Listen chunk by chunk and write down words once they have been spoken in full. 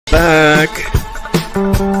back.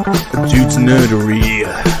 Dude's Nerdery.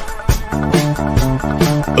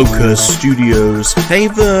 Ochre Studios.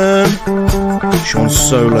 Haven. Sean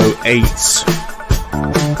Solo 8.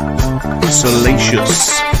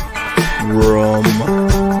 Salacious. Rom.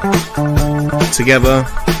 Together,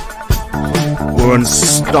 we're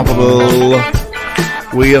unstoppable.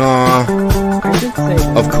 We are,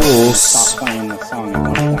 of course,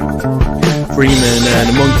 Freeman and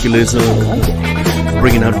Monkulism,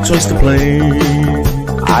 bringing out toys to play.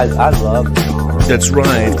 I love it. That's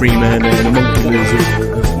right, Freeman and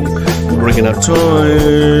Monkulism, bringing out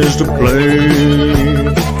toys to play.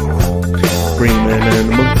 Freeman and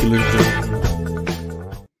Monkulism.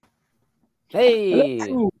 Hey!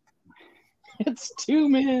 Hello. It's 2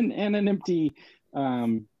 men and an empty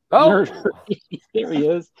nerd. There he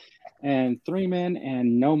is. And 3 men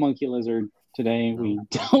and no monkey lizard today. We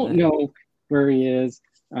don't know where he is.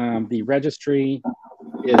 The registry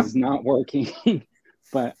is not working,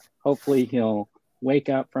 but hopefully he'll wake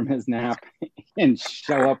up from his nap and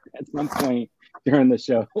show up at some point during the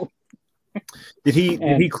show. Did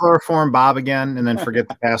he chloroform Bob again and then forget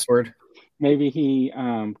the password? Maybe he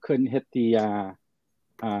couldn't hit the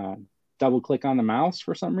double click on the mouse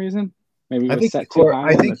for some reason. Maybe it was set too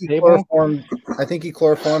high on the table. I think he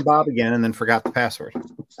chloroformed Bob again and then forgot the password.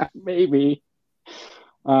 Maybe.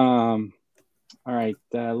 All right,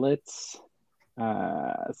 let's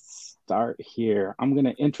start here. I'm going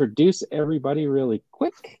to introduce everybody really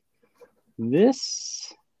quick.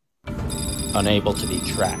 This unable to be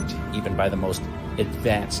tracked even by the most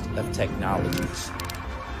advanced of technologies,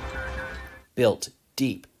 built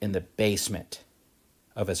deep in the basement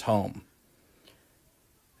of his home,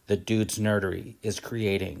 the Dude's Nerdery is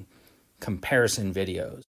creating comparison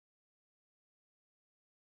videos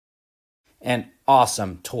and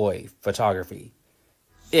awesome toy photography.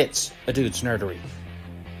 It's a Dude's Nerdery.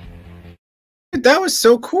 That was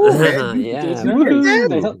so cool, man. Yeah. Dude's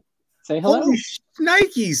Nerdery. Say hello. Holy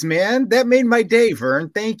Nikes, man. That made my day, Vern.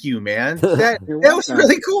 Thank you, man. That was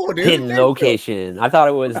really cool, dude. Hidden location. I thought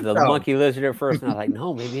it was the monkey lizard at first, and I was like,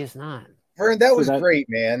 no, maybe it's not. Vern, that was great,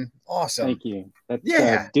 man. Awesome. Thank you. That's,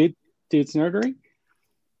 Dude's Nerdery.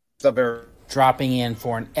 What's up, Vern? Dropping in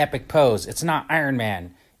for an epic pose. It's not Iron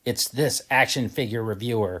Man. It's this action figure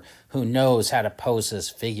reviewer who knows how to pose his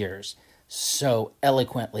figures so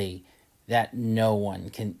eloquently that no one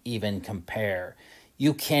can even compare.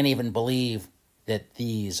 You can't even believe that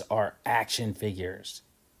these are action figures.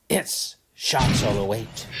 It's Sean Solo 8.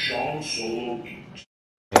 Sean Solo 8.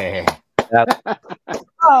 Hey.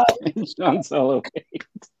 Sean Solo 8.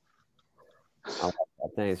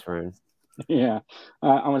 Thanks, friend. Yeah.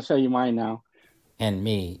 I'm going to show you mine now. And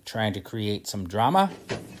me trying to create some drama.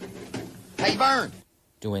 Hey, Vern.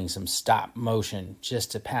 Doing some stop motion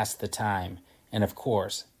just to pass the time. And of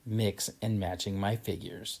course, mix and matching my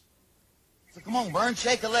figures. So come on, Vern,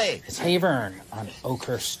 shake a leg. It's Havern on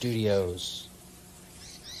Ochre Studios.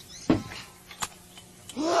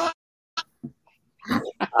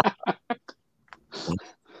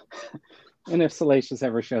 And if Salacious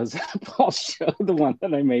ever shows up, I'll show the one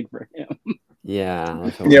that I made for him.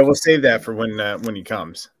 Yeah. We'll save that for when he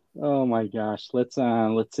comes. Oh my gosh. Let's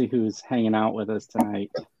see who's hanging out with us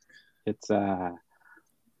tonight. It's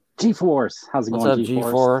G-Force. How's it going, What's up,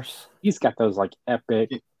 G-Force? He's got those like epic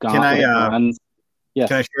gauntlet runs. Yes.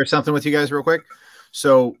 Can I share something with you guys real quick?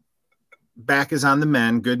 So back is on the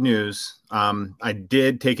men. Good news. I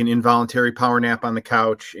did take an involuntary power nap on the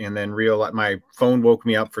couch and then realized my phone woke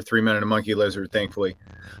me up for 3 Men and a Monkey Lizard, thankfully.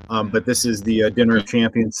 But this is the Dinner of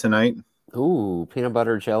Champions tonight. Ooh, peanut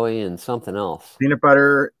butter jelly and something else. Peanut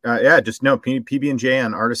butter. PB&J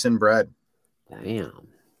on artisan bread. Damn.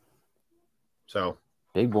 So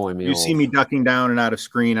big boy meal. You see me ducking down and out of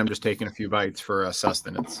screen. I'm just taking a few bites for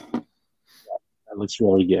sustenance. That looks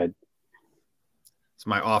really good. It's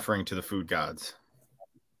my offering to the food gods.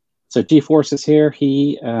 So G-Force is here.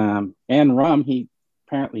 He and Rum.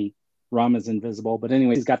 Apparently Rum is invisible, but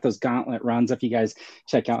anyway, he's got those gauntlet runs. If you guys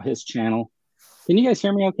check out his channel, can you guys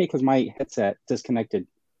hear me? Okay, because my headset disconnected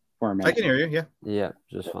for a minute. I can hear you. Yeah. Yeah,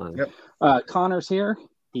 just fine. Yep. Connor's here.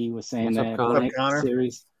 He was saying that Connor?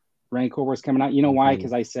 series Rancor was coming out. You know why?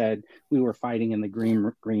 Because I said we were fighting in the green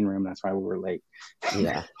room. That's why we were late.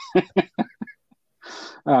 Yeah.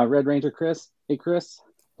 Red Ranger Chris. Hey, Chris.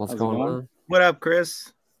 What's going on? What up,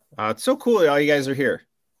 Chris? It's so cool that all you guys are here.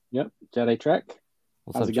 Yep. Jedi Trek.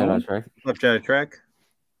 What's up, Jedi Trek? What's up, Jedi Trek?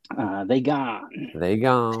 They gone. They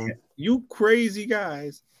gone. You crazy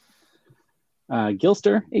guys.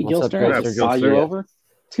 Gilster. Hey, What's up, Gilster. I Gilster? saw you over.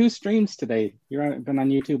 2 streams today. You've been on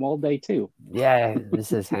YouTube all day, too. Yeah,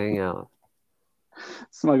 this is Hangout.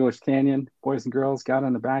 Smuggler's Canyon, Boys and Girls got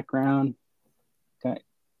in the background. Okay.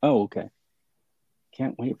 Oh, okay.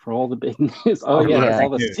 Can't wait for all the big news. Oh, yeah, all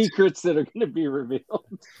the secrets that are going to be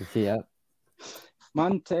revealed. Yeah.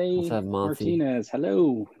 Monte Martinez,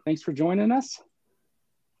 hello. Thanks for joining us.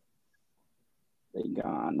 They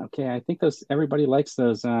gone. Okay, I think everybody likes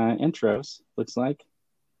those intros, looks like.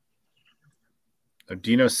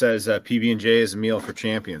 Dino says PB&J is a meal for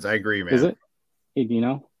champions. I agree, man. Is it? Hey,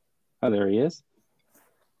 Dino. Oh, there he is.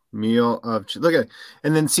 Meal of look at it.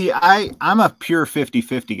 And then see, I'm a pure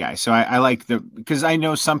 50-50 guy. So I like because I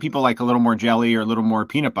know some people like a little more jelly or a little more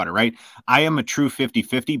peanut butter, right? I am a true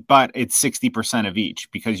 50-50, but it's 60% of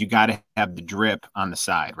each because you got to have the drip on the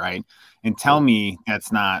side, right? And tell me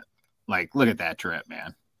that's not like, look at that drip,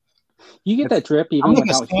 man. You get that drip even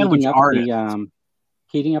without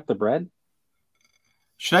heating up the bread.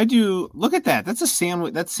 Should I look at that? That's a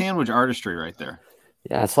sandwich. That's sandwich artistry right there.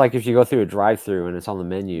 Yeah, it's like if you go through a drive-through and it's on the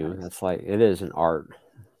menu. That's like it is an art.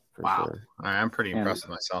 Wow, sure. I'm pretty impressed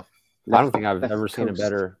with myself. I don't think I've ever seen a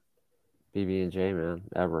better PB&J, man,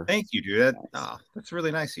 ever. Thank you, dude. That's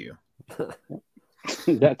really nice of you.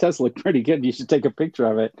 That does look pretty good. You should take a picture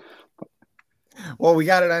of it. Well, we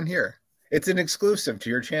got it on here. It's an exclusive to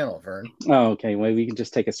your channel, Vern. Oh, okay. Well, we can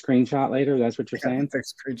just take a screenshot later. That's what you're saying? Take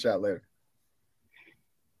a screenshot later.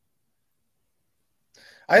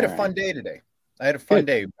 I had a fun day today.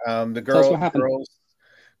 The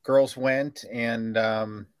girls went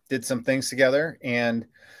and did some things together, and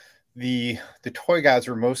the toy gods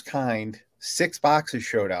were most kind. 6 boxes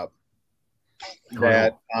showed up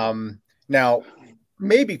that now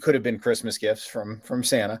maybe could have been Christmas gifts from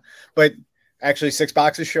Santa, but actually 6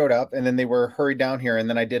 boxes showed up, and then they were hurried down here. And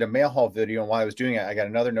then I did a mail haul video, and while I was doing it, I got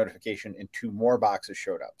another notification, and 2 more boxes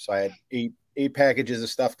showed up. So I had eight packages of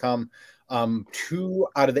stuff come. 2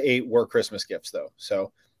 out of the 8 were Christmas gifts, though.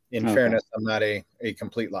 So, in fairness, I'm not a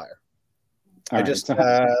complete liar. What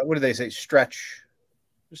do they say? Stretch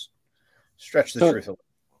the truth a little.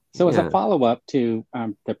 So, as a follow-up to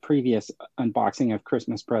the previous unboxing of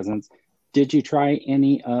Christmas presents, did you try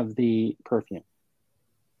any of the perfume?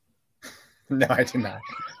 No, I did not.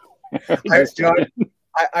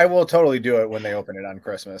 I will totally do it when they open it on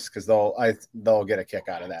Christmas because they'll get a kick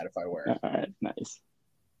out of that if I wear it. All right, nice.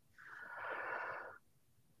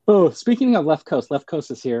 Oh, speaking of Left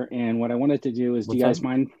Coast is here, and what I wanted to do is, do you guys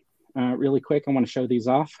mind really quick? I want to show these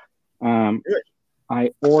off. I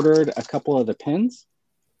ordered a couple of the pins.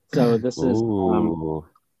 So this is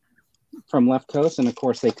from Left Coast, and of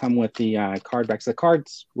course they come with the card backs. The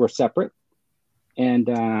cards were separate, and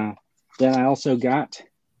then I also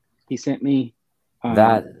he sent me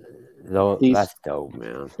that's dope,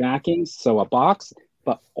 man. Backings, so a box,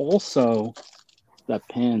 but also the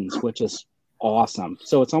pins, which is awesome.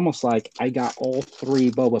 So it's almost like I got all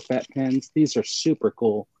 3 Boba Fett pins. These are super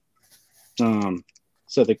cool.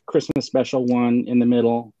 So the Christmas special one in the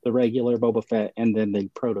middle, the regular Boba Fett, and then the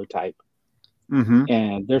prototype. Mm-hmm.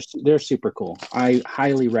 And they're super cool. I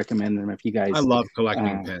highly recommend them if you guys. I love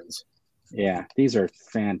collecting pins. Yeah, these are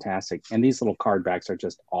fantastic, and these little card backs are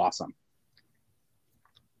just awesome.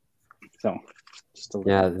 So,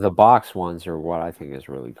 the box ones are what I think is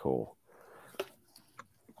really cool.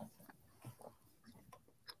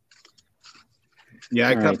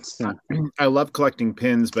 Yeah, I love collecting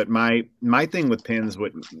pins, but my thing with pins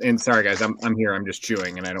and sorry guys, I'm here, I'm just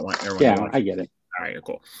chewing, and I don't want everyone. Yeah, I get it. All right,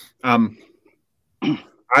 cool.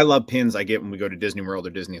 I love pins I get when we go to Disney World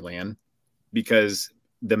or Disneyland because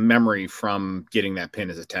the memory from getting that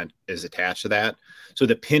pin is attached to that. So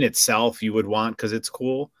the pin itself you would want because it's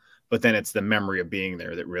cool, but then it's the memory of being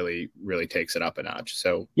there that really, really takes it up a notch.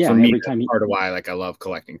 So for me, that's part of why I love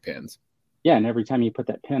collecting pins. Yeah, and every time you put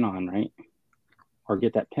that pin on, right? Or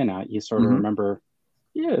get that pin out, you sort of remember,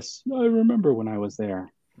 yes, I remember when I was there.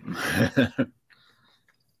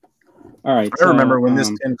 All right. I remember when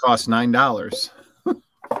this pin cost $9.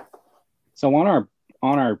 So on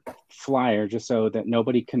our flyer, just so that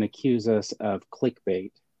nobody can accuse us of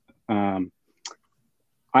clickbait, I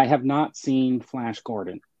have not seen Flash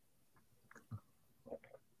Gordon.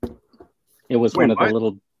 It was one of the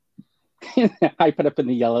little I put up in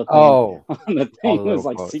the yellow thing. Oh, on the thing it was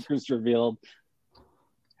like secrets revealed.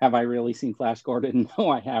 Have I really seen Flash Gordon? No,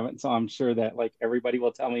 I haven't. So I'm sure that like everybody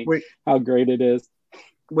will tell me how great it is.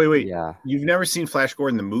 Wait. Yeah. You've never seen Flash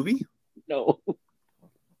Gordon the movie? No.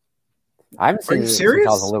 I haven't seen it since I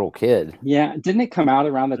was a little kid. Yeah. Didn't it come out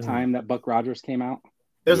around the time that Buck Rogers came out?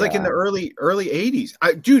 It was like in the early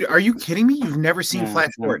 80s. Dude, are you kidding me? You've never seen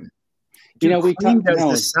Flash Gordon? Dude, Queen does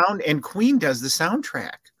the sound, and Queen does the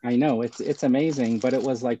soundtrack. I know it's amazing, but it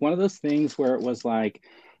was like one of those things where it was like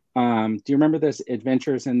Do you remember this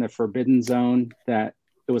Adventures in the Forbidden Zone? That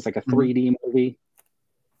it was like a 3D movie.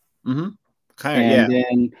 Mm-hmm. Kind of, yeah. And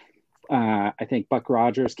then I think Buck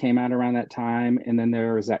Rogers came out around that time, and then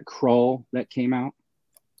there was that Krull that came out.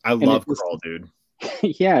 I love Krull, dude.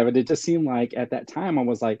 Yeah, but it just seemed like at that time I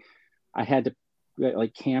was like, I had to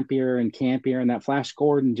like campier, and that Flash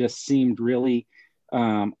Gordon just seemed really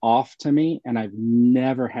off to me, and I've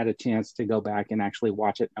never had a chance to go back and actually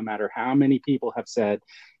watch it, no matter how many people have said,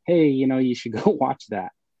 hey, you should go watch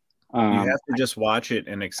that. You have to just watch it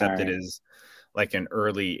and accept it as like an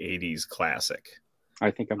early 80s classic. I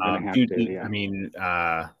think I'm going to have to. Yeah. I mean,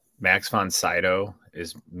 Max von Sydow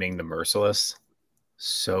is Ming the Merciless.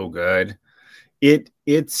 So good.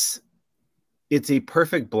 It's a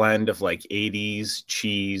perfect blend of like 80s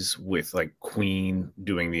cheese with like Queen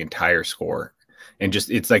doing the entire score. And just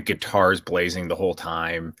it's like guitars blazing the whole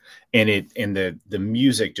time. And the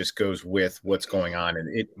music just goes with what's going on.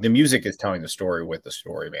 And the music is telling the story with the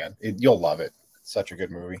story, man. You'll love it. It's such a good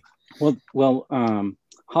movie. Well,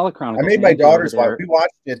 Holocron. I made my daughters watch. We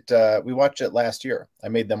watched it. We watched it last year. I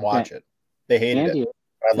made them watch it. They hated it.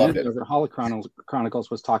 I loved it. Chronicles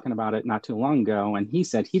was talking about it not too long ago, and he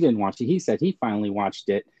said he didn't watch it. He said he finally watched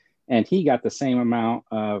it, and he got the same amount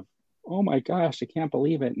of, oh my gosh, I can't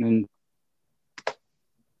believe it. And then,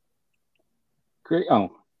 great.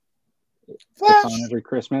 Oh, it's on every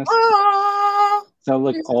Christmas. So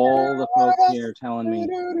look, all the folks here telling me.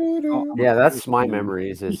 Yeah, that's my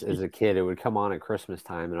memories as a kid. It would come on at Christmas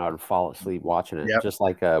time, and I would fall asleep watching it, just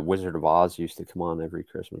like Wizard of Oz used to come on every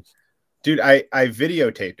Christmas. Dude, I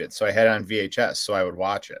videotaped it, so I had it on VHS, so I would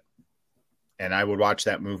watch it. And I would watch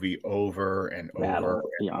that movie over and over.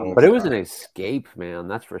 But it was an escape, man,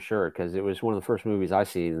 that's for sure, because it was one of the first movies I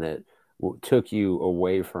seen that took you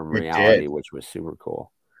away from reality, which was super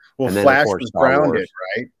cool. Well, Flash was grounded,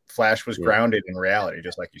 right? Flash was grounded in reality,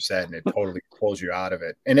 just like you said, and it totally pulls you out of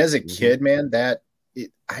it. And as a kid, man,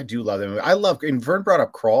 I do love that movie. And Vern brought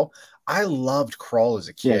up Krull. I loved Krull as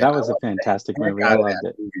a kid. Yeah, that was a fantastic movie. I loved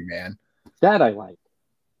it. Movie, man. That I like.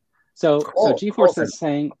 So GeForce is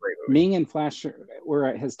saying Ming and Flash were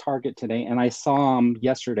at his Target today, and I saw him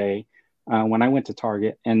yesterday when I went to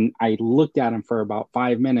Target, and I looked at him for about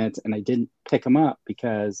 5 minutes, and I didn't pick him up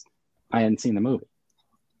because I hadn't seen the movie.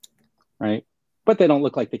 Right? But they don't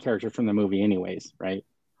look like the character from the movie anyways, right?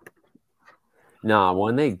 No,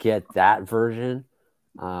 when they get that version,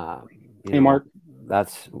 hey, Mark.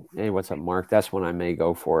 What's up, Mark? That's when I may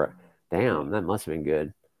go for it. Damn, that must have been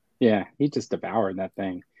good. Yeah, he just devoured that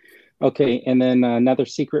thing. Okay, and then another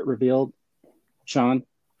secret revealed. Sean,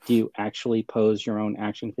 do you actually pose your own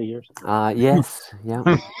action figures? Yes,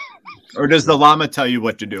 yeah. Or does the llama tell you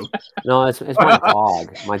what to do? No, it's my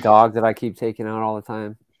dog. My dog that I keep taking out all the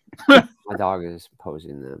time. My dog is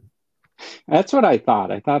posing them. That's what I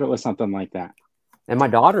thought. I thought it was something like that. And my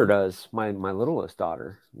daughter does. My littlest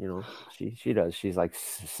daughter, she does. She's like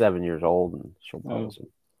 7 years old, and she'll pose them.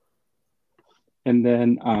 And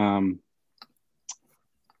then,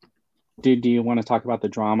 do you want to talk about the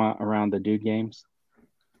drama around the Dude Games?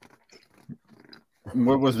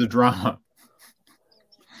 What was the drama?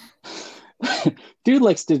 Dude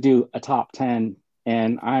likes to do a top 10,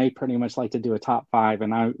 and I pretty much like to do a top 5,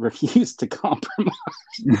 and I refuse to compromise.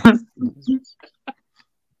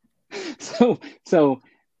 So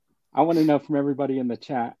I want to know from everybody in the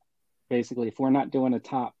chat, basically, if we're not doing a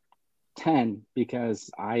top 10,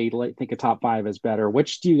 because I think a top 5 is better.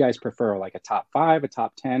 Which do you guys prefer, like a top 5, a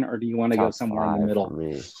top 10, or do you want to go somewhere in the middle?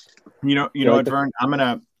 You know what, Vern?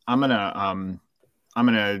 I'm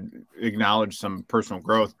gonna acknowledge some personal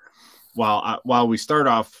growth. While we start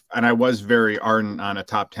off, and I was very ardent on a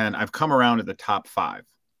top 10, I've come around to the top 5.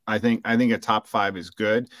 I think a top 5 is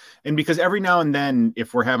good, and because every now and then,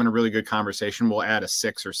 if we're having a really good conversation, we'll add a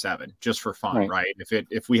 6 or 7 just for fun, right?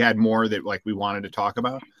 If we had more that like we wanted to talk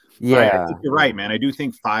about. Yeah, I think you're right, man. I do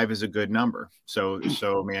think 5 is a good number. So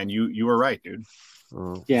man, you were right, dude.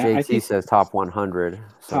 Yeah, JT says top 100.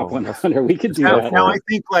 So top 100. We could do that. Now I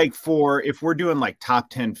think like if we're doing like top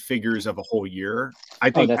 10 figures of a whole year, I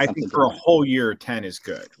think for a whole year 10 is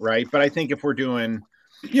good, right? But I think if we're doing,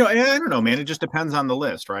 I don't know, man, it just depends on the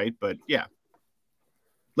list, right? But yeah,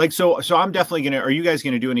 like so I'm definitely gonna. Are you guys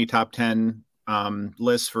gonna do any top 10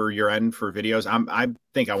 lists for your end for videos? I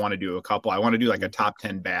think I want to do a couple. I want to do like a top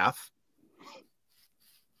 10 bath,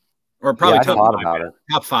 or probably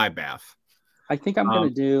top 5 bath. I think I'm going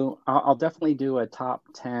to do, I'll definitely do a top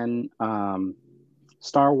 10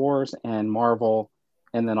 Star Wars and Marvel,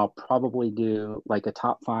 and then I'll probably do like a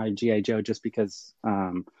top 5 G.I. Joe, just because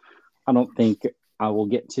I don't think I will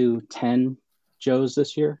get to 10 Joes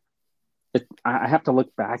this year. I have to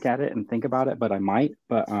look back at it and think about it, but I might.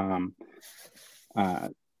 But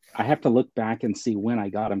I have to look back and see when I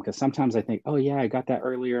got them, because sometimes I think, oh yeah, I got that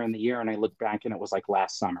earlier in the year, and I look back and it was like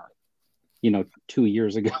last summer, 2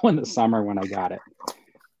 years ago in the summer when I got it,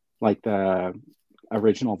 like the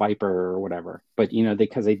original Viper or whatever. But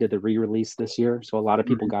because they did the re-release this year, so a lot of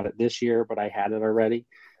people got it this year, but I had it already.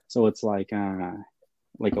 So it's like a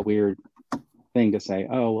weird thing to say,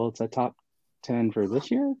 oh well, it's a top 10 for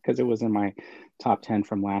this year because it was in my top 10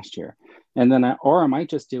 from last year. And then I might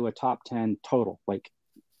just do a top 10 total, like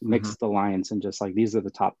mix the lines and just like, these are the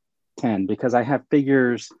top 10, because I have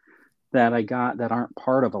figures that I got that aren't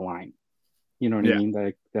part of a line, I mean,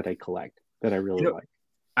 that I collect, that I really like.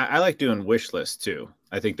 I like doing wish lists too.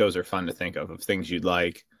 I think those are fun to think of things you'd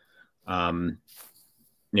like.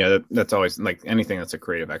 That's always, like, anything that's a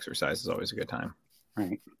creative exercise is always a good time.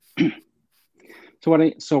 Right.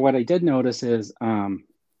 So what I did notice is,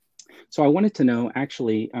 so I wanted to know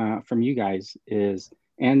actually from you guys is,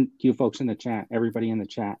 and you folks in the chat, everybody in the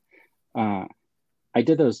chat, I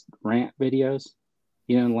did those rant videos,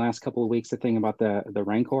 in the last couple of weeks, the thing about the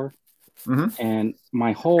Rancor. And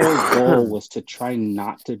my whole goal was to try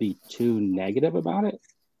not to be too negative about it.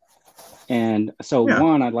 And so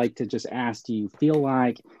one, I'd like to just ask, do you feel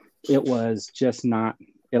like it was just not,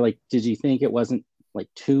 like, did you think it wasn't like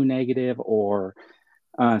too negative? Or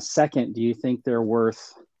second, do you think they're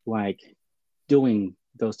worth like doing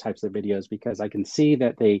those types of videos? Because I can see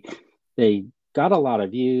that they got a lot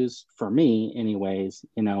of views for me anyways,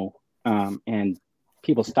 and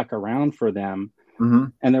people stuck around for them.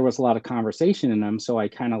 And there was a lot of conversation in them. So I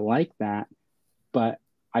kind of like that, but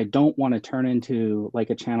I don't want to turn into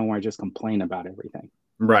like a channel where I just complain about everything.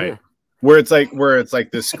 Right. Yeah. Where it's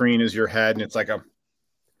like the screen is your head and it's like a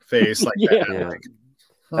face like that. Yeah.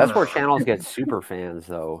 That's where channels get super fans,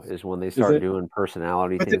 though, is when they start doing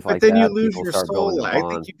personality things like that. But then you lose your soul. I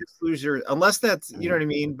think you just lose your, unless that's, you know what I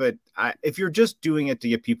mean? But if you're just doing it to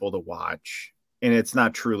get people to watch, and it's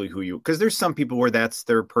not truly who you, because there's some people where that's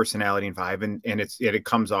their personality and vibe, and it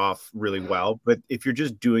comes off really well. But if you're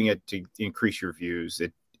just doing it to increase your views,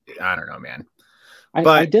 I don't know, man. I'll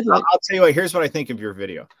tell you what, here's what I think of your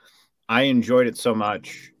video. I enjoyed it so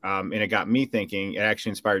much, and it got me thinking. It actually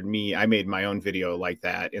inspired me. I made my own video like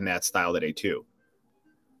that, in that style today too,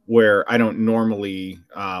 where I don't normally.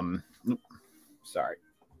 Sorry.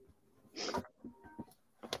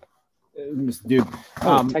 Dude,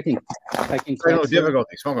 taking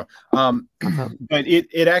difficulties. But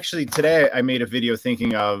it actually, today I made a video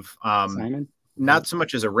thinking of Simon? Not so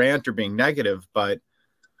much as a rant or being negative, but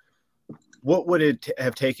what would it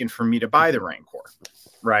have taken for me to buy the Rancor,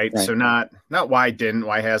 right? So not why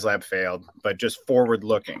HasLab failed, but just forward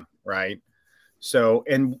looking, right? So,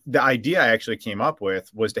 and the idea I actually came up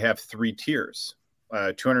with was to have 3 tiers,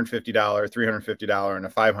 $250, $350, and a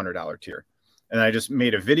 $500 tier. And I just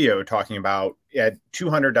made a video talking about, at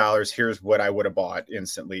 $200, here's what I would have bought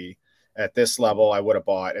instantly. At this level, I would have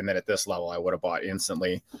bought, and then at this level, I would have bought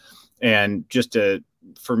instantly. And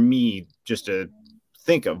for me, just to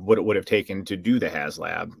think of what it would have taken to do the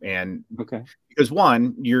HasLab. And because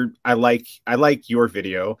one, I like your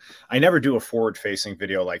video. I never do a forward-facing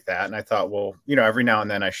video like that. And I thought, well, every now and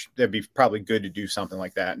then that'd be probably good to do something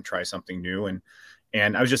like that and try something new.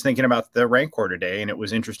 And I was just thinking about the Rancor today, and it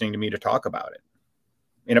was interesting to me to talk about it.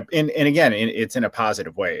 And again, it's in a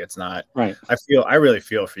positive way. It's not right. I really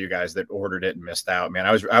feel for you guys that ordered it and missed out, man.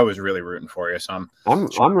 I was really rooting for you. So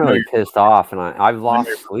I'm really pissed off, and I've lost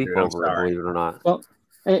sleep over it, believe it or not. Well,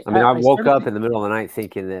 I woke up in the middle of the night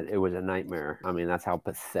thinking that it was a nightmare. I mean, that's how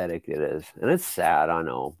pathetic it is, and it's sad, I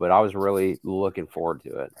know, but I was really looking forward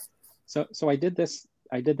to it. So I did this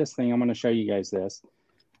thing. I'm going to show you guys this.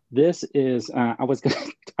 This is I was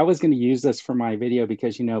gonna use this for my video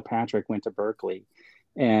because Patrick went to Berkeley,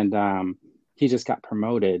 and he just got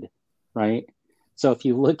promoted, right? So if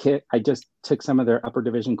you look at, I just took some of their upper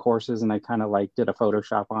division courses and I kind of like did a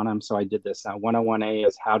Photoshop on them. So I did this 101A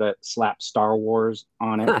is how to slap Star Wars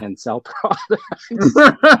on it and sell products.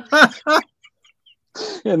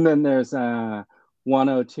 And then there's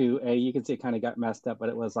 102A. You can see it kind of got messed up, but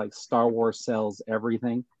it was like Star Wars sells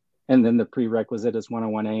everything. And then the prerequisite is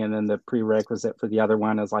 101A. And then the prerequisite for the other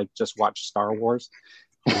one is like, just watch Star Wars.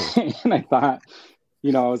 And I thought,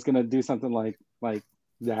 I was going to do something like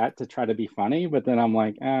that to try to be funny. But then I'm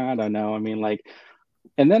like, I don't know. I mean, like,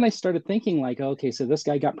 and then I started thinking like, okay, so this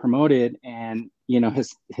guy got promoted and,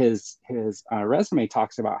 his resume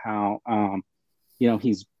talks about how,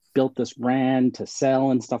 he's built this brand to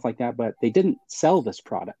sell and stuff like that, but they didn't sell this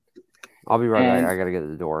product. I'll be right back. I got to get to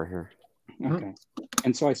the door here. Okay.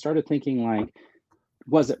 And so I started thinking like,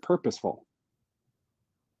 was it purposeful?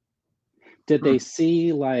 Did they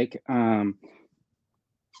see like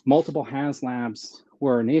multiple HasLabs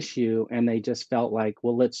were an issue and they just felt like,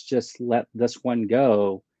 well, let's just let this one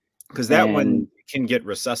go? Because that one can get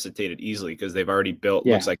resuscitated easily because they've already built,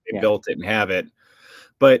 looks like they built it and have it.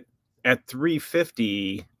 But at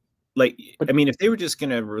 350, like, I mean, if they were just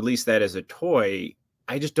going to release that as a toy,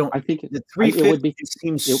 I just don't. I think the 350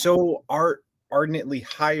 seems so ardently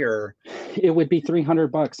higher. It would be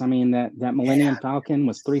 $300. I mean, that Millennium Falcon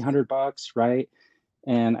was $300, right?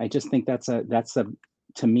 And I just think that's a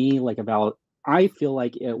to me like a valid. I feel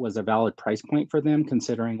like it was a valid price point for them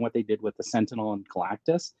considering what they did with the Sentinel and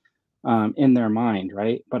Galactus in their mind,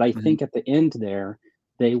 right? But I think at the end there,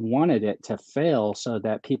 they wanted it to fail so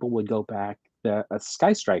that people would go back a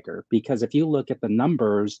Sky Striker, because if you look at the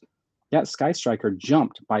numbers, that Sky Striker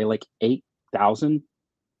jumped by like 8,000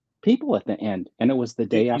 people at the end, and it was the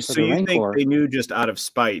day after the Rancor. Think they knew just out of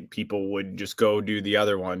spite people would just go do the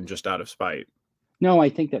other one just out of spite? No, I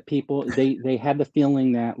think that people they had the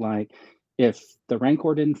feeling that like if the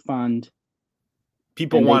Rancor didn't fund,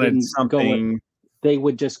 people wanted something. They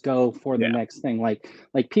would just go for the next thing. Like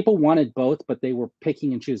people wanted both, but they were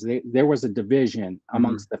picking and choosing. There was a division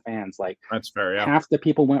amongst the fans. Like that's fair. Yeah. Half the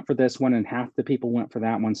people went for this one, and half the people went for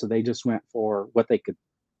that one. So they just went for what they could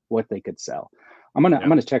sell. I'm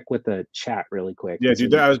gonna check with the chat really quick. Yeah,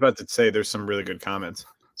 dude. I was about to say there's some really good comments.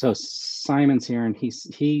 So Simon's here, and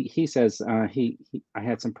he says I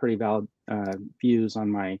had some pretty valid views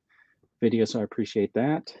on my video, so I appreciate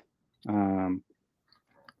that.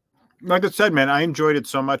 Like I said, man, I enjoyed it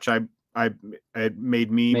so much. It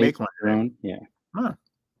made me make my own. Yeah. Huh.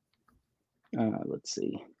 Let's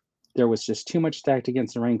see. There was just too much stacked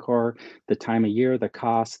against the Rancor. The time of year, the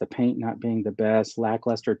cost, the paint not being the best,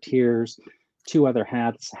 lackluster tiers, 2 other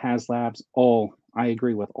HasLabs. I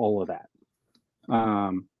agree with all of that.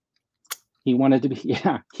 He wanted to be,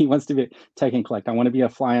 he wants to be Take and Collect. I want to be a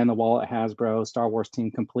fly on the wall at Hasbro. Star Wars team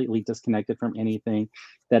completely disconnected from anything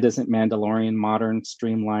that isn't Mandalorian, modern,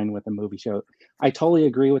 streamlined with a movie show. I totally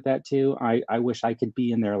agree with that too. I wish I could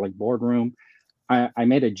be in their like boardroom. I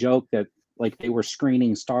made a joke that like they were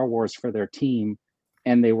screening Star Wars for their team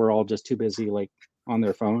and they were all just too busy like on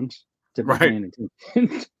their phones to be paying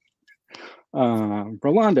attention.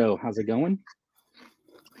 Rolando, how's it going?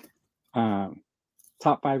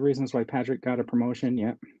 Top 5 reasons why Patrick got a promotion.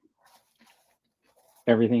 Yep.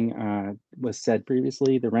 Everything was said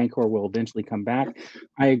previously. The Rancor will eventually come back.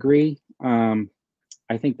 I agree. I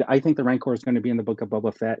think the Rancor is going to be in the Book of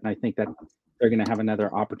Boba Fett, and I think that they're going to have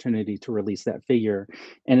another opportunity to release that figure,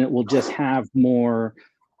 and it will just have more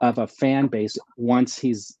of a fan base once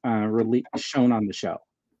he's shown on the show.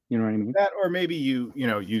 You know what I mean? That, or maybe you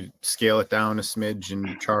scale it down a smidge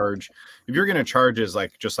and charge. If you're going to charge as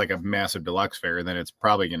like just like a massive deluxe figure, then it's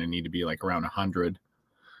probably going to need to be like around 100,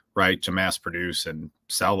 right, to mass produce and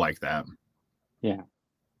sell like that. Yeah.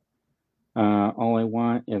 All I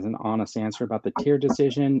want is an honest answer about the tier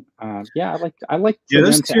decision. I like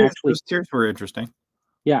those tiers were interesting.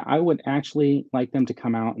 Yeah, I would actually like them to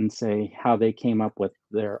come out and say how they came up with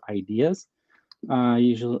their ideas.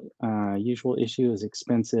 Usual issue is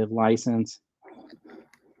expensive license.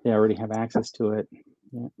 They already have access to it.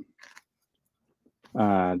 Yeah.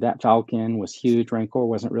 That Falcon was huge. Rancor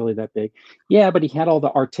wasn't really that big. Yeah, but he had all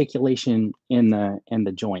the articulation in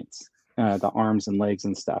the joints, the arms and legs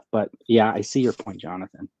and stuff. But yeah, I see your point,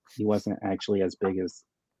 Jonathan. He wasn't actually as big as.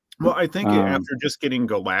 Well, I think after just getting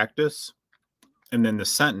Galactus and then the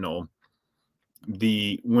Sentinel,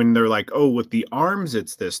 when they're like, oh, with the arms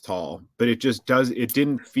it's this tall, but it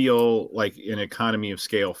didn't feel like an economy of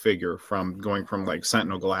scale figure from going from like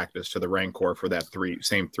Sentinel Galactus to the Rancor for that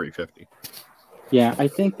same 350. Yeah, I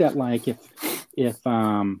think that like if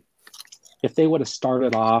they would have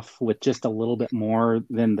started off with just a little bit more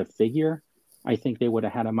than the figure, I think they would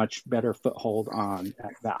have had a much better foothold on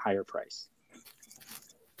that higher price.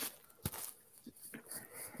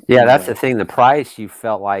 Yeah, that's the thing. The price, you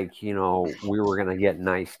felt like, we were going to get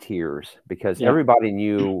nice tiers because everybody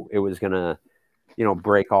knew it was going to,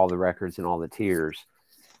 break all the records and all the tiers.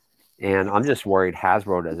 And I'm just worried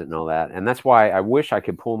Hasbro doesn't know that. And that's why I wish I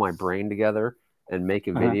could pull my brain together and make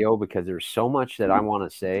a video because there's so much that I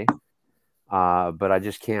want to say. But I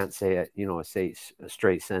just can't say it, say a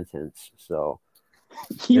straight sentence. So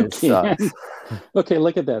you can. Okay,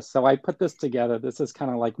 look at this. So I put this together. This is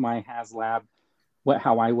kind of like my HasLab.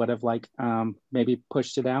 How I would have maybe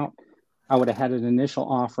pushed it out. I would have had an initial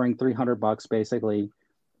offering $300 basically,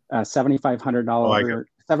 $7,500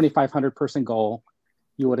 7,500 person goal.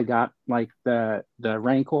 You would have got like the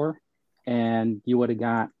Rancor, and you would have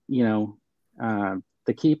got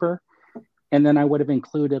the Keeper, And then I would have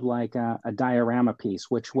included like a diorama piece,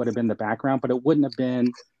 which would have been the background, but it wouldn't have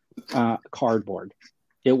been cardboard.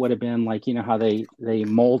 It would have been like, you know how they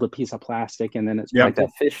mold a piece of plastic and then it's like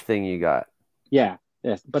that fish thing you got. Yeah,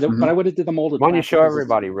 yes, but I would have did the molded. Why don't you show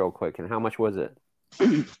everybody real quick, and how much was it?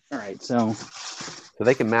 All right, so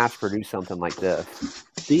they can mass produce something like this.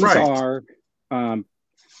 These are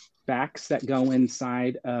backs that go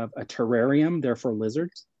inside of a terrarium. They're for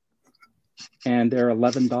lizards, and they're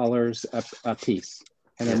 $11 a piece,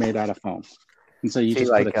 and they're made out of foam. And so you just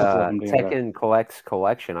like put a couple of them together. Tekken Collects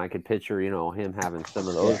collection. I could picture, you know, him having some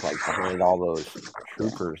of those like behind all those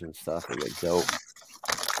troopers and stuff. It would dope.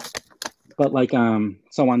 But like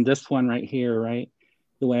so on this one right here, right,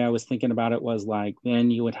 the way I was thinking about it was like then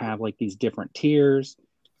you would have like these different tiers,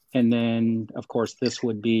 and then of course this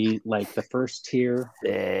would be like the first tier.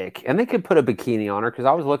 Sick. And they could put a bikini on her, because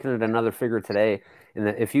I was looking at another figure today, and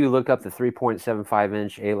if you look up the 3.75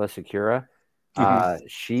 inch Ayla Secura,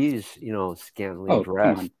 she's, you know, scantily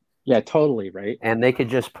dressed. Yeah, totally, right. And they could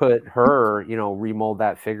just put her, you know, remold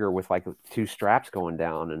that figure with like 2 straps going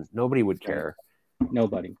down, and nobody would care.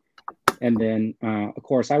 Nobody. And then, of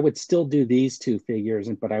course, I would still do these 2 figures,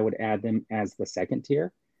 but I would add them as the second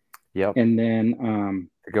tier. Yep. And then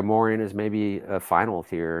the Gamorrean is maybe a final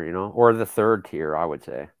tier, you know, or the third tier, I would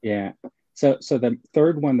say. Yeah. So the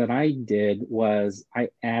third one that I did was I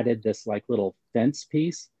added this like little fence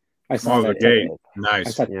piece. I saw the gate.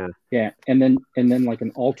 Nice. Yeah. And then like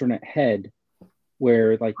an alternate head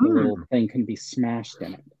where like the little thing can be smashed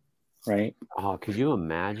in it. Right. Oh, could you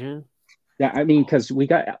imagine? Yeah, I mean, because we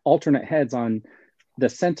got alternate heads on the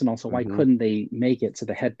Sentinel, so why couldn't they make it so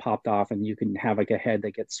the head popped off and you can have like a head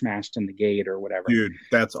that gets smashed in the gate or whatever? Dude,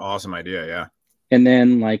 that's an awesome idea. Yeah. And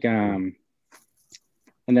then like and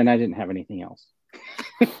then I didn't have anything else.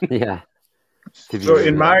 Yeah. So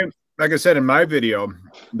in like I said in my video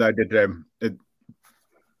that I did today,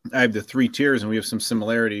 I have the 3 tiers and we have some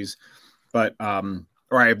similarities, but or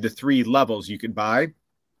I have the 3 levels you could buy.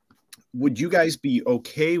 Would you guys be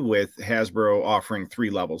okay with Hasbro offering 3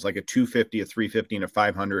 levels, like a 250, a 350, and a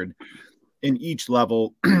 500? And each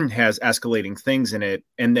level has escalating things in it,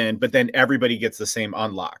 but then everybody gets the same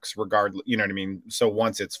unlocks, regardless. You know what I mean? So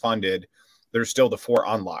once it's funded, there's still the 4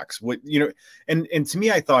 unlocks. And to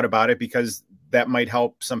me, I thought about it because that might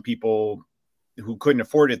help some people who couldn't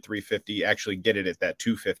afford it 350 actually get it at that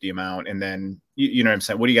 250 amount. And then you know what I'm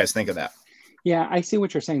saying? What do you guys think of that? Yeah, I see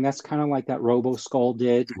what you're saying. That's kind of like that Robo Skull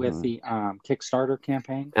did with the Kickstarter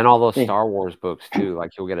campaign. And all those Star Wars books too.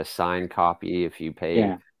 Like you'll get a signed copy if you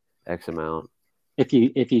pay X amount. If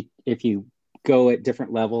you go at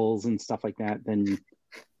different levels and stuff like that, then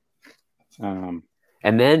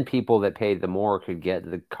and then people that paid the more could get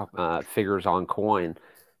the figures on coin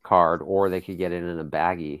card, or they could get it in a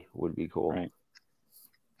baggie. Would be cool. Right.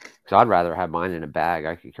 So I'd rather have mine in a bag.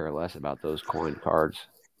 I could care less about those coin cards.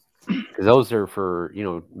 Because those are for, you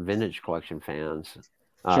know, vintage collection fans,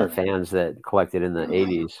 fans that collected in the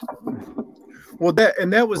 80s. Well,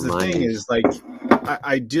 that was the thing is like,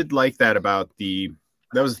 I did like that about that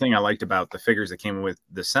was the thing I liked about the figures that came with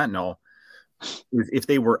the Sentinel. If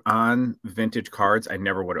they were on vintage cards, I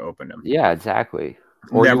never would have opened them. Yeah, exactly.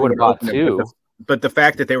 Or you would have bought 2. But the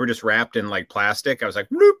fact that they were just wrapped in like plastic, I was like,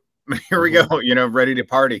 whoop, here we go, you know, ready to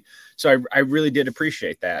party. So I really did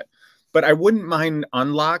appreciate that. But I wouldn't mind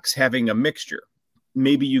unlocks having a mixture.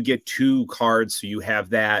 Maybe you get 2 cards so you have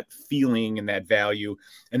that feeling and that value.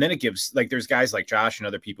 And then it gives, like, there's guys like Josh and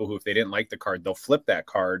other people who, if they didn't like the card, they'll flip that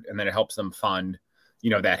card and then it helps them fund, you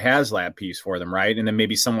know, that HasLab piece for them, right? And then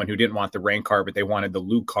maybe someone who didn't want the rank card, but they wanted the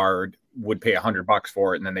Luke card would pay $100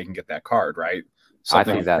 for it and then they can get that card, right?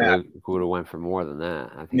 Something I think that Luke would have went for more than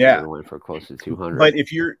that. I think he would have went for close to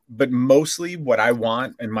 200. But mostly what I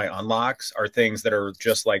want in my unlocks are things that are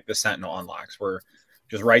just like the Sentinel unlocks, where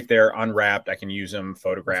just right there, unwrapped, I can use them,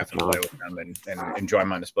 photograph and play with them and enjoy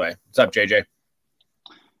them on display. What's up, JJ?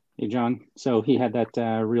 Hey, John. So he had that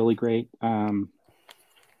really great thing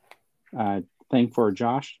for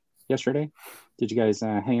Josh yesterday. Did you guys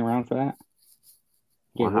hang around for that?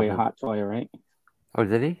 Gave away a hot toy, right? Oh,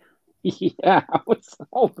 did he? Yeah, what's the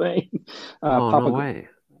whole thing? No way.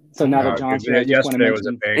 So now that John's here, yesterday was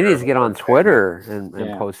a banger. He needs to get on Twitter and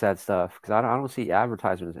post that stuff, because I don't see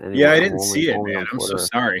advertisements anymore. Yeah, I didn't see it, man. I'm so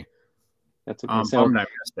sorry. That's okay. So I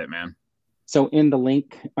missed it, man. So in the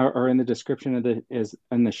link or in the description of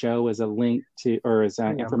the show is a link to, or is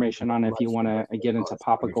information on if you want to get into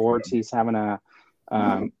Papa Gord's. He's having a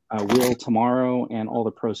wheel tomorrow, and all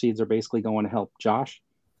the proceeds are basically going to help Josh,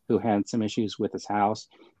 who had some issues with his house.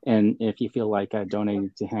 And if you feel like donating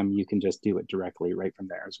to him, you can just do it directly right from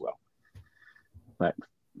there as well. But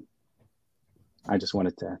I just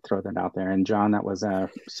wanted to throw that out there. And John, that was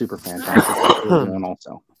super fantastic. Doing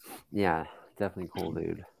also. Yeah, definitely cool,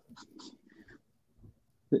 dude.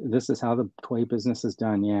 This is how the toy business is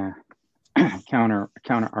done. Yeah. counter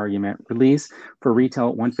argument. Release for retail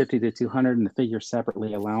at $150 to $200 and the figure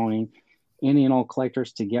separately, allowing any and all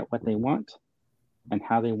collectors to get what they want and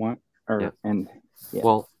how they want.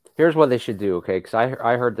 Well, here's what they should do, okay? Because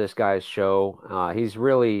I heard this guy's show. He's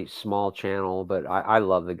really small channel, but I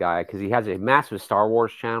love the guy because he has a massive Star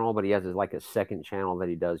Wars channel, but he has like a second channel that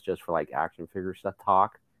he does just for like action figure stuff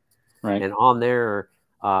talk. Right. And on there,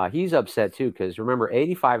 he's upset too because remember,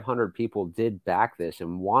 8,500 people did back this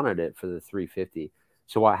and wanted it for the 350.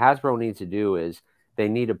 So what Hasbro needs to do is they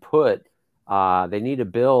need to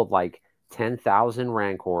build like 10,000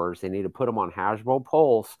 Rancors. They need to put them on Hasbro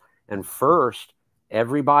Pulse, and first,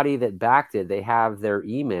 everybody that backed it, they have their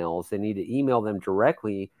emails. They need to email them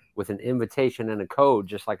directly with an invitation and a code,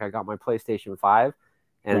 just like I got my PlayStation 5.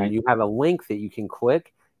 And you have a link that you can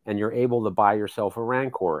click, and you're able to buy yourself a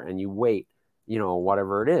Rancor. And you wait,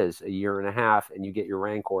 whatever it is, a year and a half, and you get your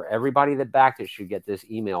Rancor. Everybody that backed it should get this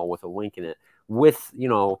email with a link in it, with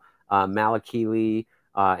Malakili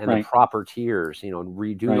and the proper tiers.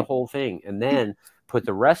 Redo the whole thing, and then put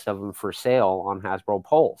the rest of them for sale on Hasbro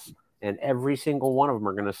Pulse. And every single one of them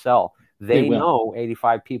are going to sell. They know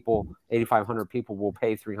 8,500 people will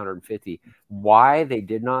pay $350. Why they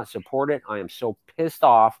did not support it, I am so pissed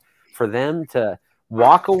off for them to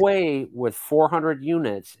walk away with 400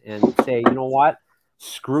 units and say, you know what?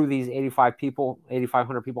 Screw these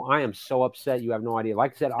 8,500 people. I am so upset. You have no idea.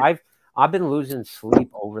 Like I said, I've been losing sleep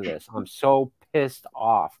over this. I'm so pissed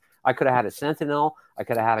off. I could have had a Sentinel. I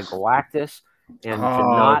could have had a Galactus, and to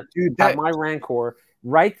not have my Rancor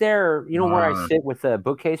right there, where I sit with the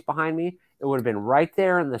bookcase behind me, it would have been right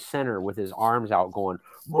there in the center with his arms out going,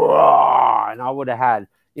 and I would have had,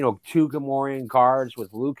 2 Gamorrean guards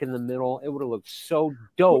with Luke in the middle. It would have looked so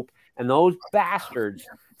dope. And those bastards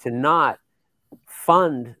to not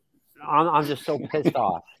fund, I'm just so pissed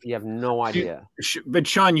off. You have no idea. But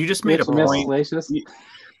Sean, you just made a point.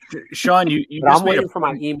 Sean, you I'm waiting for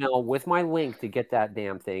my email with my link to get that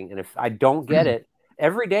damn thing. And if I don't get it,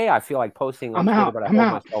 every day I feel like posting on Twitter, but I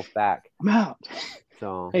hold myself back. I'm out.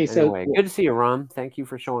 So anyway, good to see you, Rum. Thank you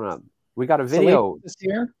for showing up. We got a video this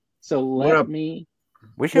year. So let me.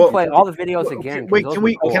 We should play all the videos again. Wait,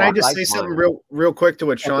 can I just say something real quick to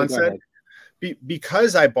what Sean said?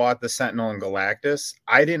 Because I bought the Sentinel and Galactus,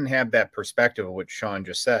 I didn't have that perspective of what Sean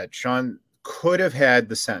just said. Sean could have had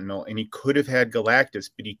the Sentinel and he could have had Galactus,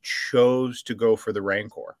 but he chose to go for the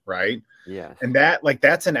Rancor, right? Yeah. And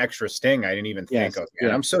that's an extra sting I didn't even think of. Man.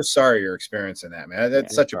 I'm so sorry you're experiencing that, man.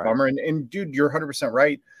 That's such a bummer. And dude, you're 100%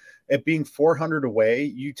 right. At being 400 away,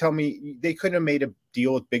 you tell me they couldn't have made a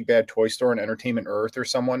deal with Big Bad Toy Store and Entertainment Earth or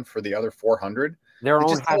someone for the other 400. Their own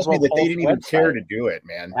just tells me that they didn't even care to do it,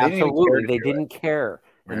 man. Absolutely, they didn't care.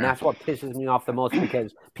 And that's what pisses me off the most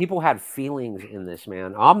because people had feelings in this,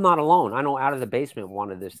 man. I'm not alone. I know Out of the Basement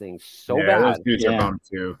wanted this thing so bad. Those dudes are bummed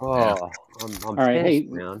too. Oh, I'm all right,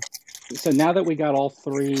 pissed, man. So now that we got all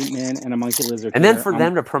 3 men and a monkey lizard, and then for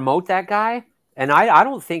them to promote that guy, and I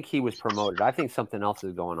don't think he was promoted. I think something else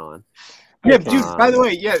is going on. Yeah, dude. By the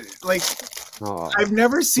way, I've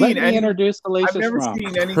never seen any. Introduce I've never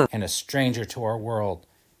seen any. And a stranger to our world,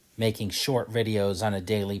 making short videos on a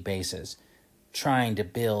daily basis, trying to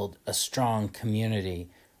build a strong community,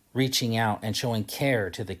 reaching out and showing care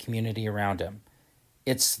to the community around him.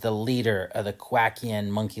 It's the leader of the Quackian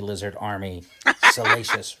Monkey Lizard Army,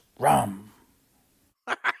 Salacious Rum.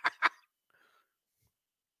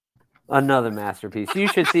 Another masterpiece. You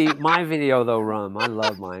should see my video though, Rum. I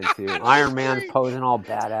love mine too. Iron Man's posing all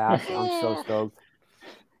badass. I'm so stoked.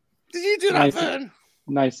 Did you do that, then?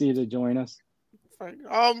 Nice of you to join us.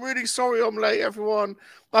 I'm really sorry I'm late, everyone.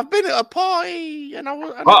 I've been at a party and I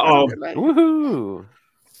was late. Woohoo!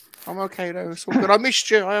 I'm okay though. It's all good. I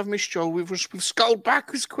missed you. I have missed you. We've scrolled back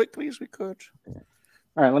as quickly as we could.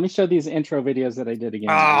 All right, let me show these intro videos that I did again.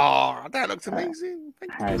 Oh, that looks amazing.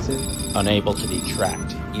 Thank you. Unable to be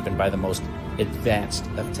tracked even by the most advanced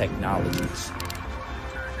of technologies.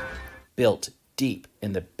 Built deep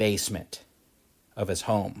in the basement of his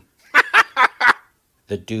home.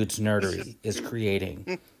 The Dude's Nerdery is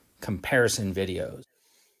creating comparison videos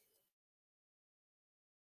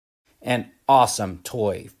and awesome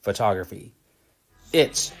toy photography.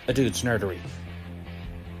 It's a Dude's Nerdery.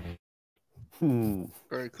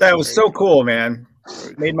 Very cool, that was so cool, man.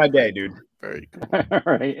 Made my day, dude. Very cool. All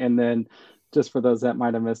right, and then just for those that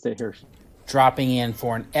might have missed it, here. Dropping in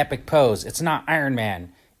for an epic pose. It's not Iron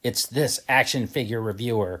Man. It's this action figure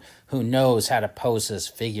reviewer who knows how to pose his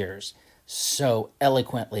figures so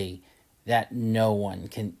eloquently that no one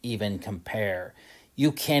can even compare.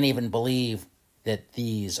 You can't even believe that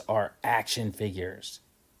these are action figures.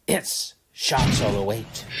 It's Sean Solo 8.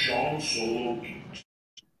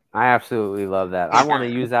 I absolutely love that. I want to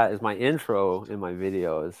use that as my intro in my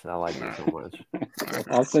videos. I like it so much.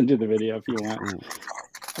 I'll send you the video if you want.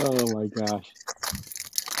 Oh my gosh.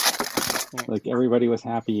 Like everybody was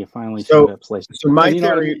happy you finally showed up, Salacious. So my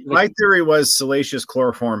theory was Salacious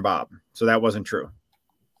chloroform Bob. So that wasn't true.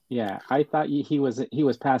 Yeah, I thought he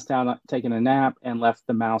was passed out taking a nap and left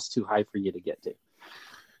the mouse too high for you to get to.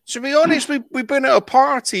 To be honest, we've been at a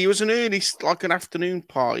party. It was an early, like an afternoon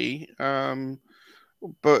party.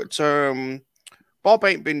 But Bob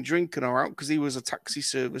ain't been drinking or out because he was a taxi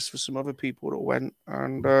service for some other people that went.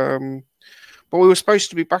 And but we were supposed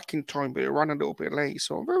to be back in time, but it ran a little bit late.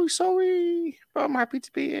 So I'm very sorry, but I'm happy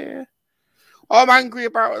to be here. I'm angry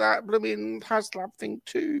about that blooming HasLab thing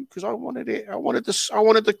too because I wanted it. I wanted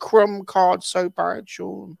the crumb card so bad,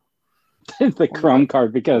 Sean. The crumb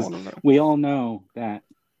card, because we all know that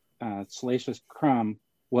Salacious Crumb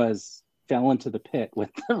fell into the pit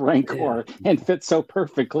with the Rancor and fit so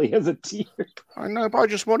perfectly as a tier. I know, but I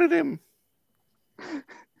just wanted him.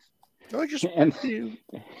 And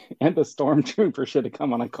the Stormtrooper should have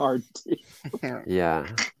come on a card too. Yeah.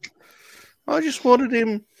 I just wanted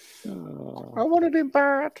him. I wanted him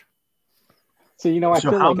bad. So I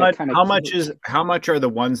feel how much are the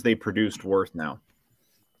ones they produced worth now?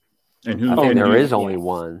 And who? I think there is only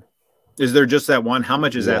one. Is there just that one? How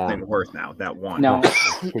much is that thing worth now? That one? No,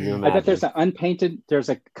 I bet there's an unpainted. There's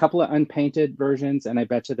a couple of unpainted versions, and I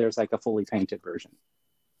bet you there's like a fully painted version.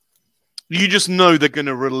 You just know they're going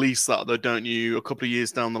to release that, though, don't you? A couple of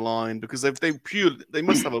years down the line, because they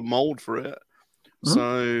must have a mold for it. Mm-hmm.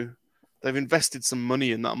 So they've invested some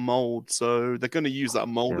money in that mold, so they're going to use that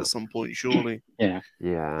mold at some point, surely. Yeah.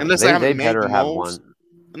 Unless they haven't made the molds.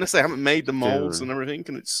 Unless they haven't made the molds and everything,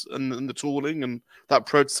 and the tooling, and that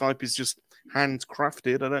prototype is just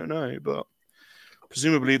handcrafted. I don't know, but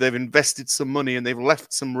presumably they've invested some money and they've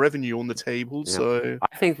left some revenue on the table. Yeah. So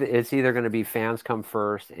I think that it's either going to be fans come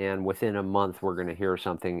first, and within a month we're going to hear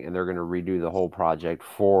something, and they're going to redo the whole project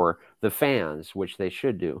for the fans, which they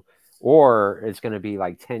should do. Or it's going to be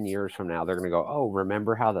like 10 years from now. They're going to go, oh,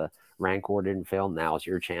 remember how the Rancor didn't fail? Now's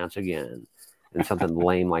your chance again. And something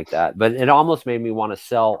lame like that. But it almost made me want to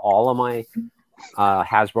sell all of my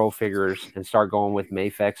Hasbro figures and start going with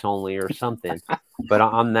Mafex only or something. But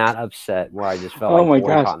I'm that upset where I just felt like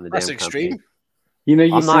boycotting the damn extreme. company.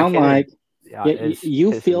 You sound like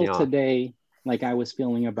you feel today like I was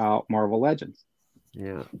feeling about Marvel Legends.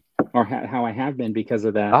 Yeah. Or how I have been because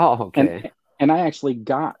of that. Oh, okay. And I actually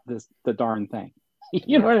got the darn thing.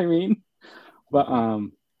 You know what I mean? But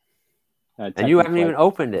and you haven't even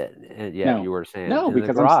opened it yet. No. You were saying no,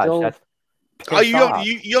 because I'm still. You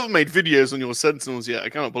haven't made videos on your Sentinels yet. I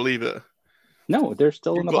cannot believe it. No, they're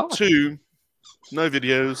still in the box. You've got 2, no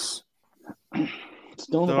videos.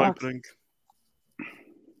 Still in the box. Opening.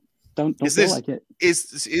 Don't feel like it.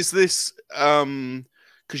 Is this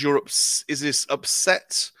because you're is this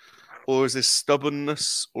upset, or is this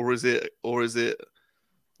stubbornness, or is it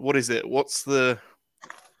what is it? What's the?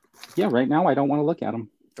 Yeah, right now I don't want to look at them.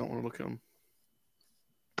 Don't want to look at them.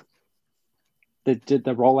 The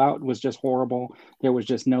rollout was just horrible. There was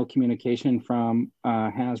just no communication from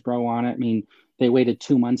Hasbro on it. I mean, they waited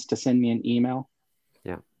 2 months to send me an email.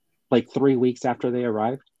 Yeah, like 3 weeks after they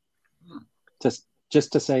arrived, just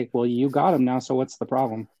to say, well, you got them now, so what's the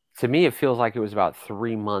problem? To me, it feels like it was about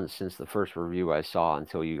 3 months since the first review I saw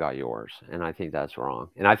until you got yours, and I think that's wrong.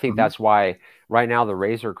 And I think that's why right now the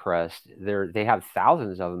Razor Crest, they have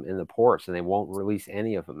thousands of them in the ports, and they won't release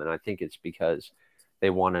any of them. And I think it's because they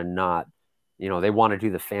want to not, they want to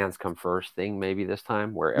do the fans come first thing maybe this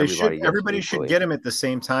time, where everybody should get them at the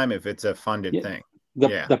same time if it's a funded thing.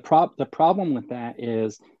 The problem with that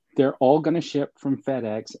is they're all going to ship from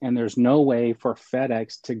FedEx, and there's no way for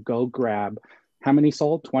FedEx to go grab. How many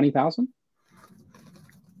sold? 20,000?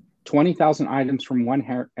 20,000 items from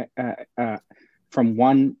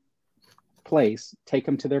one place, take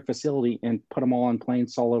them to their facility and put them all on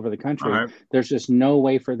planes all over the country. Right. There's just no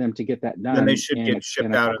way for them to get that done. Then they should get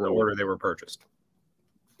shipped out in the order they were purchased.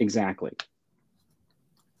 Exactly.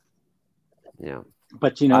 Yeah.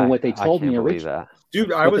 But what they told me originally.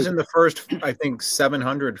 Dude, I was in the first, I think,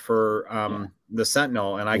 700 for the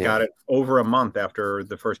Sentinel, and I got it over a month after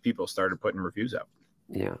the first people started putting reviews out.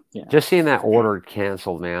 Yeah. Just seeing that order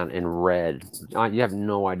canceled, man, in red. You have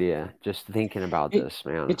no idea. Just thinking about this,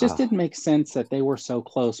 man. It just didn't make sense that they were so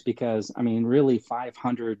close because, I mean, really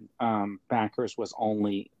 500 backers was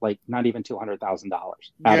only like not even $200,000.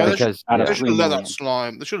 Yeah, they should have let that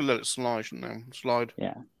slide. They should have let it slide, shouldn't they? Slide.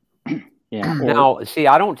 Yeah. Yeah. Now, see,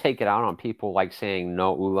 I don't take it out on people like saying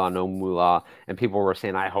no oolah, no moolah, and people were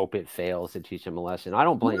saying, I hope it fails to teach them a lesson. I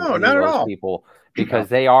don't blame any of those people because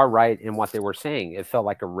they are right in what they were saying. It felt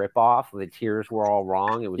like a ripoff. The tiers were all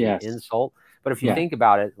wrong. It was an insult. But if you think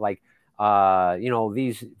about it, like, you know,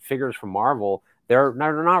 these figures from Marvel, they're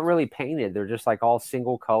not really painted. They're just like all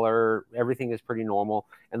single color. Everything is pretty normal.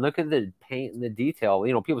 And look at the paint and the detail.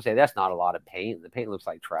 You know, people say that's not a lot of paint. The paint looks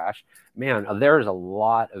like trash. Man, there's a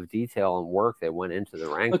lot of detail and work that went into the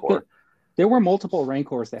Rancor. There were multiple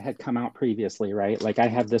Rancors that had come out previously, right? Like I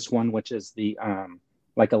have this one, which is the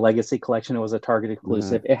like a Legacy collection. It was a Target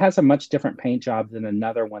exclusive. It has a much different paint job than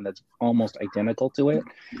another one that's almost identical to it.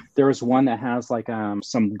 There was one that has like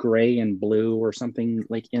some gray and blue or something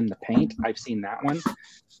like in the paint. I've seen that one,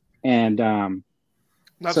 and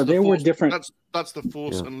so there were different. That's the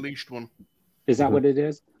Force Unleashed one. Is that what it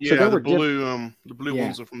is? Yeah, so the blue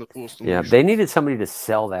ones are from the Force Unleashed. Yeah, they needed somebody to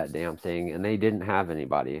sell that damn thing, and they didn't have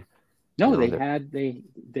anybody. No, they had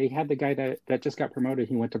the guy that just got promoted.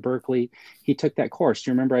 He went to Berkeley. He took that course.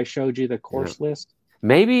 Do you remember I showed you the course list?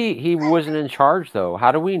 Maybe he wasn't in charge though.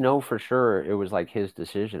 How do we know for sure it was like his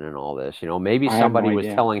decision and all this? You know, maybe somebody was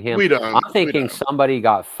telling him. I'm thinking somebody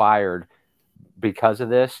got fired because of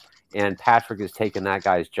this, and Patrick has taken that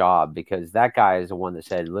guy's job because that guy is the one that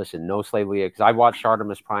said, "Listen, no slave Leia." Because I watched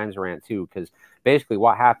Artemis Prime's rant too. Because basically,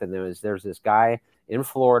 what happened there's this guy in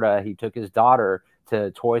Florida. He took his daughter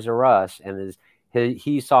to Toys R Us, and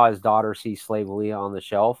he saw his daughter see Slave Leia on the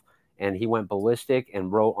shelf, and he went ballistic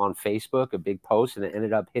and wrote on Facebook a big post, and it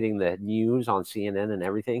ended up hitting the news on CNN and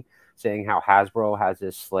everything, saying how Hasbro has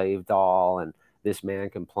this slave doll, and this man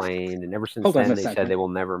complained, and ever since then they said they will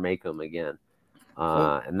never make them again.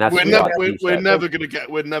 And that's we're never gonna get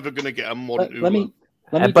a modern.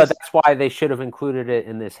 But that's why they should have included it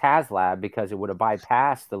in this HasLab, because it would have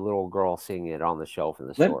bypassed the little girl seeing it on the shelf in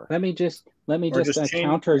the store. Let me just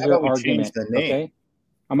counter your argument. Okay,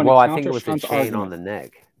 I think it was the chain on the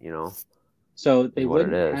neck. You know, so they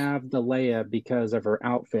wouldn't have the Leia because of her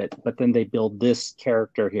outfit, but then they build this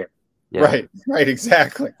character here. Yeah. Right,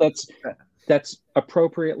 exactly. That's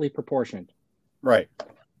appropriately proportioned. Right.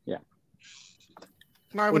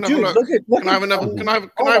 Can I have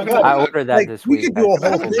another? I ordered that this week. We could do a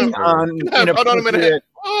whole thing on. Hold on a minute.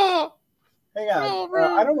 Hang on.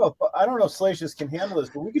 I don't know if Salacious can handle this,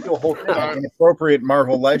 but we could do a whole thing on inappropriate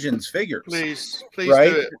Marvel Legends figures. Please do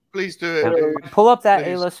it. Please do it. Pull up that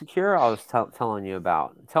Ayla Secure I was telling you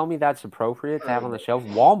about. Tell me that's appropriate to have on the shelf.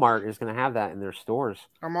 Walmart is going to have that in their stores.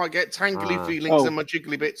 I might get tangly feelings in my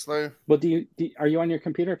jiggly bits though. Well, are you on your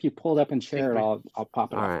computer? If you pull it up and share it, I'll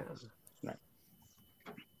pop it. All right.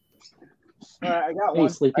 All right, I got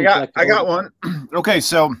one. I got one. Okay,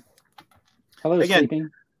 so hello, again, Sleeping.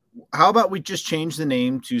 How about we just change the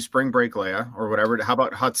name to Spring Break Leia or whatever? How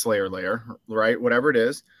about Hut Slayer Leia, right? Whatever it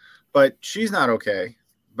is. But she's not okay.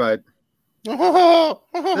 But this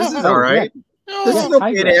is all right. This is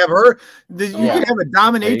okay to have her. You can have a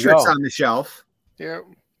dominatrix on the shelf. Yeah.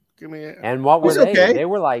 Give me it. And what were they? Okay. They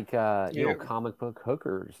were like you know, comic book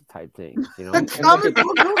hookers type things, you know. Comic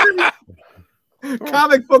book hookers.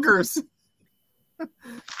 Comic bookers.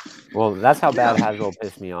 Well, that's how bad Hasbro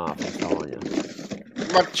pissed me off. I'm telling you.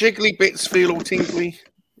 My jiggly bits feel all tingly.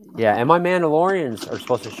 Yeah, and my Mandalorians are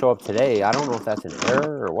supposed to show up today. I don't know if that's an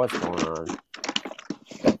error or what's going on.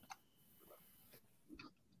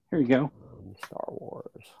 Here you go. Star Wars.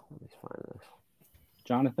 Let me find this.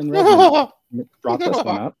 Jonathan Redmond brought this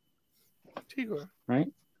one up. Tigra. Right?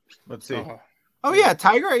 Let's see. Oh yeah,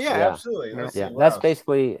 Tiger. Yeah, absolutely. That's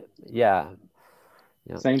basically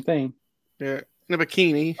same thing. Yeah. In a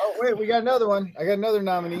bikini. Oh wait, we got another one. I got another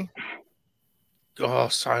nominee. Oh,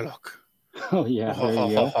 Psylocke. Oh yeah, there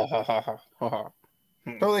you go.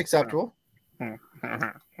 Totally acceptable.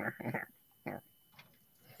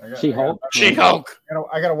 She-Hulk. She-Hulk.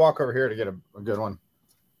 I got to walk over here to get a good one.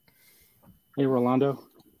 Hey, Rolando.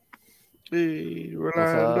 Hey,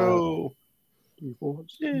 Rolando. Oh,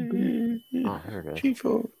 here it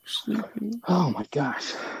is. Oh my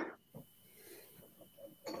gosh.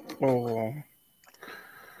 Oh.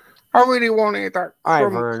 I really wanted that. All right,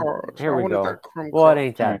 Vern. Here we go. Well, it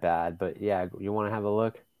ain't that bad, but yeah, you want to have a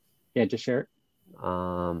look? Yeah, just share it.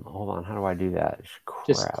 Hold on. How do I do that?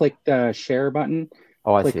 Just click the share button.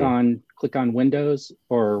 Oh, I see. Click on Windows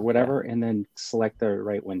or whatever, and then select the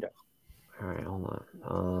right window. All right, hold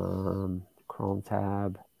on. Chrome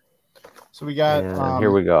tab. So we got.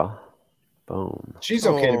 Here we go. Boom. She's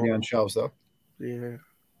okay to be on shelves, though. Yeah.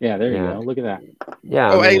 Yeah, there you go. Look at that.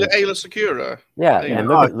 Yeah. Oh, Ayla Secura. Yeah, and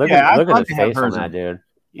look at the face on that dude.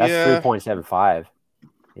 That's 3.75.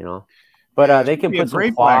 You know, but they can put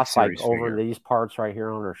some cloth like over these parts right here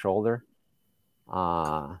on her shoulder.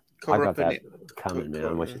 I got that coming,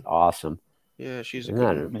 man, which is awesome. Yeah, she's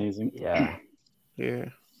amazing. Yeah. Yeah.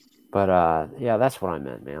 But yeah, that's what I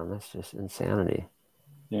meant, man. That's just insanity.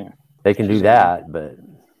 Yeah. They can do that, but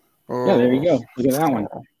yeah, there you go. Look at that one.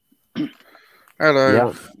 Hello.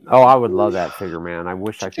 Yeah. Oh, I would love that figure, man. I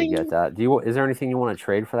wish I could get that. Is there anything you want to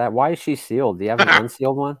trade for that? Why is she sealed? Do you have an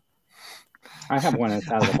unsealed one? I have one that's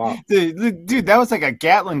out of the box. Dude, that was like a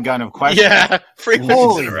Gatling gun of questions. Yeah,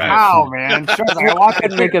 holy cow, man! Sure, I want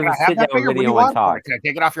to make a sit-down video and talk. Can I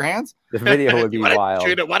take it off your hands? The video would be wild.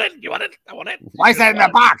 You want it? You want it? I want it. Why is that in the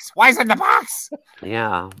box? Why is it in the box?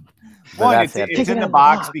 Yeah. One, it's in the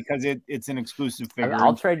box because it's an exclusive figure.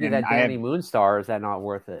 I'll trade you that Danny Moonstar. Is that not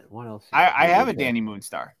worth it? What else? I have a Danny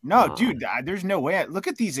Moonstar. No, dude, there's no way. Look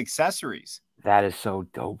at these accessories. That is so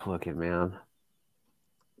dope looking, man.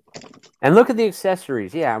 And look at the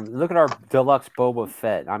accessories. Yeah, look at our deluxe Boba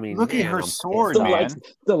Fett. I mean, look at her sword, man.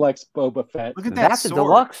 Deluxe Boba Fett. Look at that. That's a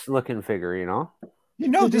deluxe looking figure, you know.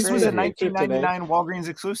 This was a 1999 Walgreens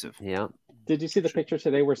exclusive. Yeah. Did you see the picture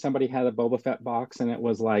today where somebody had a Boba Fett box and it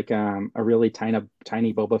was like a really tiny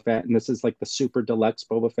Boba Fett, and this is like the super deluxe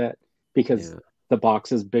Boba Fett because the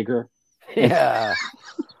box is bigger. Yeah.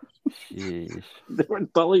 Jeez. They were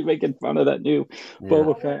totally making fun of that new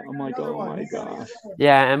Boba Fett. I'm like, oh my gosh.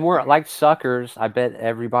 Yeah, and we're like suckers. I bet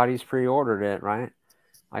everybody's pre-ordered it, right?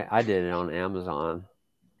 I did it on Amazon.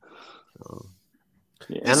 So.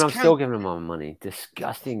 Yeah. And I'm still giving them my money.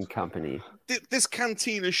 Disgusting company. This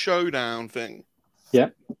Cantina Showdown thing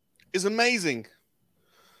is amazing.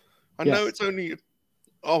 I know it's only...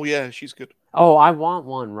 Oh, yeah, she's good. Oh, I want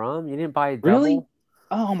one, Rum. You didn't buy a double? Really?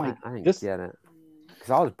 Oh, my... I didn't get it. Because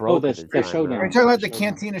I was broke at the time. Showdown. Are you talking about the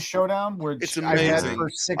Cantina Showdown? Where it's amazing. I had for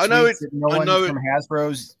 6 weeks no one from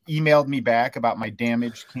Hasbro's emailed me back about my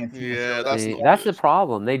damaged Cantina. Yeah, that's the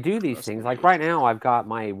problem. They do these things. Like right now, I've got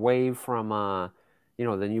my wave from,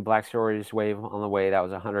 the new Black Stories wave on the way. That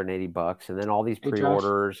was $180. And then all these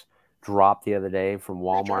pre-orders dropped the other day from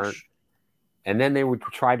Walmart. And then they would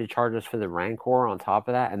try to charge us for the Rancor on top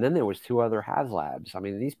of that. And then there was 2 other HasLabs. I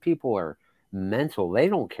mean, these people are mental. They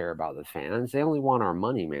don't care about the fans. They only want our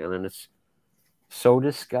money, man. And it's so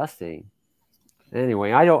disgusting.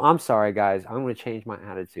 Anyway, I'm sorry, guys. I'm going to change my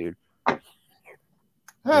attitude.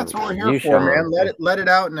 That's what we're here for, man. Let it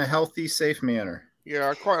out in a healthy, safe manner.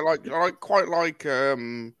 Yeah, I quite like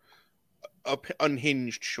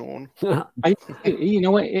Unhinged, Sean. You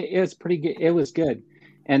know what? It was pretty good. It was good.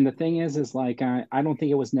 And the thing is like I don't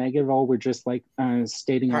think it was negative at all. We're just like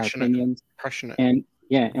stating our opinions. Passionate. And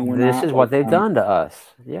we're this is what they've done to us.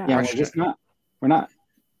 Yeah, we're just not. We're not.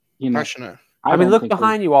 Passionate. I mean, look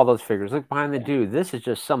behind you, all those figures. Look behind the dude. This is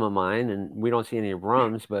just some of mine, and we don't see any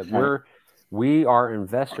Rums, but we are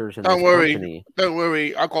investors in this company. Don't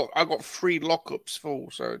worry. I got 3 lockups full,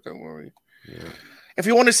 so don't worry. Yeah. If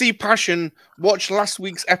you want to see passion, watch last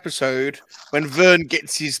week's episode when Vern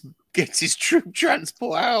gets his troop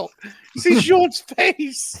transport out. See Sean's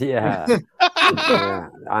face. Yeah. Yeah,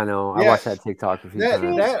 I know. I watched that TikTok a few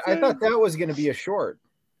times. I thought that was going to be a short.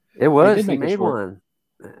 It was. He made one.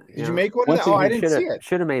 Did you make one? Oh, I didn't see it.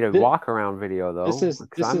 Should have made a walk around video though. This is the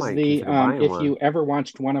if you ever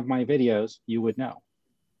watched one of my videos, you would know.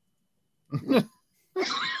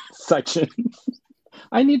 Section.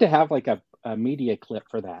 I need to have like a media clip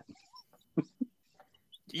for that.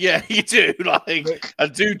 Yeah, you do. Like a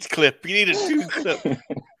dude clip. You need a dude clip.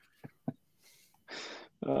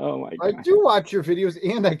 Oh my god. I do watch your videos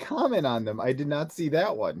and I comment on them. I did not see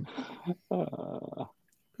that one.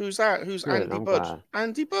 Who's that? Who's good, Andy Bud?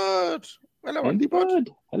 Andy Bud. Hello, Andy Bud.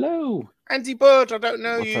 Hello. Andy Bud, I don't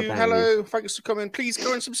know you. Up, hello. Thanks for coming. Please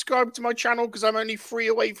go and subscribe to my channel because I'm only 3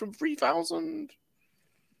 away from 3,000.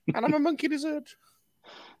 And I'm a monkey lizard.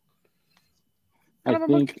 I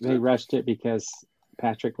think they rushed it because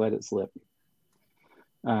Patrick let it slip.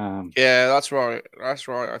 Yeah, that's right. That's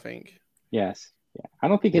right, I think. Yes. Yeah. I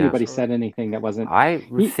don't think anybody said anything that wasn't. I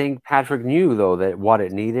think Patrick knew, though, that what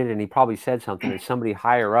it needed, and he probably said something. And somebody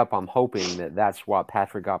higher up, I'm hoping that's what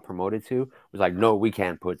Patrick got promoted to, was like, no, we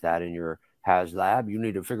can't put that in your HasLab. You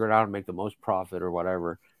need to figure it out and make the most profit or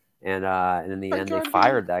whatever. And in the end, they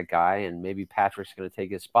fired that guy, and maybe Patrick's going to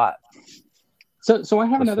take his spot. So I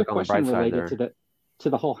have another question related to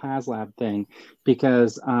the whole HasLab thing,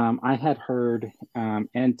 because I had heard,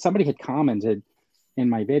 and somebody had commented in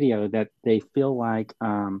my video that they feel like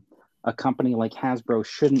a company like Hasbro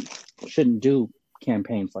shouldn't do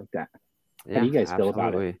campaigns like that. Yeah, how do you guys feel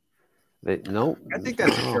about it? No, I think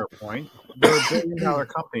that's a fair point. They're a billion-dollar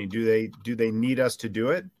company. Do they need us to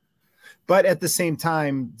do it? But at the same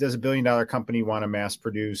time, does a billion-dollar company want to mass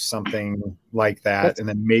produce something like that? And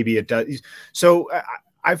then maybe it does. So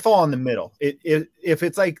I fall in the middle. If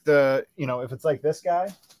it's like if it's like this guy,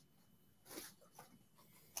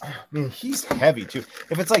 I mean, he's heavy too.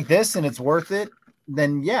 If it's like this and it's worth it,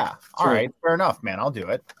 then yeah, all right, fair enough, man. I'll do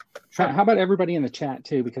it. How about everybody in the chat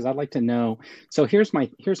too? Because I'd like to know. So here's my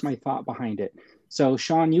thought behind it. So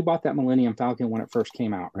Sean, you bought that Millennium Falcon when it first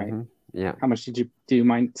came out, right? Mm-hmm. Yeah. How much did you? Do you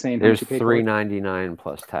mind saying? There's $399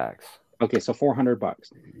 plus tax. Okay, so $400.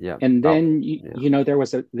 Yeah. And then there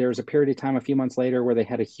was a period of time a few months later where they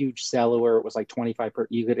had a huge sale where it was like 25%.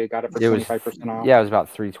 You could have got it for 25% off. Yeah, it was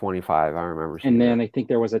about $325. I remember. And then I think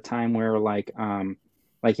there was a time where like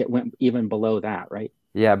it went even below that, right?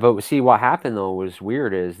 Yeah, but see what happened though was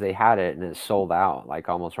weird is they had it and it sold out like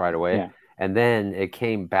almost right away. Yeah. And then it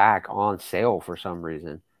came back on sale for some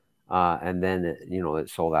reason. And then it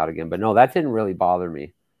sold out again. But no, that didn't really bother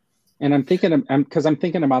me. And I'm thinking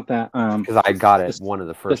about that because I got it one of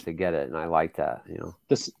the first to get it, and I like that.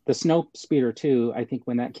 The Snow Speeder 2. I think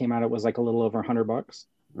when that came out, it was like a little over $100,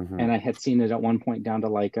 mm-hmm. and I had seen it at one point down to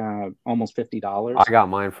like almost $50. I got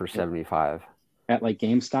mine for $75 at like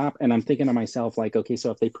GameStop, and I'm thinking to myself like, okay, so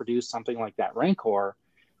if they produce something like that Rancor,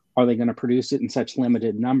 are they going to produce it in such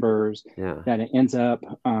limited numbers that it ends up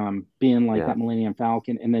being like that Millennium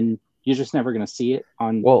Falcon, and then you're just never going to see it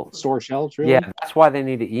on store shelves, really? Yeah, that's why they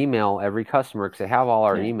need to email every customer, because they have all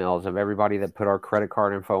our emails of everybody that put our credit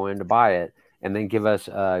card info in to buy it, and then give us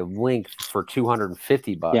a link for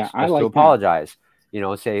 $250. Yeah, I like to apologize.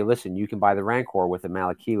 Say, listen, you can buy the Rancor with the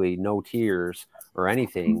Malakili, no tears or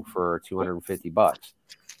anything for $250.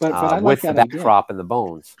 But I like with that the idea. backdrop and the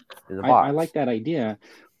bones in the box. I like that idea,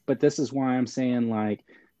 but this is why I'm saying like,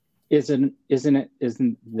 isn't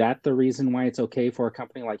that the reason why it's okay for a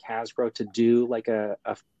company like Hasbro to do like a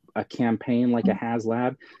campaign like a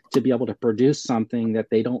HasLab to be able to produce something that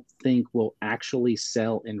they don't think will actually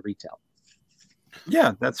sell in retail?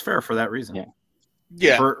 Yeah, that's fair for that reason.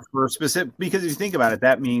 Yeah. For specific, because if you think about it,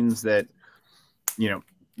 that means that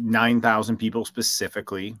 9,000 people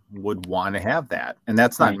specifically would want to have that, and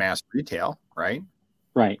that's not mass retail, right?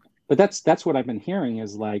 Right. But that's what I've been hearing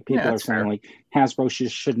is like people are saying like Hasbro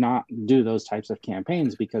should not do those types of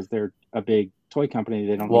campaigns because they're a big toy company.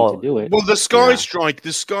 They don't need to do it. Well, the Sky Strike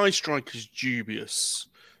is dubious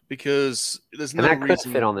because there's no reason. That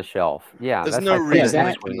could fit on the shelf. Yeah, there's no reason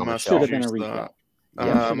that should have been a retail. Should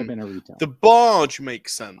have been a retail. The barge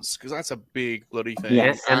makes sense because that's a big bloody thing.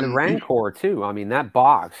 Yeah, and the Rancor too. I mean, that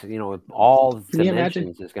box, all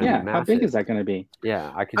dimensions is going to be massive. How big is that going to be?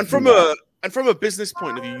 Yeah, I can. And from a business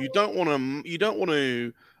point of view, you don't want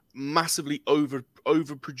to massively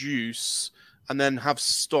overproduce and then have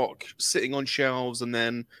stock sitting on shelves and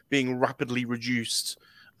then being rapidly reduced.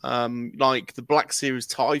 Like the Black Series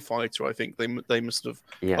TIE Fighter, I think they must have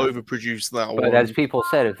overproduced that one. But as people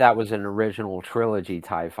said, if that was an original trilogy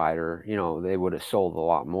TIE Fighter, they would have sold a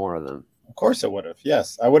lot more of them. Of course it would have.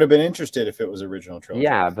 Yes, I would have been interested if it was original trilogy.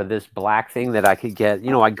 Yeah, but this black thing that I could get,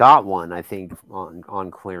 I got one, I think,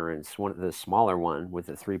 on clearance, one of the smaller one with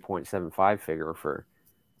a 3.75 figure for,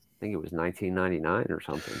 I think it was $19.99 or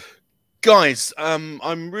something. Guys,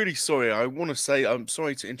 I'm really sorry. I want to say I'm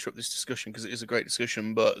sorry to interrupt this discussion because it is a great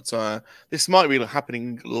discussion, but this might be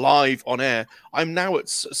happening live on air. I'm now at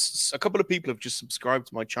a couple of people have just subscribed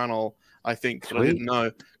to my channel. I think that I didn't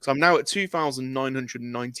know because I'm now at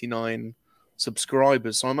 2,999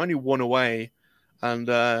 subscribers, so I'm only one away. And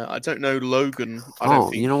I don't know Logan. I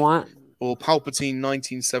don't think, you know what? Or Palpatine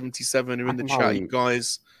 1977 are in the chat. You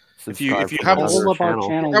guys. If you haven't, all of our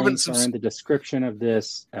channel links are in the description of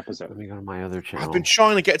this episode. Let me go to my other channel. I've been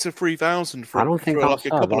trying to get to 3,000 for like a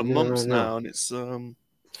couple of months now, and it's if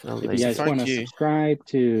you guys want to subscribe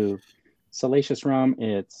to Salacious Rum,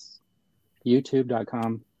 it's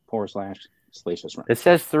youtube.com/Salacious Rum. It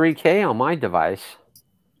says 3K on my device.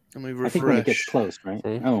 Let me refresh. I think when it gets close, right?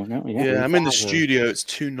 See? Oh no, yeah, I'm in the studio. It's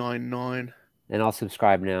 299. And I'll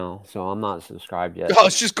subscribe now, so I'm not subscribed yet. Oh,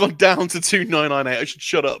 it's just gone down to 2,998. I should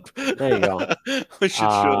shut up. There you go. I should shut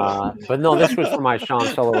up. But no, this was for my Sean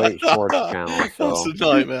Solo 8 Sports channel. So. That's a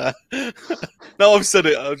nightmare. Now I've said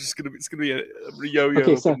it. It's gonna be a yo-yo.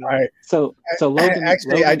 Okay, so Logan,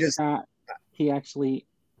 actually, he actually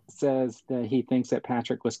says that he thinks that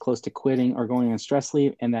Patrick was close to quitting or going on stress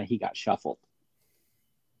leave, and that he got shuffled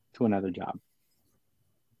to another job.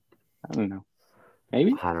 I don't know.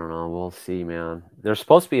 Maybe? I don't know. We'll see, man. There's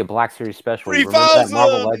supposed to be a Black Series special. 3,000! Remember that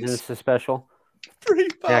Marvel Legends special?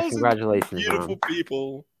 3,000! Yeah, congratulations, beautiful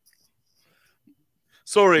people.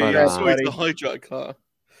 Sorry, sorry to hijack car.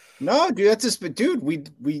 No, dude, that's just, dude, we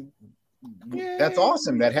That's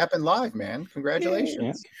awesome. That happened live, man.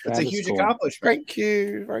 Congratulations. That's a huge accomplishment. Thank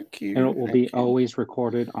you. And it will be always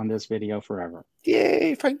recorded on this video forever.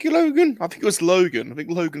 Yay. Thank you, Logan. I think it was Logan. I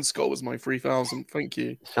think Logan Scott was my 3,000. Thank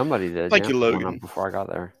you. Somebody did. Thank you, Logan. Before I got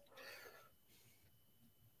there.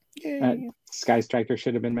 Sky Striker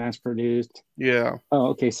should have been mass produced. Yeah. Oh,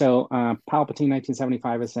 okay. So Palpatine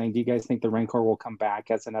 1975 is saying, do you guys think the Rancor will come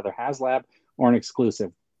back as another HasLab or an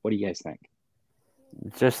exclusive? What do you guys think?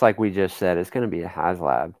 Just like we just said, it's going to be a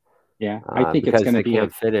HasLab. Yeah, I think it's going to be. They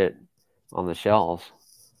can't fit it on the shelves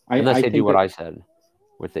unless they do what I said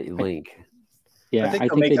with the link. Yeah, I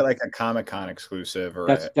think they'll make it like a Comic-Con exclusive. Or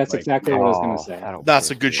that's exactly what I was going to say.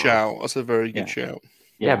 That's a good shout. That's a very good shout.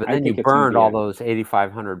 Yeah, but then you burned all those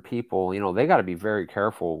 8,500 people. You know, they got to be very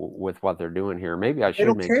careful with what they're doing here. Maybe I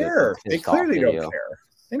should make it. They clearly don't care.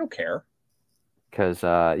 They don't care. Because,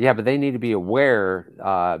 but they need to be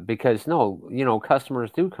aware because,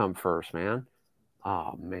 customers do come first, man.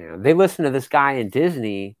 Oh, man. They listen to this guy in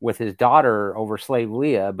Disney with his daughter over Slave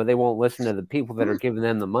Leia, but they won't listen to the people that are giving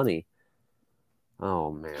them the money.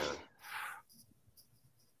 Oh, man.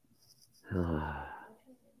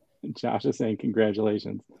 Josh is saying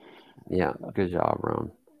congratulations. Yeah, good job,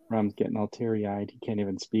 Ron. Ron's getting all teary-eyed. He can't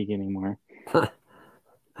even speak anymore.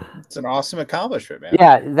 It's an awesome accomplishment, man.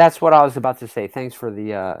 Yeah, that's what I was about to say. Thanks for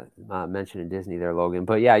the mention of Disney there, Logan.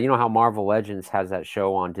 But yeah, you know how Marvel Legends has that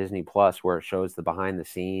show on Disney Plus where it shows the behind the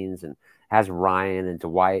scenes and has Ryan and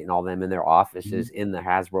Dwight and all them in their offices in the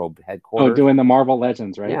Hasbro headquarters. Oh, doing the Marvel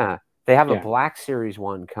Legends, right? Yeah. They have a Black Series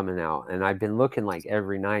one coming out, and I've been looking like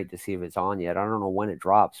every night to see if it's on yet. I don't know when it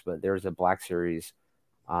drops, but there's a Black Series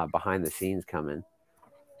behind the scenes coming.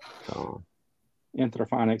 So,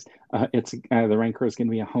 Anthrophonics, it's the Rancor is going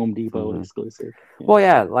to be a Home Depot exclusive. Yeah. Well,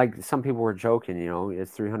 yeah, like some people were joking.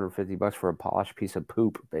 It's $350 for a polished piece of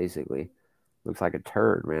poop. Basically, looks like a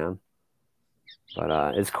turd, man.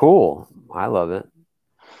 But it's cool. I love it.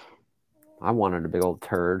 I wanted a big old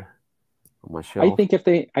turd. I think if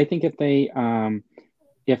the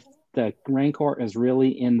Rancor is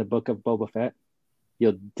really in the book of Boba Fett,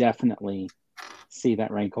 you'll definitely see that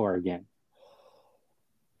Rancor again.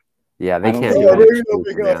 Yeah, they can't do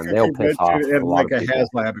it. They'll piss off like a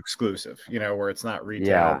HasLab exclusive, where it's not retail.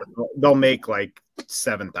 Yeah. But they'll make like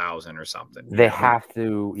 7,000 or something. They have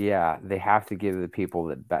to, they have to give the people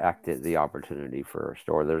that backed it the opportunity first,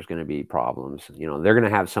 or there's going to be problems. They're going to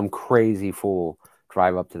have some crazy fool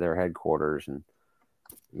drive up to their headquarters and,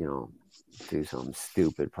 do something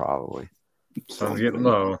stupid probably. Sun's getting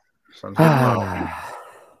low. Sun's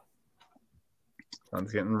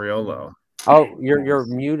getting real low. Oh, you're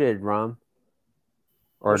muted, Rom.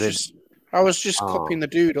 I was just copying the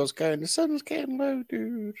dude. I was going, the sun's getting low,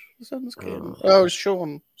 dude. The sun's getting low. Oh, it's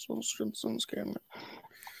Sean. Sun's getting low.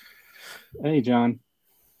 Hey, John.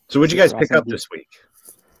 So what'd you guys pick up this week?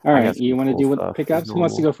 All right, you want to do what pickups? Who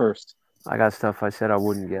wants to go first? I got stuff I said I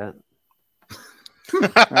wouldn't get. All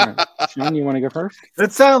right. Sean, you want to go first?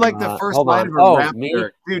 That sounded like the first line of a rap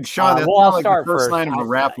lyric. Dude, Sean, that sounded like the first line of a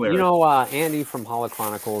rap lyric. Andy from Holo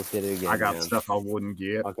Chronicles did it again. I got stuff I wouldn't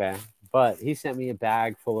get. Okay. But he sent me a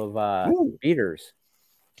bag full of beaters.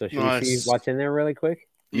 So should we see what's in there really quick?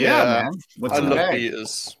 Yeah, man. What's in the bag?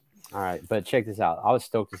 Beaters. All right, but check this out. I was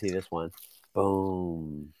stoked to see this one.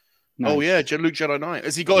 Boom. Nice. Oh, yeah, Luke Jedi Knight.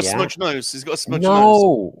 Has he got a smudge nose? He's got a smudge nose.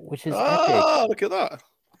 No, which is epic. Look at that.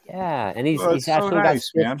 Yeah, and he's actually got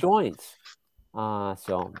stiff joints.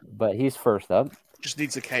 But he's first up. Just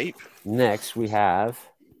needs a cape. Next, we have...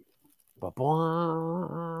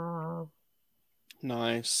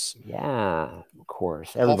 Nice. Yeah, of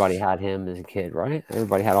course. Everybody had him as a kid, right?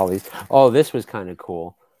 Everybody had all these. Oh, this was kind of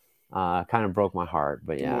cool. Kind of broke my heart,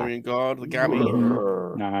 but yeah. Gamorrean Guard, the Gammy.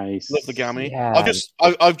 Nice. Love the Gammy. Yeah.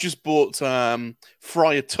 I've just bought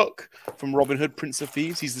Friar Tuck from Robin Hood, Prince of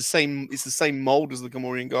Thieves. It's the same mold as the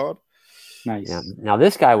Gamorrean Guard. Nice. Yeah. Now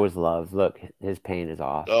this guy was loved. Look, his paint is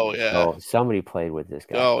off. Oh yeah. So somebody played with this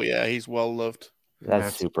guy. Oh yeah, he's well loved.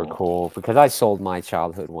 That's super cool because I sold my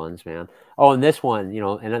childhood ones, man. Oh, and this one,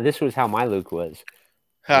 and this was how my Luke was.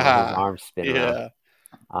 His arms spin around.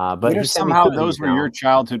 But somehow those were your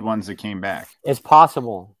childhood ones that came back. It's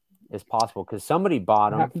possible. It's possible because somebody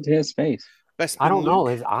bought them. What happened to his face? I don't know.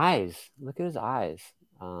 His eyes. Look at his eyes.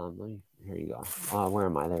 Here you go. Where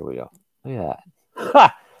am I? There we go. Look at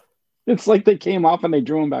that. It's like they came off and they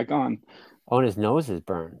drew him back on. Oh, and his nose is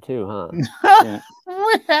burned too, huh? Yeah.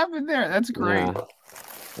 What happened there? That's great. Yeah.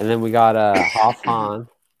 And then we got Hoff Han.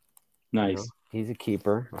 Nice. He's a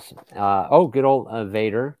keeper. Good old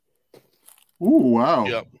Vader. Ooh, wow.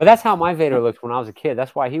 Yep. But that's how my Vader looked when I was a kid.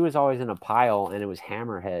 That's why he was always in a pile, and it was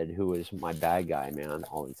Hammerhead who was my bad guy, man,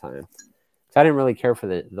 all the time. So I didn't really care for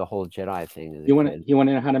the whole Jedi thing. You want to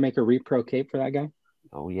know how to make a repro cape for that guy?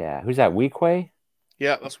 Oh yeah, who's that? Weequay?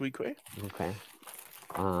 Yeah, that's Weequay. Okay.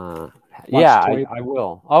 Yeah, I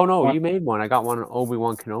will. Oh no, What? you made one. I got one.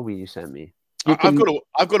 Obi-Wan Kenobi you sent me. I've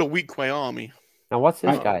got a Weequay army. Now what's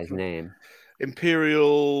this guy's name?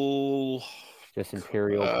 Imperial. Just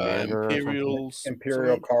Imperial Commander.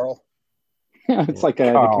 Imperial Carl. Yeah, it's like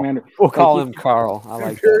the commander. We'll call him Carl. I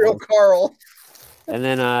like Imperial Carl. And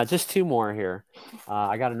then just two more here.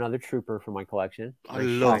 I got another trooper for my collection. I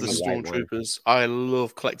love the stormtroopers. I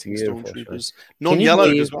love collecting stormtroopers.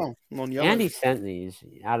 Non-yellowed as well. Non-yellowed. Andy sent these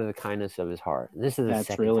out of the kindness of his heart. This is the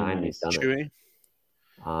second time he's done it.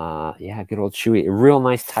 Yeah, good old Chewie. A real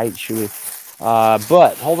nice tight Chewie.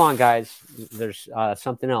 But hold on, guys. There's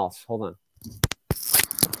something else. Hold on.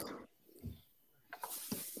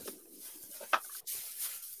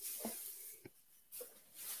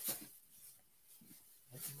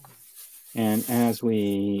 And as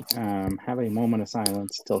we have a moment of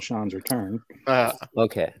silence till Sean's return.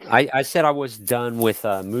 Okay. I said I was done with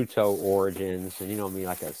Muto Origins, and you know me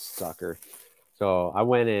like a sucker. So I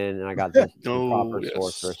went in and I got the proper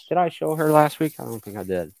sorceress. Did I show her last week? I don't think I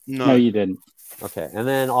did. No, you didn't. Okay. And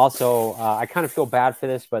then also, I kind of feel bad for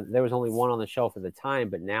this, but there was only one on the shelf at the time,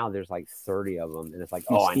 but now there's like 30 of them. And it's like,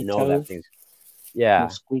 Mosquito? I know that thing's... Yeah.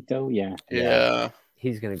 Mosquito, yeah.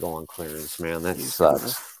 He's going to go on clearance, man. That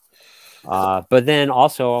sucks. But then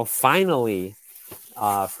also, finally,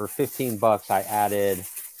 for $15, I added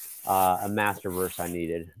a Masterverse I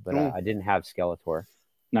needed, but I didn't have Skeletor.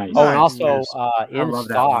 Nice. Oh, and also in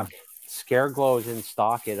stock, Scareglow is in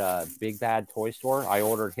stock at Big Bad Toy Store. I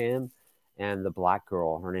ordered him and the black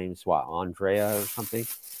girl. Her name's what, Andrea or something.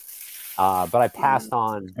 But I passed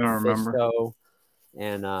on Fisto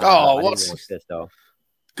and what's Fisto?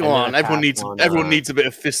 Go on, everyone needs a bit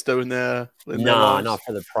of Fisto in there. No, not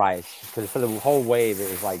for the price. Because for the whole wave, it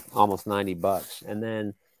was like almost $90. And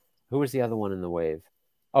then who was the other one in the wave?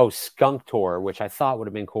 Oh, Skunktor, which I thought would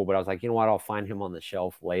have been cool, but I was like, you know what? I'll find him on the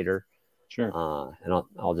shelf later. Sure. And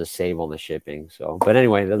I'll just save on the shipping. So, but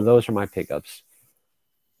anyway, those are my pickups.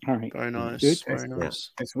 All right. Very nice. Good. Very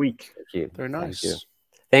nice. This week. Thank you. Very nice.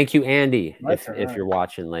 Thank you, Andy. If you're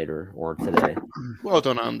watching later or today. Well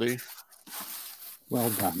done, Andy. Well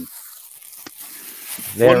done.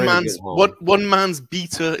 One man's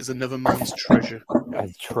beta is another man's treasure. A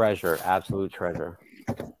treasure, absolute treasure.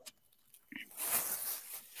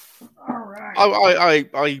 All right.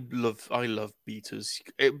 I love betas.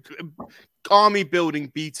 Army building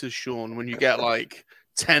betas, Sean. When you get like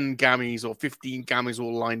 10 gammies or 15 gammies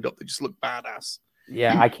all lined up, they just look badass.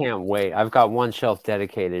 Yeah, I can't wait. I've got one shelf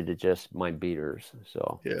dedicated to just my beaters.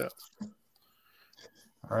 So yeah.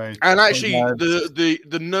 All right. And actually,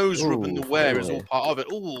 the nose rub and the wear is all part of it.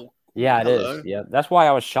 Oh, yeah, it is. Yeah, that's why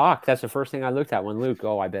I was shocked. That's the first thing I looked at when Luke.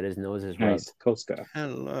 Oh, I bet his nose is red. Nice. Costa.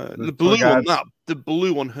 Hello. The blue on that. The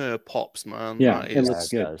blue on her pops, man. Yeah, it looks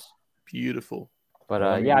good. Beautiful.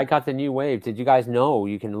 But yeah, I got the new wave. Did you guys know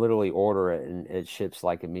you can literally order it and it ships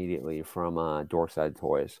like immediately from Dorkside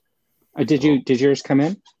Toys? Did yours come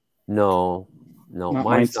in? No,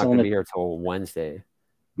 mine's not going to be here till Wednesday.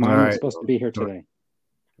 Mine's supposed to be here today.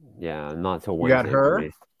 Yeah, not till Wednesday. You got her?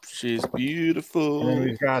 She's beautiful. And then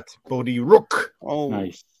we've got Bodhi Rook. Oh,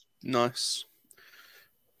 nice.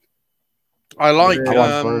 I like I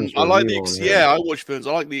watch Ferns. I like the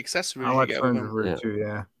accessories. I like Ferns too.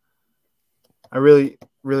 Yeah, I'm really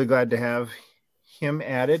glad to have him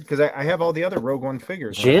added because I have all the other Rogue One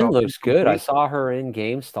figures. Jin looks good. I saw her in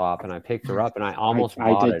GameStop and I picked her up and I almost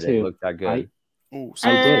bought it. Too. It looked that good.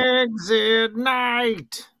 Exit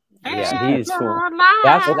night. Yeah, he's cool.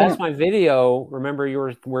 That's my video. Remember,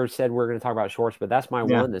 you said we're going to talk about shorts, but that's my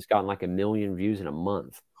one that's gotten like 1 million views in a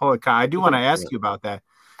month. Holy cow! I do want to ask you about that,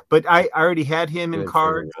 but I already had him in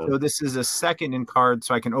card, so this is a second in card,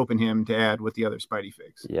 so I can open him to add with the other Spidey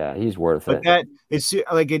figs. Yeah, he's worth it. But it's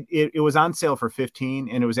like it was on sale for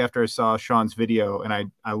 $15, and it was after I saw Sean's video, and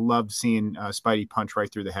I loved seeing Spidey punch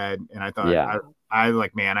right through the head, and I thought, I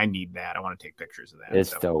like, man, I need that. I want to take pictures of that.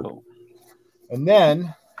 It's dope. Cool. And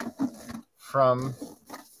then from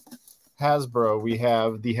Hasbro, we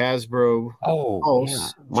have the Hasbro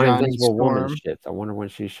Pulse. My Johnny Invisible Woman shipped. I wonder when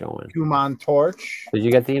she's showing. Human Torch. Did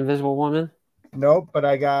you get the Invisible Woman? Nope, but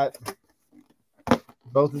I got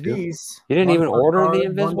both of these. You didn't even order the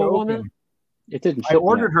Invisible Woman? It didn't. I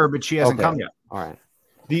ordered her, but she hasn't come yet. All right.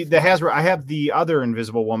 The Hasbro. I have the other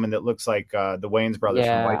Invisible Woman that looks like the Wayans brothers.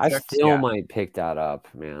 Yeah, from White I Chicks. still might pick that up,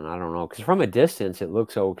 man. I don't know, because from a distance it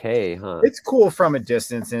looks okay, huh? It's cool from a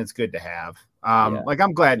distance, and it's good to have. Like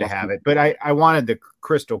I'm glad to have it, but I wanted the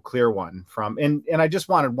crystal clear one from, and I just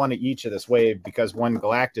wanted one of each of this wave because when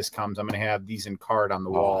Galactus comes, I'm going to have these in card on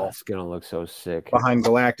the wall. It's going to look so sick behind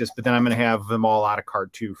Galactus, but then I'm going to have them all out of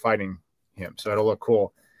card too, fighting him. So it'll look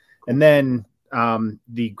cool. And then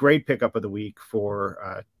the grade pickup of the week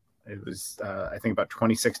for, it was, I think about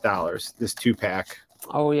 $26, this 2-pack.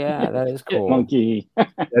 Oh yeah, that is cool. Monkey.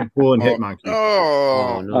 Deadpool and Hit Monkey.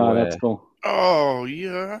 No way. That's cool. Oh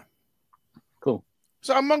yeah. Cool. Is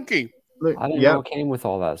that a monkey? Look, I didn't know it came with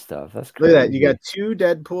all that stuff. That's Look crazy. at that. You got 2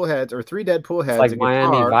 Deadpool heads or 3 Deadpool heads. It's like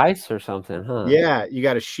Miami Vice or something, huh? Yeah, you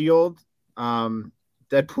got a shield,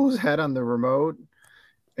 Deadpool's head on the remote,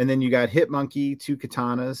 and then you got Hit Monkey, 2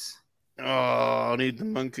 katanas. Oh, I need the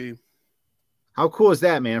monkey. How cool is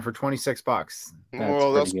that, man? For $26.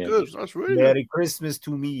 That's good. That's really good. Merry Christmas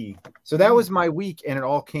to me. So that was my week, and it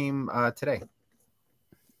all came today.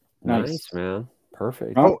 Nice, man.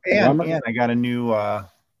 Perfect. Oh, and I got a new.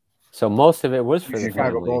 So most of it was for the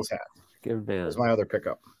Chicago family. Bulls hat. Good man. That's my other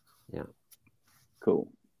pickup. Yeah. Cool.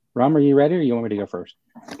 Rom, are you ready, or you want me to go first?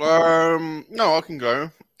 No, I can go.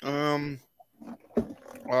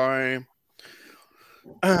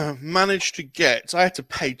 I managed to get. I had to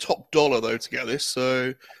pay top dollar though to get this.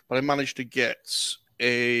 But I managed to get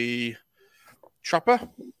a Trapper.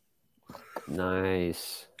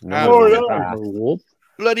 Nice.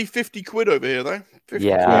 Bloody 50 quid over here though. 50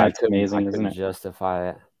 yeah, it's amazing, isn't it? Justify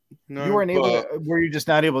it. No, You weren't able to, were you just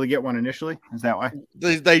not able to get one initially? Is that why?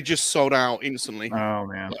 They just sold out instantly. Oh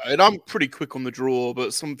man. And I'm pretty quick on the draw,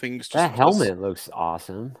 but some things just That helmet looks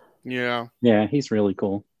awesome. Yeah. Yeah, he's really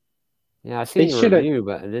cool. Yeah, I seen the review,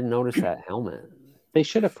 but I didn't notice that helmet. They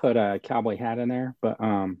should have put a cowboy hat in there, but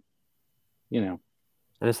you know.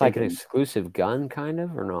 And it's like an exclusive gun, kind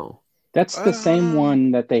of, or no? That's the same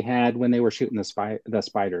one that they had when they were shooting the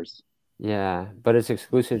spiders. Yeah, but it's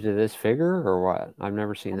exclusive to this figure, or what? I've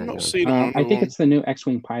never seen that gun. I think it's the new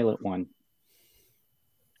X-Wing pilot one.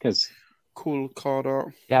 Because cool card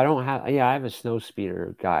art. Yeah, I don't have. Yeah, I have a snow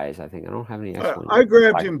speeder, guys. I think I don't have any X-Wing. I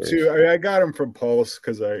grabbed him too. I got him from Pulse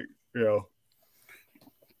because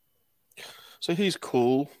So he's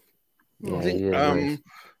cool. Yeah,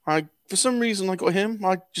 I for some reason I got him.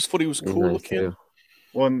 I just thought he was cool looking. Too.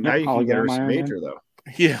 Well, now you can get Ursa Major though.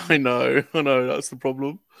 Yeah, I know. That's the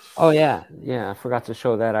problem. Oh yeah, I forgot to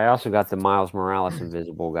show that. I also got the Miles Morales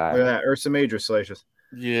Invisible guy. Look at that, Ursa Major Salacious.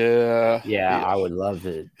 Yeah, I would love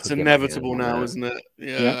to. It's inevitable now, isn't it?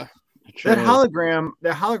 Yeah. That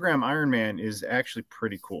hologram Iron Man is actually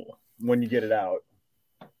pretty cool when you get it out.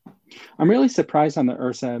 I'm really surprised on the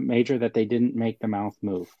Ursa Major that they didn't make the mouth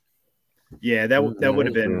move. Yeah, that would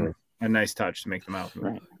have been a nice touch to make the mouth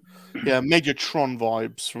move. Right. Yeah, Major Tron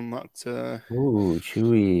vibes from that. Ooh,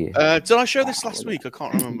 Chewie. Did I show this last week? I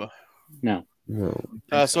can't remember. No.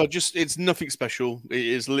 So it's nothing special. It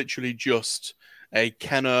is literally just a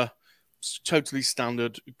Kenner, totally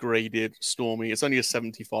standard graded Stormy. It's only a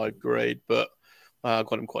 75 grade, but I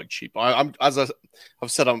got him quite cheap. I've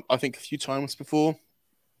said I think a few times before,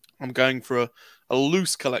 I'm going for a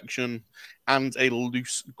loose collection and a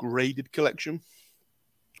loose graded collection.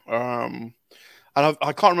 And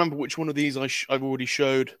I can't remember which one of these I've already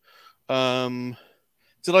showed.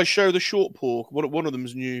 Did I show the short paw? One of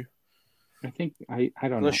them's new. I think I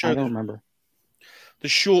don't know. I don't remember. The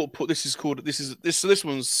short paw. This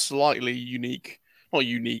one's slightly unique. Not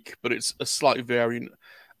unique, but it's a slight variant.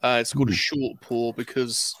 It's called a short paw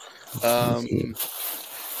because not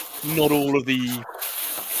all of the.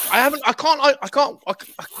 I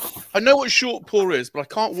know what short paw is, but I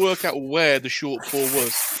can't work out where the short paw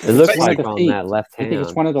was. It looks like on that left hand. I think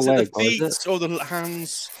it's one of the legs. The feet or the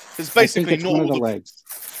hands. It's basically not all the legs.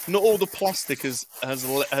 Not all the plastic has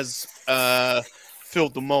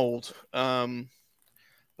filled the mold.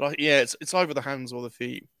 But it's either the hands or the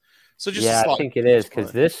feet. So just I think it is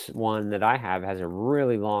because this one that I have has a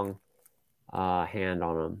really long hand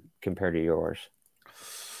on them compared to yours.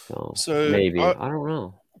 So maybe I don't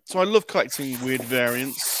know. So I love collecting weird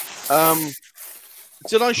variants.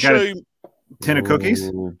 Did I show you 10 of cookies?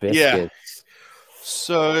 Biscuits. Yeah.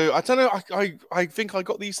 So I don't know. I think I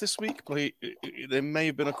got these this week, but there may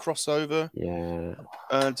have been a crossover. Yeah.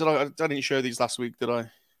 I didn't show these last week, did I?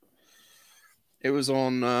 It was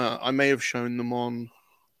on. I may have shown them on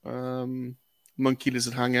Monkey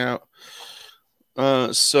Lizard Hangout.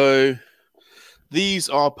 So these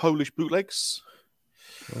are Polish bootlegs.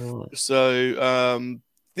 Oh. So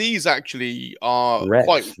these actually are Rex,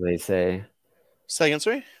 quite. They say. Say again,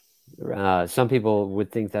 sorry. Some people would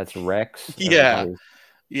think that's Rex. Yeah,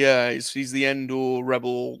 he's the Endor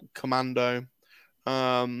Rebel Commando.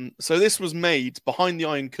 So this was made behind the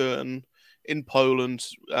Iron Curtain in Poland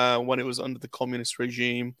when it was under the communist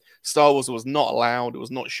regime. Star Wars was not allowed. It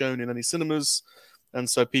was not shown in any cinemas. And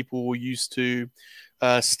so people were used to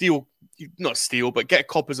get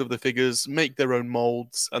copies of the figures, make their own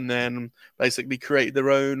molds, and then basically create their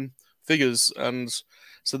own figures. And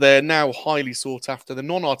so they're now highly sought after. They're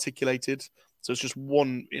non-articulated, so it's just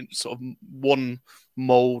one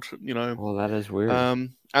mold, you know. Well, that is weird.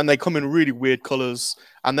 And they come in really weird colors,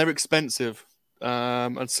 and they're expensive.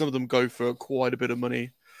 And some of them go for quite a bit of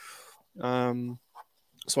money. So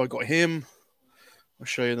I got him. I'll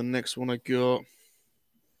show you the next one I got.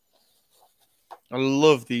 I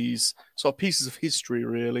love these sort of pieces of history,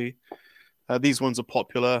 really. These ones are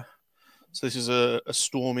popular. So this is a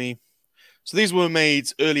Stormy. So these were made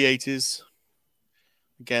early 80s.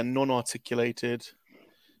 Again, non-articulated.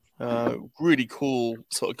 Really cool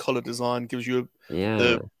sort of color design. Gives you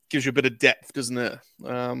a bit of depth, doesn't it?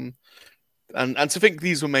 And to think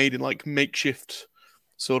these were made in like makeshift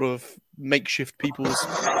people's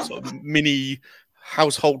sort of mini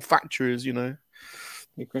household factories, you know.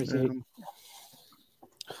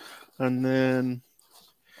 And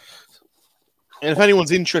if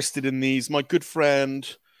anyone's interested in these, my good friend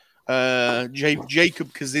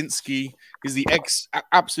Jacob Kaczynski is the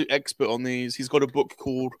absolute expert on these. He's got a book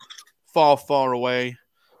called Far, Far Away,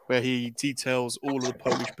 where he details all of the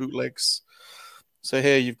Polish bootlegs. So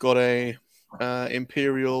here you've got a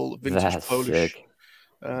Imperial vintage Polish. Sick.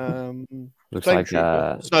 Looks like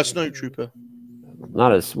Snow Trooper.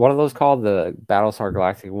 Not as what are those called? The Battlestar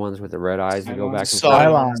Galactic ones with the red eyes that go back and forth.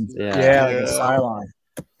 Cylons. Yeah, like a Cylon.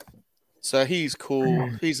 So he's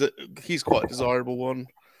cool. He's quite a desirable one.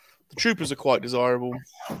 The troopers are quite desirable.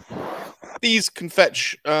 These can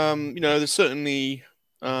fetch. There's certainly.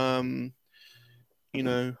 Some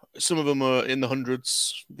of them are in the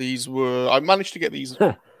hundreds. These were. I managed to get these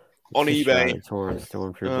on eBay.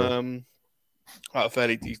 Stormtrooper. At a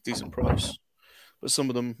fairly decent price, but some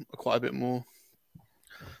of them are quite a bit more.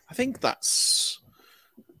 I think that's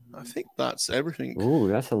everything. Ooh,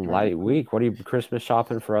 that's a light week. What are you Christmas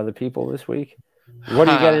shopping for other people this week? What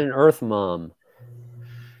are you getting in Earth Mom?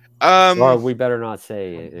 Or we better not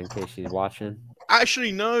say in case she's watching.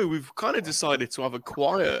 Actually, no. We've kind of decided to have a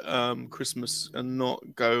quiet Christmas and not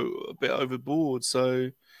go a bit overboard.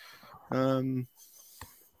 So,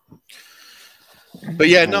 but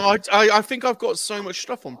yeah, no. I think I've got so much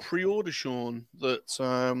stuff on pre-order, Sean, that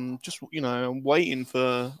I'm waiting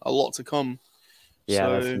for a lot to come. Yeah,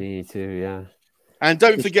 so, that's me too. Yeah, and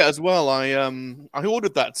don't forget as well, I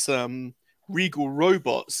ordered that Regal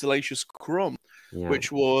Robot Salacious Crumb. Yeah.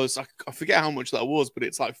 Which was I forget how much that was, but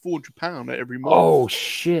it's like £400 every month. Oh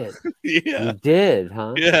shit! Yeah, you did,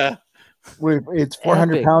 huh? Yeah, it's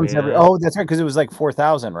 £400 every. Oh, that's right, because it was like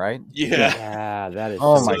 4,000, right? Yeah, that is.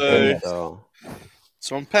 Oh my goodness!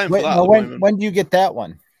 So I'm paying for that. When do you get that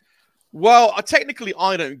one? Well, technically,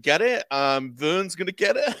 I don't get it. Vern's gonna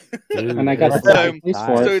get it, dude, and I got the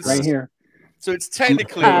for it right here. So it's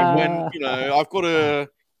technically when I've got to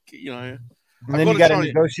And then you got to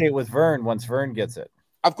negotiate with Vern once Vern gets it.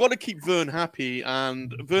 I've got to keep Vern happy,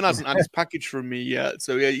 and Vern hasn't had his package from me yet.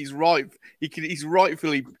 So yeah, he's right. He could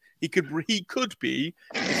be,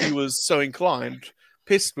 if he was so inclined,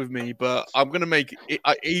 pissed with me. But I'm gonna make it.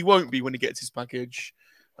 He won't be when he gets his package.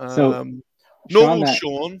 Normal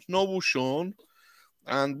Sean,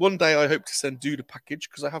 and one day I hope to send Dude a package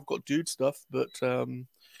because I have got Dude stuff, but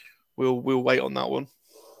we'll wait on that one.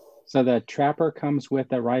 So the Trapper comes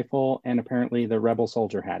with a rifle, and apparently the Rebel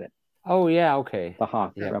soldier had it. Oh yeah, okay. The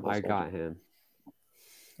Hawk. Yeah, Rebel I soldier. got him.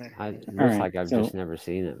 Looks like I've just never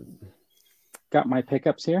seen him. Got my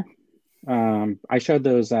pickups here. I showed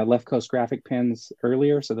those Left Coast graphic pins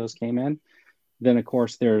earlier, so those came in. Then of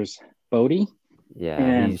course there's Bodhi.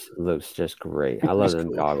 Yeah, he looks just great. I love them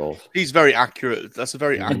cool. Goggles. He's very accurate. That's a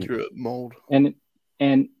very accurate mold.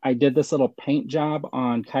 And I did this little paint job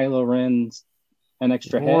on Kylo Ren's an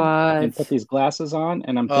extra head and put these glasses on,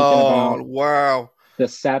 and I'm thinking about the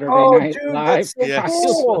Saturday Night Live.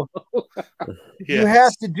 So cool. You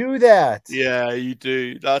have to do that. Yeah, you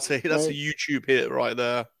do. That's a YouTube hit right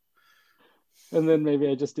there. And then maybe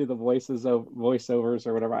I just do the voiceovers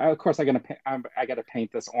or whatever. Of course, I got to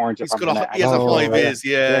paint this orange. He has a high vis.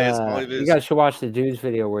 Yeah. You guys should watch the Dude's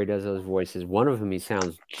video where he does those voices. One of them, he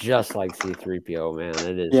sounds just like C-3PO. Man,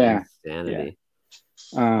 it is insanity.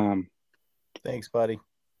 Yeah. Thanks, buddy.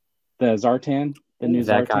 The Zartan, the new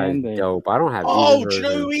that Zartan. Guy's dope. I don't have. Do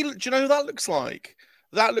you know who that looks like?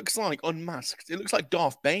 That looks like unmasked. It looks like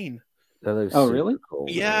Darth Bane. That looks really cool.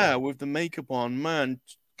 Yeah, with the makeup on, man.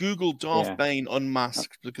 Google Darth Bane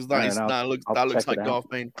unmasked because that looks like Darth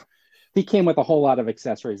Bane. He came with a whole lot of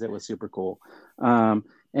accessories. It was super cool.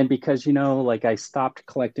 And because, you know, like I stopped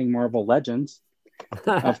collecting Marvel Legends,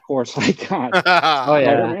 of course I got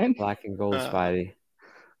Spider-Man. Black and Gold Spidey.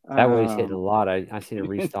 That way's hitting a lot. I seen it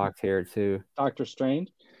restocked here too. Doctor Strange.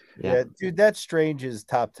 Yeah, dude, that Strange is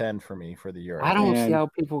top 10 for me for the year. I don't see how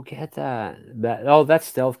people get that. That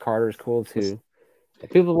Stealth Carter is cool too.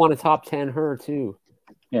 People want to top 10 her too.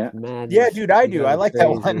 Yeah. Madness. Yeah, dude, I do. I like that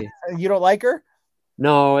one. You don't like her?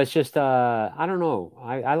 No, it's just I don't know.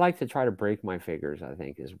 I like to try to break my figures, I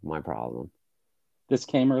think, is my problem. This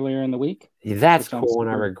came earlier in the week. Yeah, that's cool, and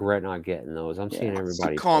I regret not getting those. I'm seeing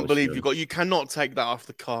everybody. I can't believe you cannot take that off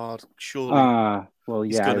the card, surely. Well,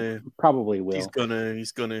 yeah, probably will. He's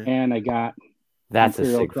gonna. And I got that's a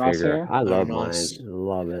sick figure. I love mine.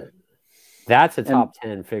 Love it. That's a top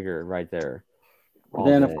 10 figure right there.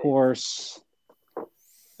 Then of course,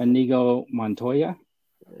 Inigo Montoya.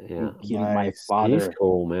 Yeah, my father. He's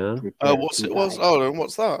cool, man. What's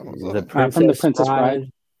that? From the Princess Bride.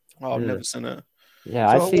 Oh, I've never seen it. Yeah,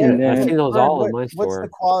 I've seen those all in my store. What's the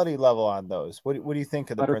quality level on those? What do you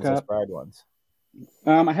think of the Princess Bride ones?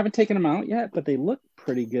 I haven't taken them out yet, but they look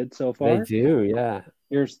pretty good so far. They do, yeah.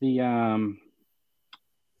 Here's the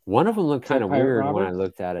one of them looked kind of weird when I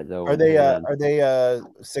looked at it, though. Are they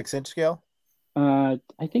 6-inch scale? I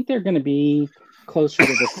think they're going to be closer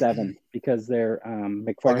to the 7 because they're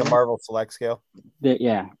McFarlane. Like a Marvel Select scale.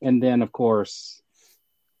 Yeah, and then of course,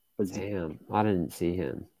 damn, I didn't see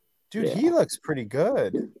him. Dude, he looks pretty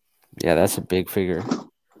good. Yeah, that's a big figure.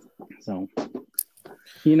 So,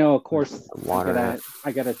 you know, of course,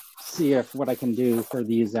 I gotta see what I can do for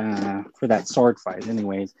these for that sword fight.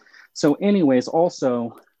 Anyways,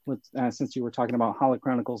 also, since you were talking about Holo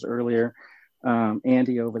Chronicles earlier,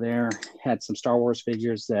 Andy over there had some Star Wars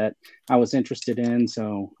figures that I was interested in.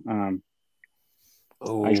 So,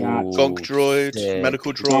 I got Gonk Droid,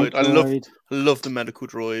 Medical Droid. I love the Medical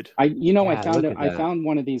Droid. I found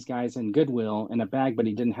one of these guys in Goodwill in a bag, but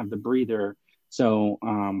he didn't have the breather. So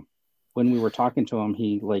when we were talking to him,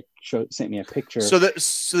 he sent me a picture. So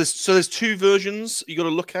there's two versions you got to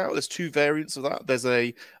look out. There's two variants of that. There's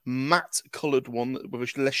a matte colored one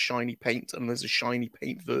with a less shiny paint, and there's a shiny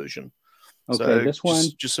paint version. Okay, so this one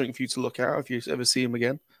just something for you to look out if you ever see him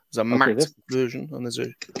again. There's a matte version, and there's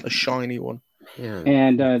a shiny one. Yeah.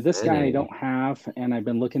 And this guy I don't have, and I've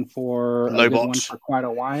been looking for a good one for quite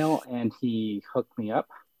a while, and he hooked me up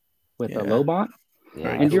with a Lobot. Yeah.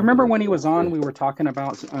 And do you remember when he was on, we were talking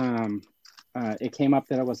about, it came up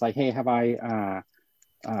that it was like, hey, have I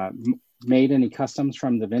made any customs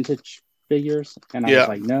from the vintage figures? And I was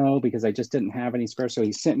like, no, because I just didn't have any spare. So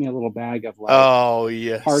he sent me a little bag of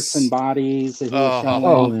parts and bodies. That he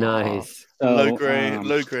was nice. So,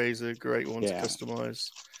 low gray is a great one to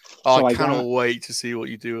customize. So I cannot wait to see what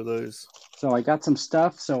you do with those. So I got some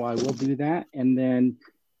stuff, so I will do that. And then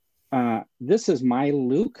this is my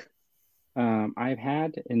Luke I've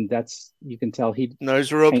had, and that's, you can tell he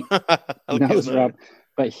nose rub. Nose rub.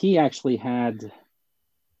 But he actually had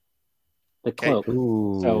the cloak.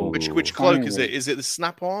 So which cloak is it? Is it the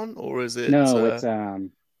snap-on or is it? No,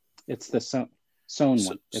 it's the sewn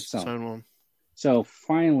one. It's sewn one. So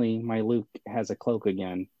finally, my Luke has a cloak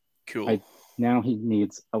again. Cool. Now he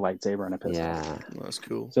needs a lightsaber and a pistol. Yeah, that's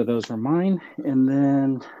cool. So those were mine, and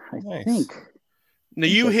then I think. Now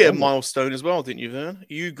you hit a milestone as well, didn't you? Vern?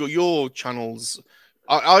 You got your channels.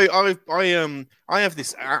 I have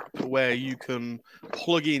this app where you can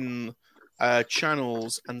plug in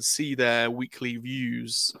channels and see their weekly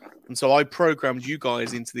views, and so I programmed you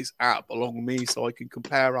guys into this app along with me, so I can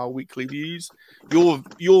compare our weekly views.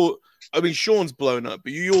 I mean, Sean's blown up,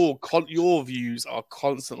 but your views are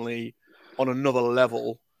constantly on another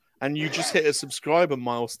level, and you just hit a subscriber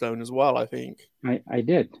milestone as well. I think I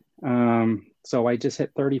did. So I just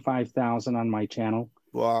hit 35,000 on my channel.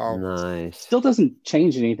 Wow, nice. Still doesn't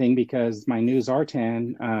change anything because my News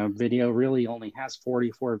R10 video really only has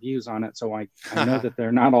 44 views on it. So I know that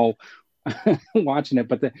they're not all watching it,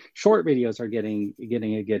 but the short videos are getting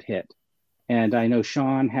a good hit. And I know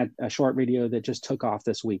Sean had a short video that just took off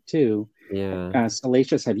this week too. Yeah.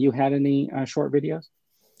 Salacious, have you had any short videos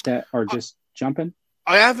that are just jumping?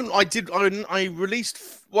 I haven't. I released.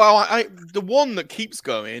 Well, the one that keeps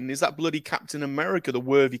going is that bloody Captain America, the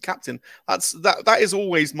Worthy Captain. That is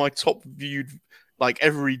always my top viewed. Like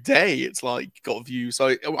every day, it's like got views.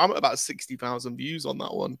 So I'm at about 60,000 views on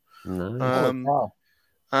that one. Nice.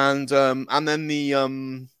 And then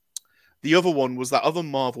the other one was that other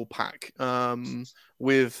Marvel pack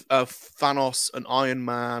with Thanos and Iron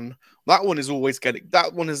Man. That one is always getting.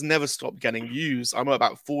 That one has never stopped getting views. I'm at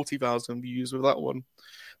about 40,000 views with that one.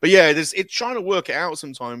 But yeah, it's trying to work it out.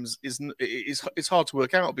 Sometimes it's hard to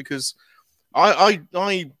work out because I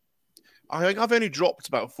I've only dropped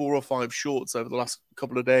about 4 or 5 shorts over the last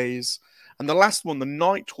couple of days, and the last one, the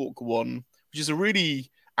Nighthawk one, which is a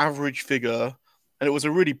really average figure, and it was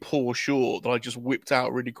a really poor short that I just whipped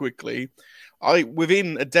out really quickly.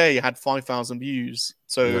 Within a day had 5,000 views.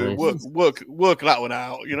 So nice. work that one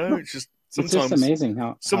out. You know, it's just sometimes it's just amazing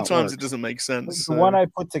how sometimes it doesn't make sense. The one I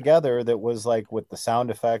put together that was like with the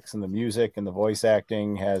sound effects and the music and the voice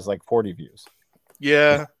acting has like 40 views.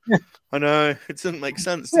 Yeah, I know. It doesn't make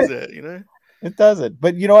sense, does it? You know, it doesn't.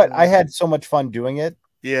 But you know what? I had so much fun doing it.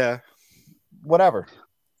 Yeah. Whatever.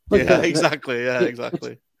 Exactly. Yeah,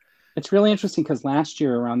 exactly. It's really interesting because last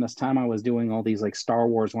year around this time I was doing all these like Star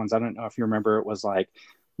Wars ones. I don't know if you remember. It was like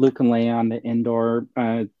Luke and Leia on the indoor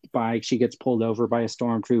bike. She gets pulled over by a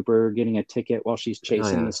stormtrooper, getting a ticket while she's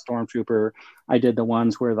chasing the stormtrooper. I did the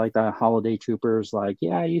ones where like the holiday troopers, like,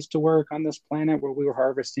 yeah, I used to work on this planet where we were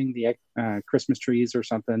harvesting the Christmas trees or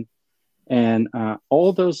something. And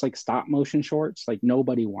all those like stop motion shorts, like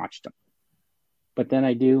nobody watched them. But then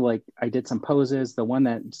I did some poses. The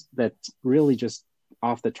one that's really just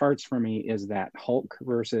off the charts for me is that Hulk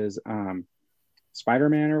versus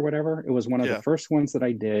Spider-Man or whatever. It was one of the first ones that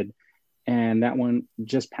I did, and that one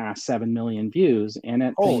just passed 7 million views. And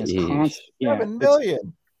that thing is constant. 7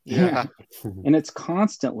 million. Yeah. And it's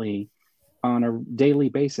constantly on a daily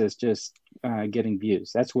basis just getting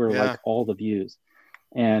views. That's where like all the views.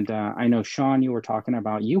 And I know, Sean, you were talking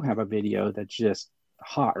about, you have a video that's just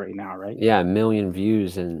hot right now, right? Yeah, 1 million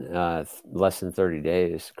views in less than 30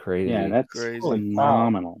 days. Crazy. Yeah, that's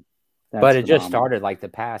phenomenal. But it just started like the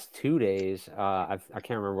past 2 days. I can't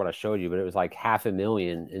remember what I showed you, but it was like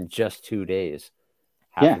 500,000 in just 2 days.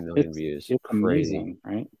 500,000 views. It's crazy, amazing,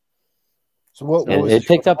 right? So what was it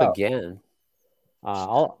picked up again.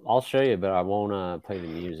 I'll show you, but I won't play the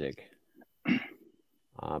music.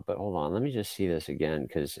 But hold on, let me just see this again,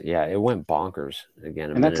 because it went bonkers again.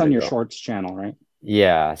 And that's on your Shorts channel, right?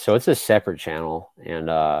 Yeah, so it's a separate channel, and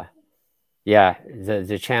the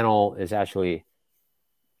channel is actually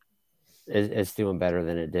it's doing better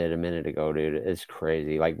than it did a minute ago, dude. It's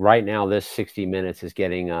crazy. Like right now, this 60 minutes is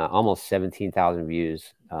getting almost 17,000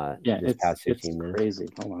 views. This past 15 minutes. Crazy.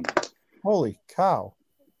 Hold on. Holy cow!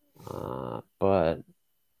 But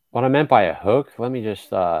what I meant by a hook, let me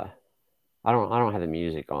just I don't have the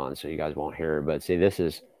music on, so you guys won't hear it. But see, this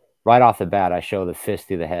is right off the bat. I show the fist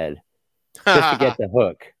through the head just to get the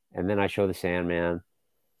hook, and then I show the Sandman,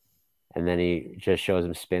 and then he just shows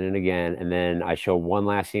him spinning again, and then I show one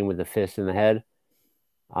last scene with the fist in the head,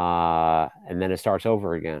 and then it starts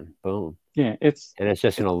over again. Boom. Yeah, it's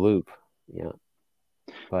just in a loop. Yeah,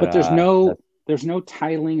 but there's no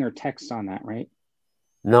tiling or text on that, right?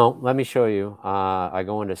 No, let me show you. I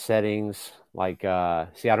go into settings. Like,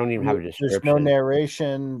 see, I don't even have a description. There's no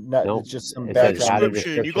narration. Nope. It's just some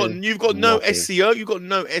description. You've got no SEO. You've got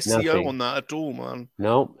no SEO on that at all, man.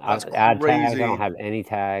 Nope. That's add tags. I don't have any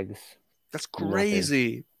tags. That's crazy.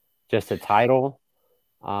 Nothing. Just a title.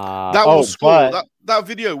 That will score. That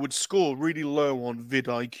video would score really low on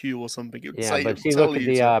vidIQ or something. It would say, but see, look at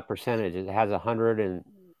the percentage. It has 131%.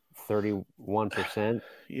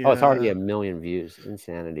 Oh, it's already 1 million views.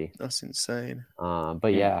 Insanity. That's insane.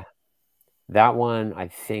 But yeah, that one I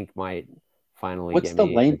think might finally What's get the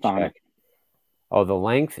me length on it? Oh, the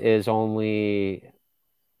length is only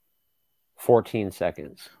 14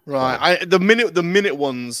 seconds. Right. So. The minute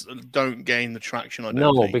ones don't gain the traction. I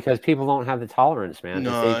don't think. Because people don't have the tolerance, man.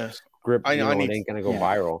 No, if they script, it ain't gonna go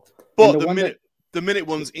viral. But the minute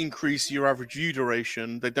ones increase your average view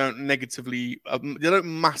duration, they don't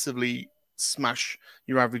massively smash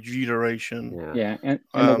your average view duration. Yeah, and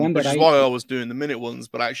the one which is why I was doing the minute ones,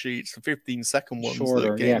 but actually it's the 15-second ones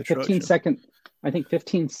that gain 15 seconds. I think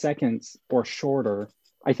 15 seconds or shorter.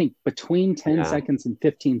 I think between 10 seconds and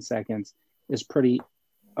 15 seconds is pretty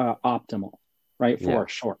optimal, right, for a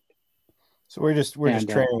short. So we're just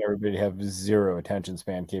training everybody to have zero attention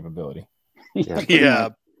span capability. But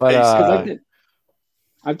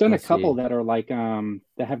I've done a couple that are like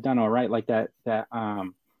that have done all right, like that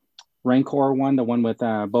Rancor one, the one with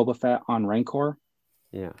Boba Fett on Rancor.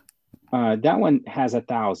 Yeah. That one has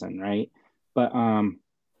 1,000, right? But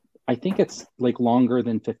I think it's like longer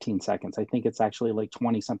than 15 seconds. I think it's actually like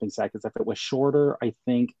 20 something seconds. If it was shorter, I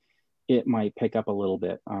think it might pick up a little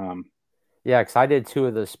bit. Yeah, because I did 2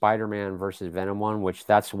 of the Spider-Man versus Venom one, which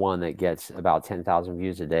that's one that gets about 10,000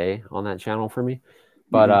 views a day on that channel for me.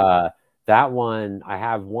 But that one, I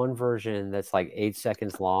have one version that's like 8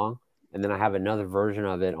 seconds long. And then I have another version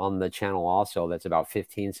of it on the channel also that's about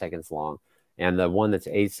 15 seconds long. And the one that's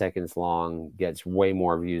 8 seconds long gets way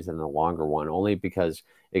more views than the longer one, only because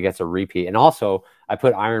it gets a repeat. And also, I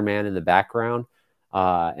put Iron Man in the background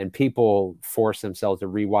And people force themselves to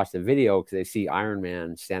rewatch the video because they see Iron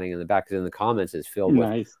Man standing in the back. Because in the comments it's filled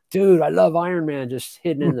with, dude, I love Iron Man just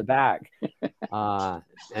hidden in the back. And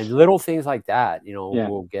little things like that, you know,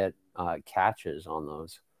 will get catches on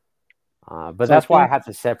those. But that's why I have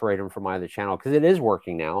to separate them from my other channel, because it is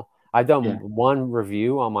working now. I've done one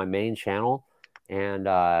review on my main channel, and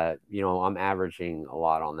you know, I'm averaging a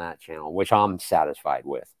lot on that channel, which I'm satisfied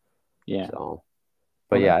with. Yeah. So,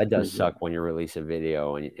 but yeah, it does suck when you release a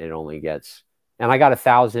video and it only gets. And I got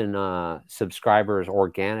 1,000 subscribers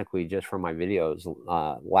organically just from my videos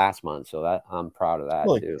last month, so that I'm proud of that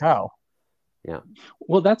too. Cow. Yeah.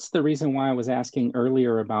 Well, that's the reason why I was asking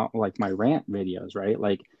earlier about like my rant videos, right?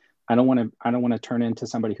 Like, I don't want to turn into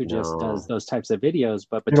somebody who just does those types of videos.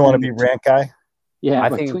 But you don't want to be rant guy. Yeah,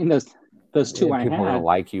 between those two, I people had are gonna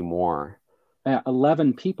like you more.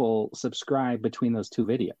 11 people subscribe between those two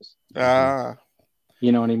videos.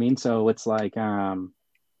 You know what I mean? So it's like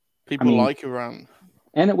people like your rant.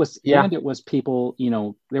 And it was and it was people, you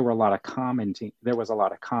know, there were a lot of commenting. There was a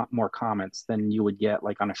lot of more comments than you would get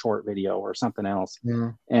like on a short video or something else.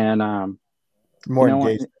 And more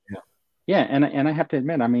engagement. Yeah, and I have to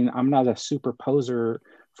admit, I mean, I'm not a super poser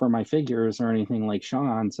for my figures or anything like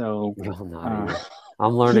Sean. So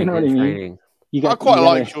I'm learning and training. I quite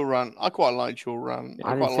liked your rant. I quite liked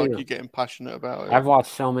you getting passionate about it. I've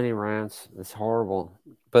watched so many rants. It's horrible.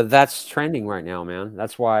 But that's trending right now, man.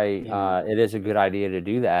 That's why it is a good idea to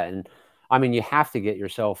do that. And I mean, you have to get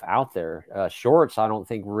yourself out there. Shorts, I don't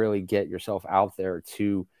think really get yourself out there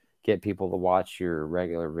to get people to watch your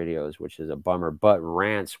regular videos, which is a bummer. But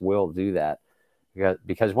rants will do that,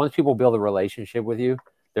 because once people build a relationship with you,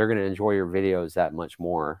 they're going to enjoy your videos that much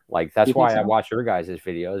more. Like, that's why I watch your guys'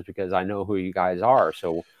 videos, because I know who you guys are.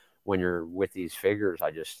 So when you're with these figures,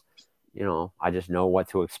 I just know what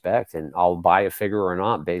to expect, and I'll buy a figure or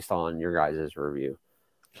not based on your guys' review.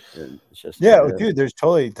 And it's just dude, there's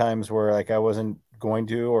totally times where like I wasn't going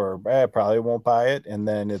to, or I probably won't buy it, and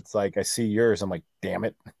then it's like I see yours, I'm like, damn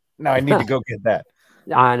it, now I need to go get that.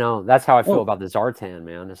 I know. That's how I feel about the Zartan,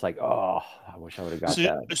 man. It's like, oh, I wish I would have got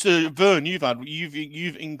that. So Vern,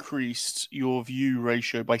 you've increased your view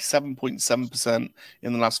ratio by 7.7%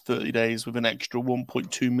 in the last 30 days, with an extra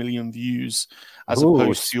 1.2 million views, as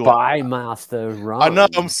opposed to your Spy Master Run. I know.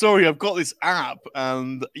 I'm sorry. I've got this app,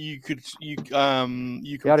 and you can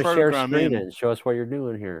program screen in. Show us what you're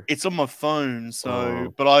doing here. It's on my phone,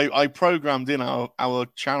 so but I programmed in our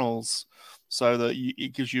channels, so that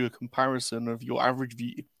it gives you a comparison of your average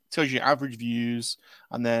view. It tells you average views,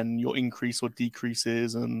 and then your increase or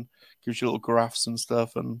decreases, and gives you little graphs and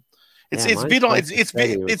stuff. And it's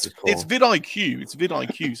vidIQ. It's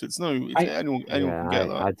vidIQ. So anyone can get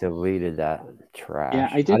that. I deleted that trash. Yeah,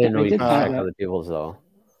 I didn't know you could check other people's though.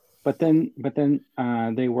 But then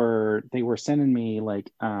they were sending me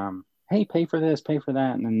like, hey, pay for this, pay for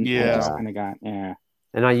that, and then I just kind of got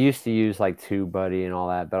And I used to use like TubeBuddy and all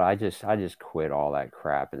that, but I just quit all that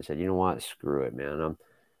crap and said, you know what, screw it, man.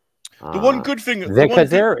 The one good thing, because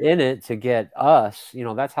they're in it to get us, you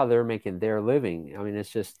know, that's how they're making their living. I mean,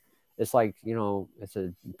 it's like, you know, it's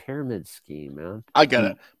a pyramid scheme, man. I get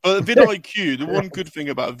it, but vidIQ, the one good thing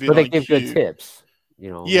about vidIQ, but they give good tips,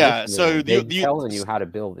 you know. Yeah, so they're telling you how to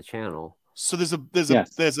build the channel. So there's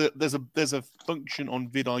a function on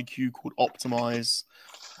vidIQ called Optimize.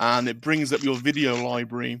 And it brings up your video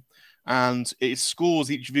library, and it scores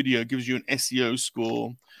each video, gives you an SEO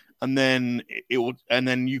score, and then it will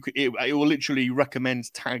literally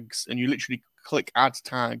recommend tags, and you literally click add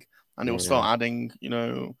tag, and it will start adding, you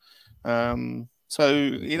know. So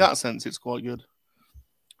in that sense, it's quite good.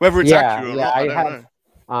 Whether it's accurate or not, I don't know.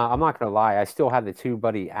 I'm not gonna lie, I still have the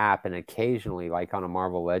TubeBuddy app, and occasionally, like on a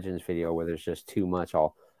Marvel Legends video where there's just too much,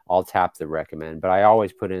 I'll tap the recommend, but I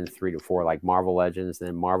always put in 3 to 4, like Marvel Legends,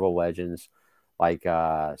 then Marvel Legends, like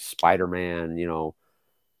Spider-Man, you know,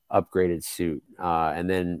 upgraded suit, and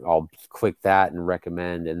then I'll click that and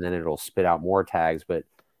recommend, and then it'll spit out more tags. But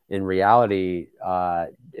in reality,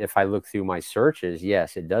 if I look through my searches,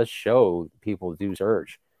 yes, it does show people do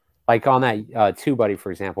search. Like on that TubeBuddy,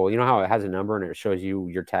 for example, you know how it has a number and it shows you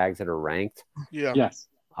your tags that are ranked? Yeah. Yes.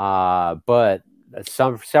 But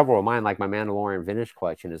several of mine, like my Mandalorian Vintage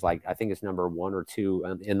collection, is like, I think it's number 1 or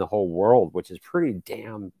 2 in the whole world, which is pretty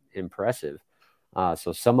damn impressive.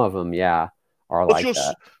 So some of them, are like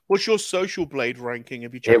that. What's your Social Blade ranking?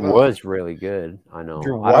 Have you checked it that? Was really good. I know.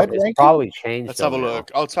 It's probably changed. Let's have a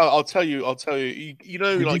look. I'll tell you. You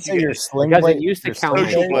know, did like you say your Sling because Blade, it used to count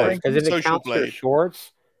Social shorts. Because if it Social counts for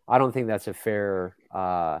shorts, I don't think that's a fair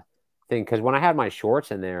thing. Because when I had my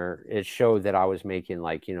shorts in there, it showed that I was making,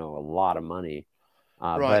 like, you know, a lot of money.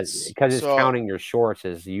 But because it's counting your shorts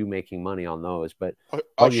as you making money on those. But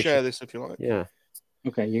I'll share this if you like. Yeah.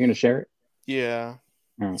 Okay, you're gonna share it. Yeah,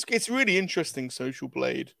 it's really interesting. Social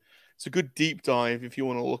Blade. It's a good deep dive if you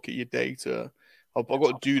want to look at your data. I've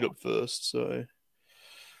got Dude up first, so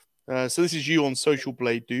this is you on Social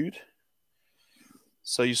Blade, Dude.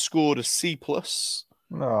 So you scored a C+.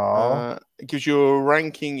 No. It gives you a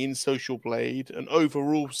ranking in Social Blade, an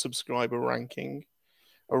overall subscriber ranking,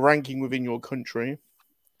 a ranking within your country.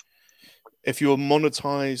 If you're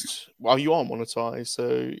monetized, well, you are monetized,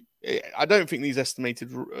 so I don't think these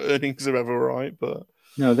estimated earnings are ever right, but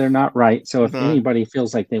no, they're not right. So if anybody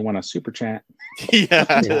feels like they want a super chat,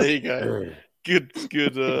 there you go. Good.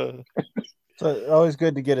 So always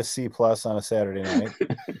good to get a C+ on a Saturday night.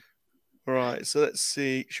 Right, so let's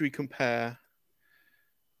see. Should we compare?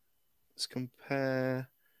 Let's compare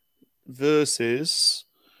versus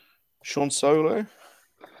Sean Solo.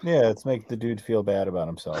 Yeah, let's make the dude feel bad about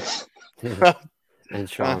himself. And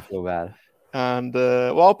Sean feel bad. And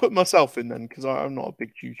well, I'll put myself in then because I'm not a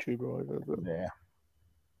big YouTuber either. But... yeah.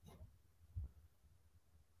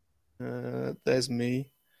 There's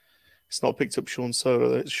me. It's not picked up Sean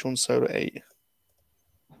Solo. It's Sean Solo 8.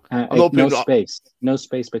 No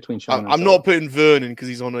space between Sean. I'm not putting Vern in because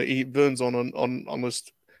he's on Vern's on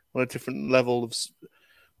a different level of.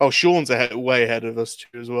 Oh, Sean's way ahead of us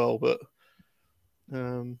too as well, but.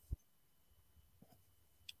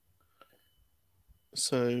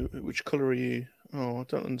 So, which color are you? Oh, I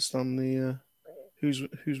don't understand the who's.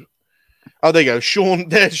 Oh, there you go, Sean.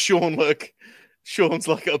 There's Sean. Look, Sean's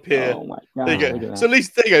like up here. Oh my God, there you go. So at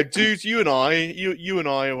least there you go, dudes. You and I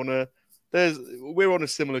are on a. We're on a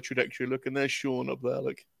similar trajectory. Look, and there's Sean up there.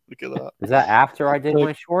 Look at that. Is that after I did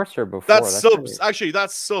my shorts or before? That's subs. Actually,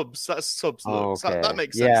 that's subs. That's subs. Look. Oh, okay. That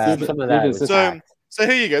makes sense. Yeah, some of that. So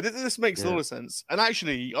here you go. This makes a lot of sense. And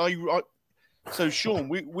actually, so Sean,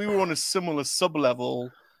 we were on a similar sub level,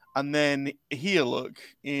 and then here, look,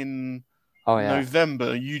 in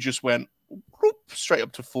November, you just went straight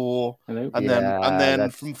up to 4, and then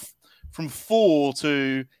from 4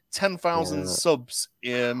 to 10,000 subs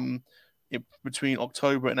in between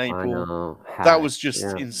October and April. That was just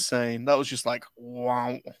insane. That was just like,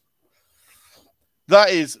 wow.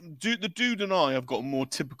 That is, the dude and I have got more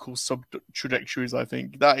typical sub trajectories, I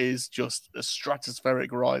think. That is just a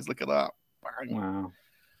stratospheric rise. Look at that. Bang. Wow.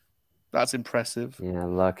 That's impressive. Yeah,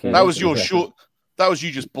 lucky. That was your short. That was you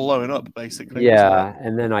just blowing up, basically. Yeah,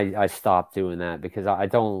 and then I stopped doing that because I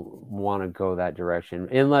don't want to go that direction.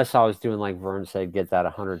 Unless I was doing, like Vern said, get that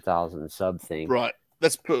 100,000 sub thing. Right.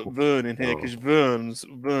 Let's put Vern in here because Vern's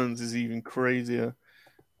is even crazier.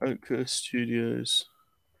 Oakhurst Studios.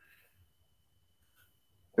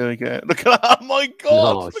 There we go. Look at that. Oh my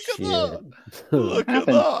God. Look at that. Look at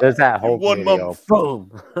that. There's that whole 1 video. month. Boom.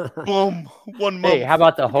 Boom. 1 month. Hey, how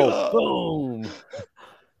about the whole boom?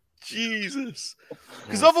 Jesus.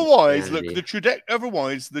 Because otherwise, look, the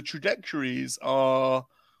trajectories are,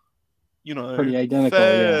 pretty identical.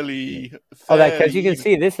 Fairly. Because you can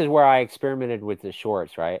see this is where I experimented with the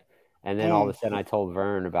shorts, right? And then all of a sudden I told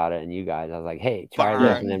Vern about it and you guys. I was like, hey, try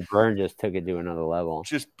this. And then Vern just took it to another level.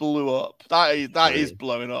 Just blew up. That is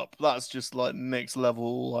blowing up. That's just like next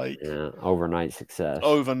level, like overnight success.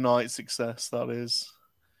 Overnight success, that is.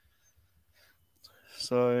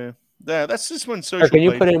 So that's just when social. Can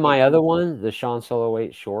you put in my other one, the Sean Solo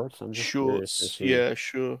 8 shorts? I'm just shorts. Yeah,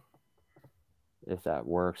 sure. If that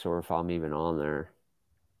works or if I'm even on there.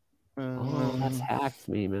 That's hacked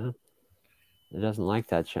me, man. It doesn't like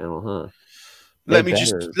that channel, huh? Let me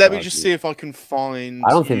just see if I can find.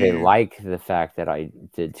 I don't think they like the fact that I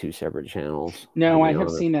did 2 separate channels. No, I have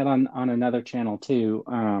seen that on another channel too,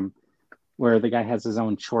 where the guy has his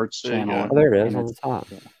own shorts channel. Oh, there it is on the top.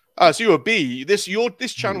 So you're a B. This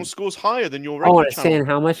channel scores higher than your regular channel. Saying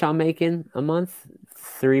how much I'm making a month?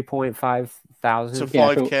 3.5 thousand to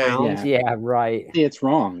 5K. Yeah, right. See, it's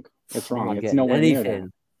wrong. It's wrong. It's nowhere near that.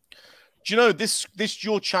 Do you know this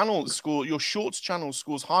your channel score, your shorts channel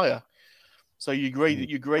scores higher? So you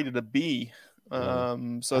graded a B.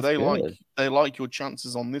 So they like your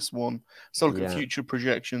chances on this one. So look at future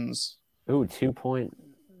projections. Ooh, 2 point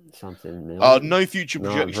something million. No future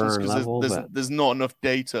projections because there's not enough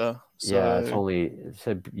data. So it's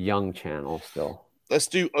a young channel still. Let's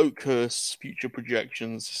do Oakhurst future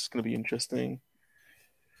projections. It's going to be interesting.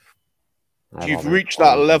 You've reached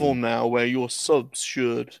that level now where your subs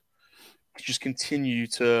should just continue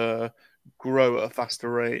to grow at a faster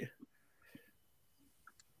rate.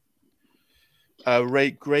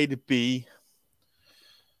 Grade B.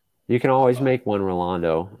 You can always make one,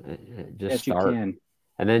 Rolando. Just yes, start, you can.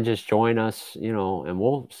 and then just join us, and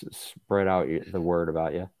we'll spread out the word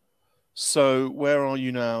about you. So where are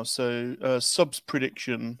you now? So subs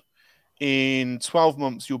prediction. In 12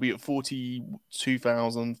 months, you'll be at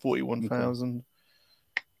 42,000, 41,000.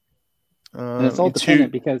 And it's all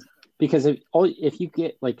dependent because if you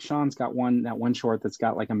get like Sean's got that one short that's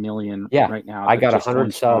got like 1 million right now. I got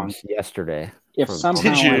 100 subs yesterday. If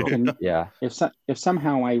somehow I can, if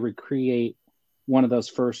somehow I recreate one of those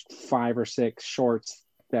first 5 or 6 shorts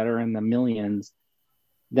that are in the millions,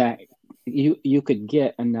 that you could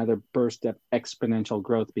get another burst of exponential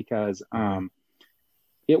growth because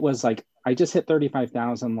it was like I just hit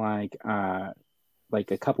 35,000 like a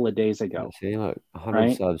couple of days ago. See, look,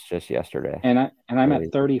 100 subs just yesterday, and I'm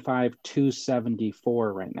at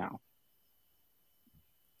 35,274 right now,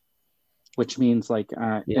 which means like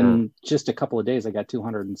in just a couple of days I got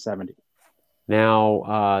 270.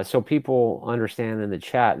 Now, so people understand in the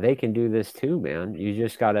chat, they can do this too, man. You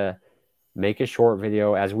just gotta make a short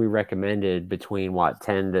video as we recommended between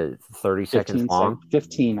 10 to 30 seconds long.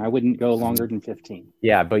 15. I wouldn't go longer than 15.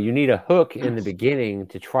 Yeah, but you need a hook in the beginning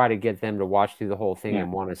to try to get them to watch through the whole thing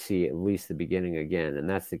and want to see at least the beginning again. And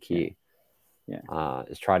that's the key.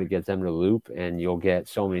 Is try to get them to loop, and you'll get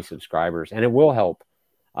so many subscribers. And it will help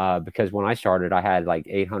because when I started, I had like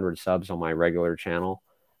 800 subs on my regular channel.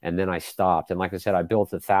 And then I stopped. And like I said, I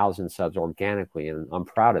built 1,000 subs organically. And I'm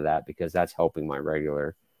proud of that because that's helping my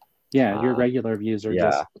regular. Yeah, your regular views are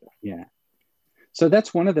just So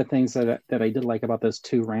that's one of the things that I did like about those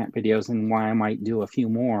 2 rant videos, and why I might do a few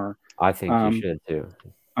more. I think you should too.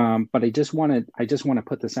 But I just want to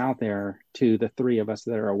put this out there to the 3 of us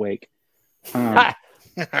that are awake.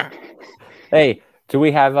 Hey, do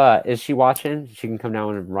we have? Is she watching? She can come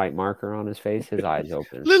down and write marker on his face. His eyes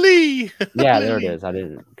open. Lily. Yeah, there it is. I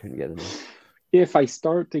couldn't get it. If I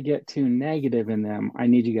start to get too negative in them, I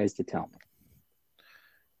need you guys to tell me.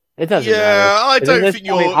 It doesn't matter. I don't think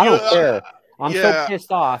I don't care. I'm so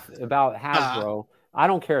pissed off about Hasbro. I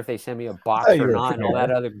don't care if they send me a box or not and all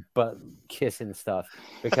that other butt kissing stuff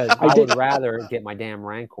because I would rather get my damn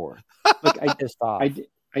Rancor. Look, I pissed off.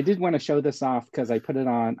 I did want to show this off because I put it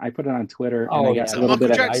on Twitter and I got a little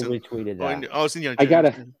bit of. I retweeted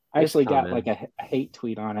that. I actually got like a hate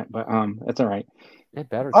tweet on it, but it's all right. It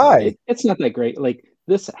better. It's not that great. Like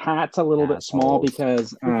this hat's a little bit small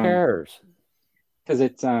because who cares? Because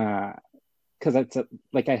it's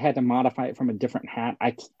like I had to modify it from a different hat.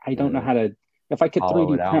 I don't know how to. If I could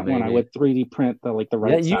 3D print one, I would 3D print the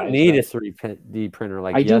right size. You need a 3D printer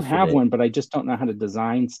like I do have one, but I just don't know how to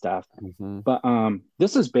design stuff. But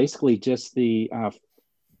this is basically just the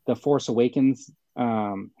Force Awakens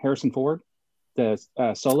Harrison Ford, the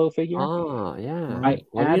Solo figure. Oh yeah, I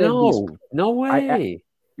added these. No way.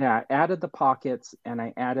 I added the pockets and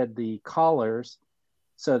I added the collars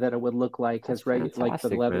so that it would look like his like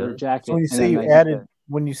the leather jacket. So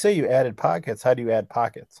when you say you added pockets, how do you add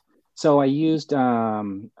pockets? So I used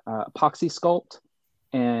epoxy sculpt,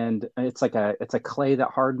 and it's a clay that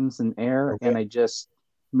hardens in air, and I just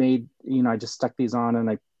made I just stuck these on and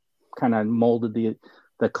I kind of molded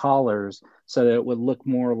the collars so that it would look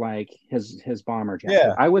more like his bomber jacket.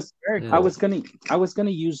 Yeah, I was gonna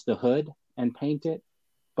use the hood and paint it,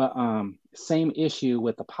 but same issue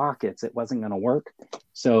with the pockets, it wasn't gonna work.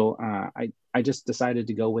 So I just decided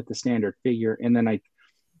to go with the standard figure, and then I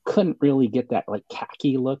couldn't really get that like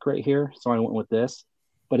khaki look right here, so I went with this.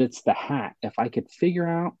 But it's the hat. If I could figure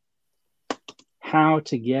out how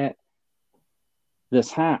to get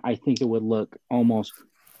this hat, I think it would look almost.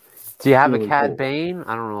 Do you have really a Cad Bane?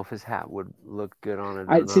 I don't know if his hat would look good on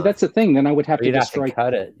it. See, that's the thing. Then I would have to destroy. Have to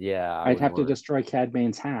cut it. Yeah, I'd have to destroy Cad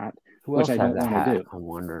Bane's hat, which I don't want to do. I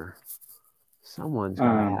wonder. Someone's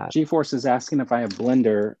got GeForce is asking if I have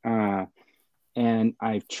Blender, and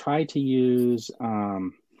I've tried to use.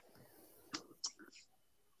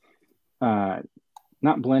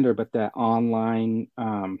 Not Blender, but the online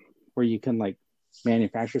where you can like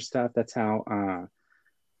manufacture stuff. That's how.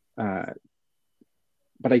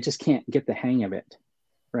 But I just can't get the hang of it,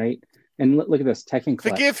 right? And look at this, Tekken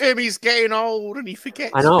Collect. Forgive him, he's getting old and he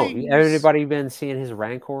forgets. I know. Things. Everybody been seeing his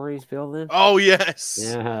Rancor he's building? Oh yes.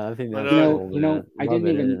 Yeah, I think that's cool, I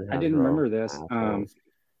didn't remember this.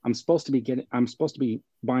 I'm supposed to be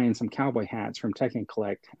buying some cowboy hats from Tekken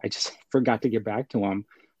Collect. I just forgot to get back to them.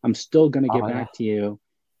 I'm still going to get back to you.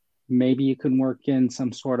 Maybe you can work in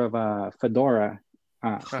some sort of a fedora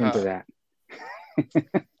into that.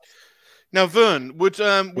 Now, Vern, would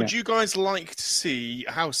you guys like to see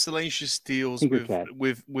how Salacious deals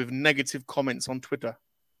with negative comments on Twitter?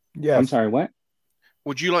 Yeah. I'm sorry, what?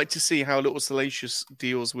 Would you like to see how Little Salacious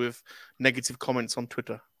deals with negative comments on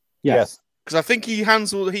Twitter? Yes. Because I think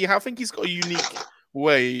I think he's got a unique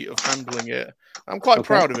way of handling it. I'm quite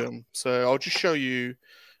proud of him. So I'll just show you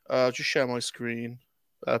Just share my screen.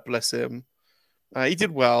 Bless him. He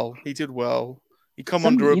did well. He come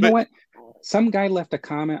under a bit. You know what? Some guy left a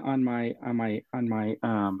comment on my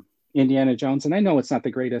Indiana Jones, and I know it's not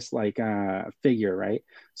the greatest figure, right?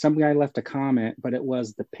 Some guy left a comment, but it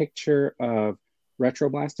was the picture of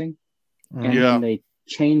Retroblasting, and then they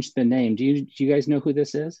changed the name. Do you guys know who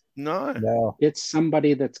this is? No. It's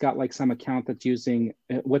somebody that's got like some account that's using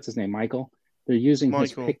what's his name, Michael. They're using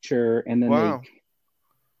his picture, and then they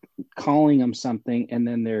calling him something, and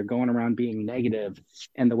then they're going around being negative.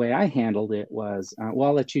 And the way I handled it was, well,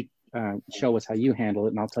 I'll let you show us how you handle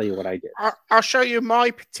it, and I'll tell you what I did. I'll show you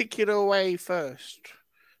my particular way first.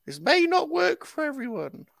 This may not work for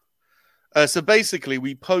everyone. So basically,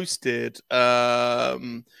 we posted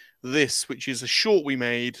this, which is a short we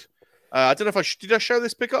made. I don't know if did I show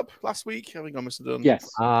this pickup last week? I think I must have done. Yes.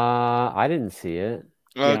 I didn't see it.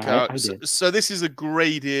 Okay. Yeah, I did. So this is a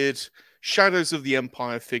graded Shadows of the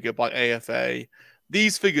Empire figure by AFA.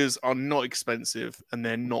 These figures are not expensive and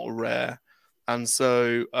they're not rare. And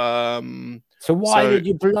so why did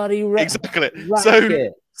you bloody exactly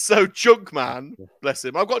it? So Junkman, bless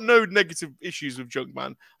him. I've got no negative issues with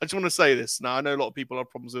Junkman. I just want to say this. Now I know a lot of people have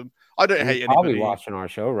problems with him. I don't hate anybody. Probably watching our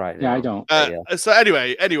show right now. Yeah, I don't. So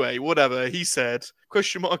anyway, whatever he said.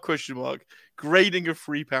 Question mark. Grading a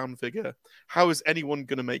 £3 figure. How is anyone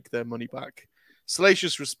going to make their money back?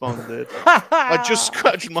 Salacious responded, I just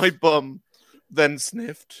scratched my bum, then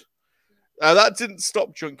sniffed. That didn't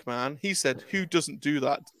stop Junkman. He said, who doesn't do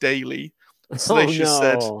that daily? Salacious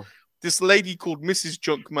said, this lady called Mrs.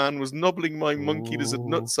 Junkman was nobbling my monkey as a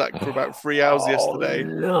nutsack for about 3 hours yesterday.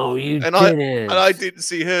 No, you didn't. And I didn't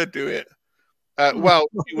see her do it. Well,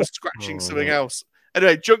 she was scratching something else.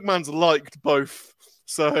 Anyway, Junkman's liked both.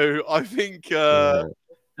 So I think humor.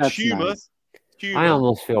 Nice. I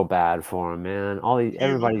almost feel bad for him, man.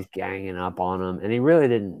 Everybody's ganging up on him, and he really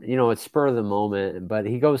didn't. It's spur of the moment, but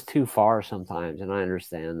he goes too far sometimes, and I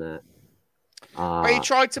understand that. He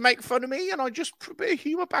tried to make fun of me, and I just put a bit of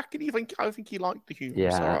humor back, and I think he liked the humor.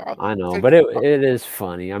 Yeah, so I know, but it is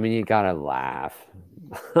funny. I mean, you gotta laugh.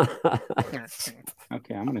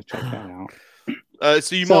 Okay, I'm gonna check that out.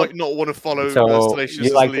 So you might not want to follow Salacious'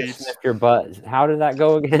 you like lead. to sniff your butt. How did that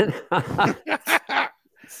go again?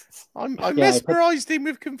 I mesmerized him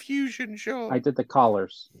with confusion, sure. I did the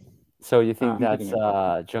collars. So you think that's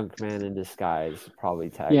Junkman in disguise? Probably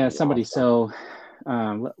tagged. Yeah, somebody. So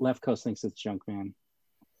Left Coast thinks it's Junkman.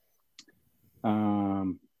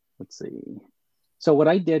 Let's see. So what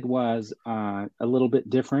I did was a little bit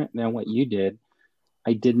different than what you did.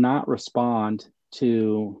 I did not respond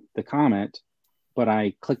to the comment, but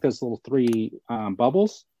I clicked those little 3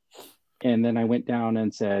 bubbles, and then I went down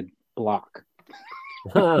and said block.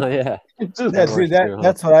 Oh yeah,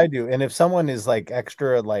 that's what I do. And if someone is like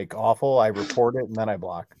extra awful, I report it and then I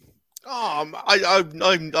block. I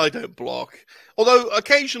don't block. Although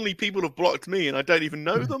occasionally people have blocked me and I don't even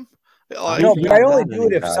know them. No, but I only do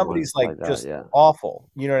it if somebody's just awful.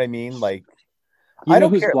 You know what I mean? Like I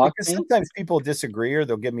don't care because sometimes people disagree or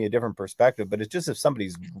they'll give me a different perspective. But it's just if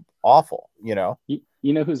somebody's awful, You know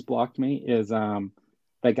who's blocked me is that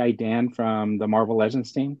guy Dan from the Marvel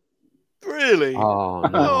Legends team. Really? Oh,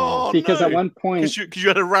 no. Because at one point, because you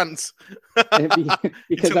had a rant.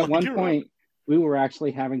 because at one point we were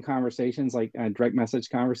actually having conversations, like direct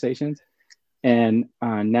message conversations, and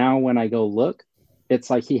now when I go look,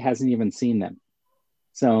 it's like he hasn't even seen them.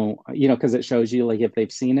 So because it shows you like if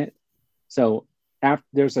they've seen it. So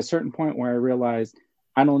there's a certain point where I realized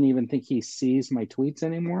I don't even think he sees my tweets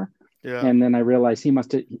anymore. Yeah. And then I realized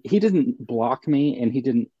he didn't block me and he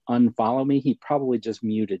didn't unfollow me. He probably just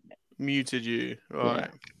muted me. Muted you, right?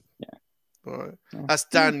 Yeah. Right. That's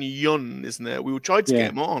Dan Yun, isn't it? We tried to get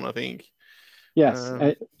him on, I think.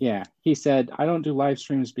 Yes. Yeah. He said I don't do live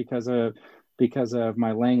streams because of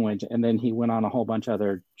my language, and then he went on a whole bunch of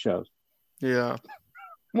other shows. Yeah.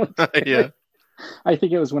 Yeah. I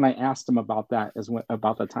think it was when I asked him about that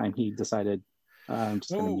about the time he decided I'm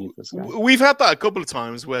just going to mute this guy. We've had that a couple of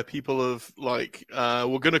times where people have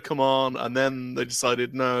we're going to come on, and then they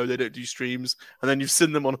decided no, they don't do streams, and then you've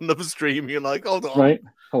seen them on another stream. And you're like, hold on, right?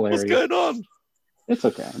 Hilarious. What's going on? It's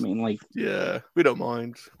okay. I mean, yeah, we don't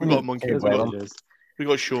mind. We got Monkey. We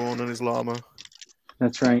got Sean and his llama.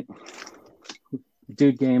 That's right.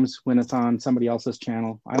 Dude Games when it's on somebody else's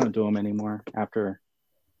channel. I don't do them anymore after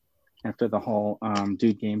the whole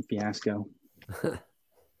Dude Game fiasco.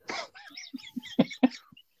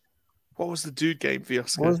 What was the Dude Game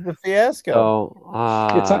fiasco? What was the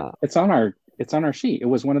fiasco? It's on our sheet. It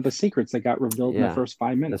was one of the secrets that got revealed in the first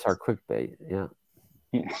 5 minutes. That's our quick bait. Yeah.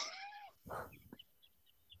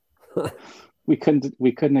 We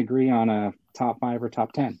couldn't agree on a top 5 or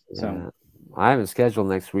top 10. So I haven't scheduled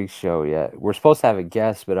next week's show yet. We're supposed to have a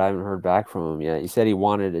guest, but I haven't heard back from him yet. He said he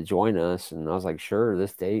wanted to join us, and I was like, sure,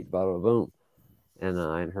 this date, blah, blah, boom. And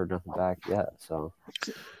I ain't heard nothing back yet. So,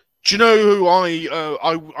 do you know who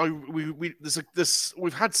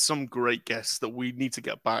we've had some great guests that we need to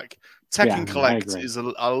get back. Tekken Collect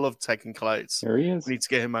I love Tekken Collect. There he is. We need to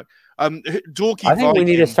get him back. Dorky I think Viking, we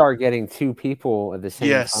need to start getting 2 people at the same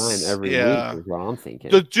time every week is what I'm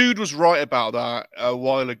thinking. The dude was right about that a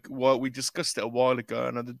while ago. Well, we discussed it a while ago,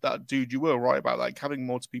 and that dude, you were right about that. Like, having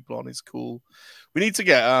multiple people on is cool. We need to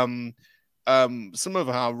get some of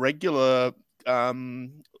our regular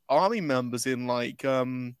army members in, like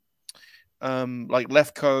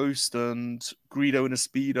Left Coast and Greedo and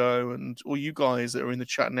Aspido and all you guys that are in the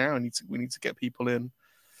chat now. We need to get people in.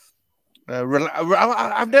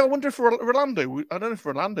 I've never wondered if Rolando. I don't know if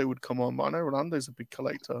Rolando would come on, but I know Rolando's a big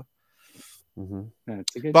collector. Mm-hmm.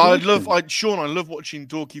 That's a good but question. Sean, I love watching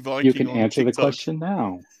Dorky Viking. You can on answer TikTok. the question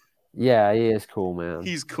now. Yeah, he is cool, man.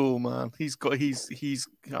 He's cool, man.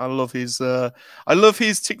 I love his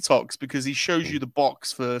TikToks because he shows you the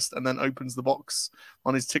box first and then opens the box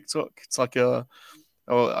on his TikTok. It's like a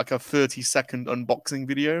 30-second unboxing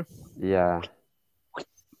video. Yeah.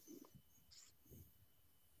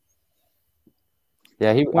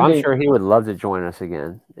 Yeah, I'm sure he would love to join us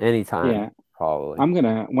again anytime. Yeah, probably.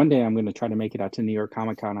 One day I'm gonna try to make it out to New York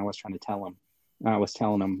Comic Con. I was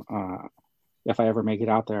telling him if I ever make it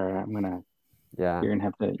out there, you're gonna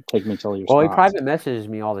have to take me till your Well, spots. he private messages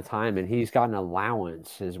me all the time, and he's got an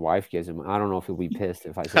allowance his wife gives him. I don't know if he'll be pissed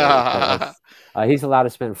if I say that. He's allowed to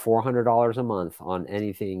spend $400 a month on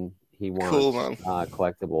anything he wants, cool,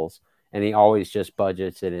 collectibles, and he always just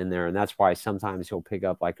budgets it in there, and that's why sometimes he'll pick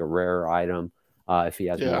up like a rare item if he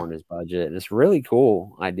has more in his budget, and it's a really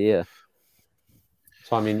cool idea.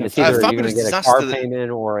 So I mean, it's either you're going to get a car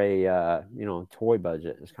payment or a toy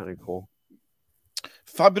budget. It's kind of cool.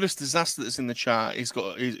 Fabulous Disaster that's in the chat.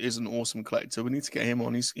 He's an awesome collector. We need to get him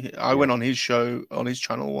on. I went on his show on his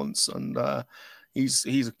channel once, and he's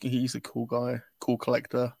a cool guy, cool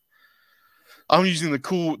collector. I'm using the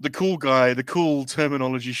cool guy, the cool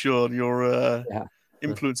terminology. Sean, you're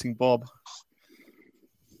influencing Bob.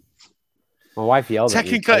 My wife yelled at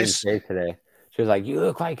me today. She was like, "You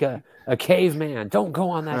look like a caveman. Don't go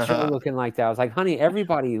on that show looking like that." I was like, "Honey,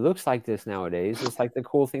 everybody looks like this nowadays. It's like the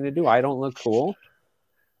cool thing to do. I don't look cool."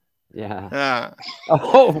 Yeah.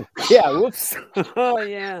 Oh, yeah. Whoops. Oh,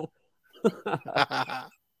 yeah.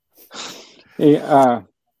 Hey,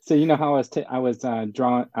 so you know how I was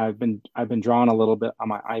drawing. I've been drawing a little bit on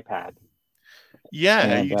my iPad. Yeah,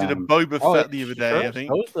 and, you did a Boba Fett the other day. I think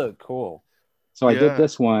those look cool. So I did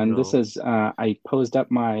this one. This is I posed up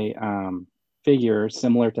my figure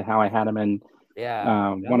similar to how I had him in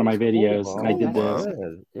one of my videos. Cool, and I did this.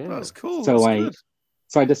 Yeah, that's cool.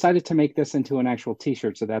 So I decided to make this into an actual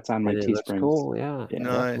T-shirt. So that's on my Teespring. Cool, yeah.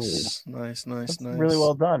 Nice. Really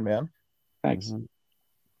well done, man. Thanks. Mm-hmm.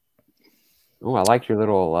 Oh, I like your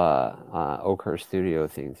little Oakhurst Studio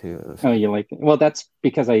thing too. Oh, you like it? Well, that's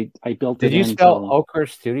because I built it. Did you spell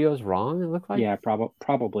Oakhurst Studios wrong? It looked like. Yeah,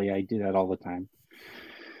 probably. I do that all the time.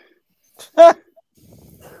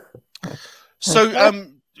 So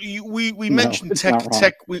we mentioned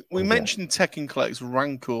mentioned Tekken Collect's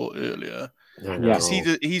Rancor earlier. Yeah,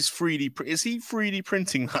 he's 3D. Is he 3D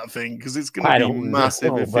printing that thing? Because it's going to be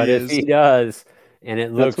massive. If he does, and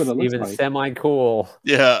it looks even semi cool.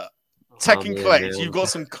 Yeah. Tekken Collect, you've got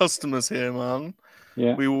some customers here, man.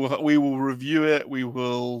 Yeah, we will review it. We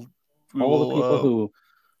will all the people who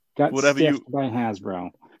got stiffed by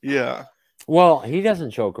Hasbro. Yeah. Well, he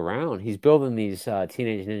doesn't joke around. He's building these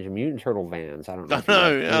Teenage Ninja Mutant Turtle vans. I don't know.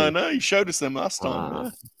 I know. He showed us them last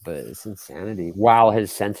time. But it's insanity. While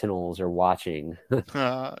his Sentinels are watching.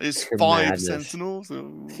 It's 5 Sentinels.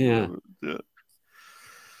 Yeah.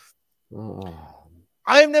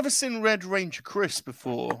 I've never seen Red Ranger Chris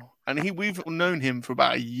before, and we've known him for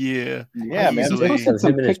about a year. Yeah, man. Chris has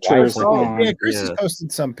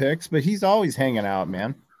posted some pics, but he's always hanging out,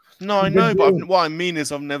 man. No, I know, but what I mean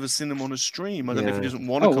is I've never seen him on a stream. I don't know if he doesn't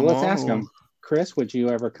want to come on. Let's ask him. Chris, would you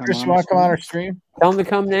ever come on? Chris, you want to come on our stream? Tell him to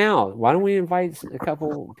come now. Why don't we invite a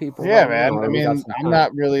couple people? Yeah, man. I mean, I'm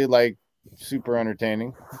not really like super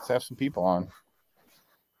entertaining. Let's have some people on.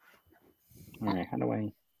 All right, how do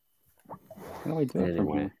I do it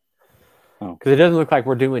from here? Oh, because it doesn't look like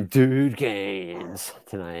we're doing dude games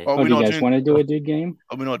tonight. Do you guys want to do a dude game?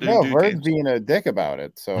 We're not doing dude Bird's being a dick about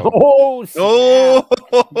it. So.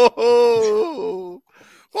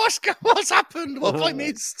 What's happened? What have I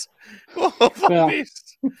missed? What have I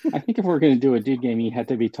missed? I think if we're going to do a dude game, you have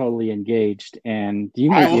to be totally engaged, and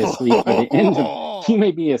you may be asleep by the end of. You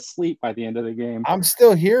may be asleep by the end of the game. I'm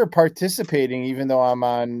still here participating, even though I'm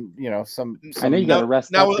on. Some I know you got to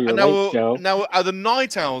rest up for your late show. Now, are the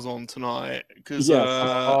night owls on tonight? Because yes.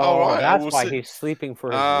 All right, that's why he's sleeping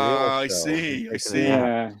for his real I show. I see.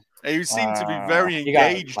 Yeah. You seem to be very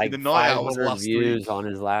engaged in the night owls last views week. On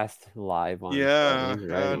his last live one.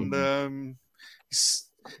 And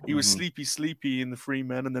he was sleepy in the Free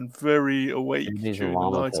Men, and then very awake during the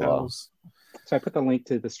night owls. So I put the link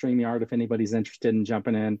to the StreamYard if anybody's interested in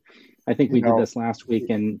jumping in. I think we did this last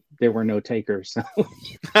week, and there were no takers. So.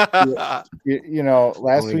 last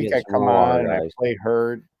week I come on and I played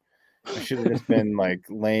hurt. I should have just been like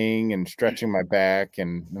laying and stretching my back,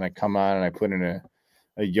 and then I come on and I put in a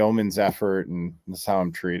yeoman's effort, and that's how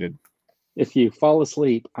I'm treated. If you fall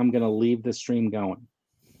asleep, I'm going to leave the stream going.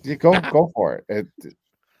 Go for it.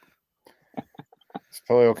 It's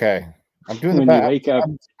totally okay. I'm doing the best. Wake up,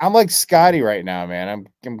 I'm like Scotty right now, man.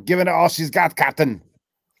 I'm giving it all she's got, Captain.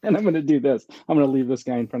 And I'm going to do this. I'm going to leave this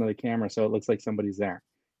guy in front of the camera so it looks like somebody's there.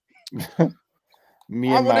 Me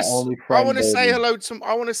and my only friend. I want to say hello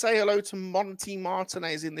to Monty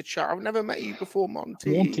Martinez in the chat. I've never met you before,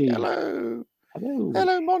 Monty. Hello,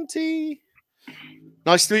 Monty.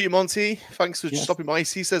 Nice to meet you, Monty. Thanks for stopping by.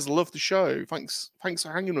 He says, "Love the show." Thanks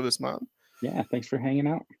for hanging with us, man. Yeah, thanks for hanging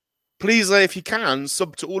out. Please, if you can,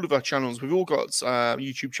 sub to all of our channels. We've all got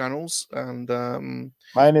YouTube channels, and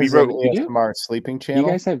mine is ASMR sleeping channel.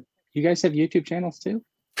 You guys have YouTube channels too?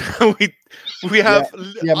 we have.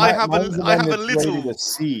 I have a little to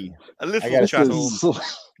see. A little channel.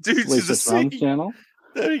 Dude's is a C channel.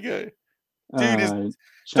 There you go. Dude is.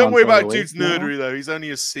 Don't worry about Dude's nerdery though. He's only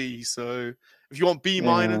a C. So if you want B-,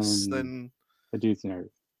 then the Dude's nerd.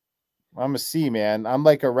 I'm a C, man. I'm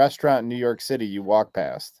like a restaurant in New York City you walk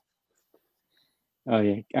past. Oh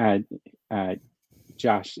yeah,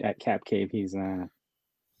 Josh at Cap Cave. He's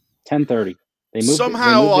 10:30. They moved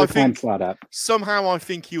their time slot up. Somehow I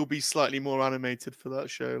think he'll be slightly more animated for that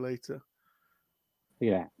show later.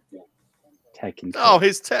 Yeah, Tech.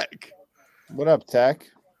 Here's Tech. What up, Tech?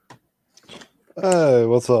 Hey,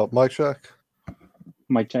 what's up? Mic check.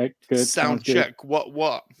 Mic check. Good. Sound check. Good.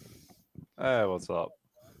 What? Hey, what's up?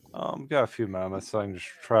 Got a few moments. I can just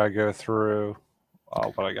try to go through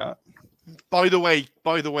what I got. By the way,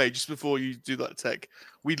 just before you do that, Tech,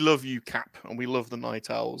 we love you, Cap, and we love the Night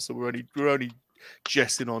Owls. So we're only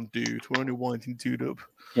jesting on Dude. We're only winding Dude up.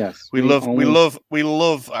 Yes, we love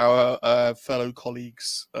our fellow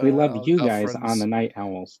colleagues. We love you guys friends. On the Night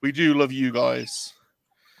Owls. We do love you guys.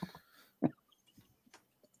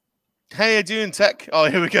 How you doing, Tech? Oh,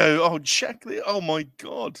 here we go. Oh, check the. Oh my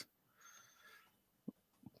God,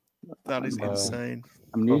 that is insane.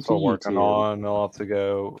 I'm new to working on. I'll have to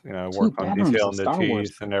go, work on detailing the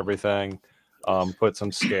teeth and everything. Put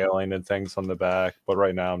some scaling and things on the back. But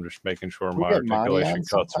right now, I'm just making sure my articulation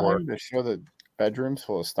cuts work. To show the bedrooms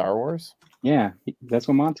full of Star Wars. Yeah, that's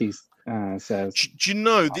what Monty says. Do you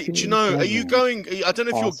know? Are you going? I don't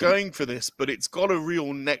know if you're going for this, but it's got a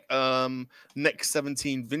real Next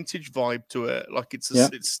 17 vintage vibe to it. Like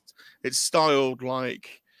it's styled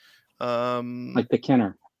like the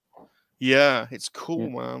Kenner. Yeah, it's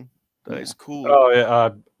cool, man. That is cool. Oh yeah.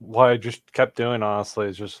 What I just kept doing, honestly,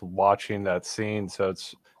 is just watching that scene. So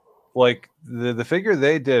it's like the figure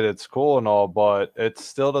they did, it's cool and all, but it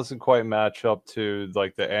still doesn't quite match up to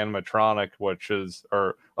like the animatronic,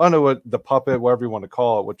 or I don't know what the puppet, whatever you want to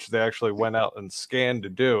call it, which they actually went out and scanned to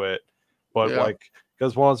do it. But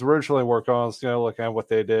because when I was originally working on, I was looking at what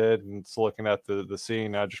they did and looking at the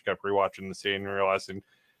scene, I just kept rewatching the scene and realizing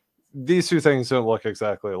these two things don't look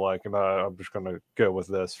exactly alike, and I'm just going to go with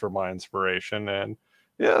this for my inspiration. And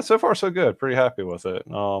yeah, so far so good. Pretty happy with it.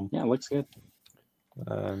 Yeah, it looks good.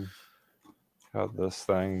 Got this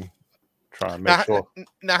thing. Trying to make sure.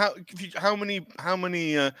 Now, how many?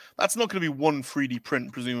 That's not going to be one 3D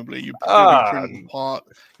print, presumably. You print part.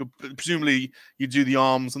 Presumably, you do the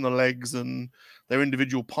arms and the legs, and they're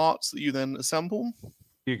individual parts that you then assemble.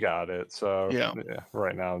 You got it. So yeah,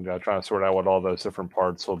 right now I'm trying to sort out what all those different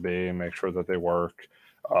parts will be and make sure that they work.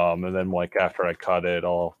 And then after I cut it,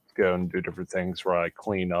 I'll go and do different things where I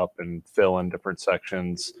clean up and fill in different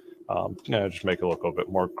sections. Just make it look a little bit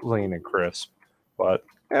more clean and crisp. But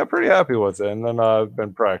yeah, pretty happy with it. And then I've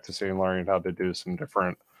been practicing learning how to do some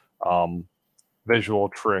different visual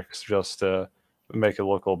tricks just to make it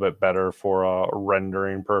look a little bit better for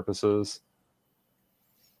rendering purposes.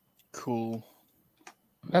 Cool.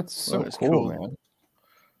 That's so cool, man.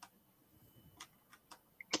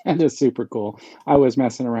 That is super cool. I was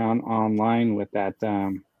messing around online with that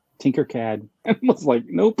Tinkercad and was like,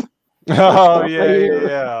 nope, Oh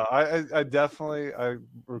yeah. I definitely I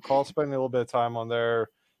recall spending a little bit of time on there.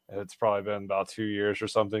 It's probably been about 2 years or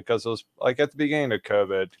something because it was like at the beginning of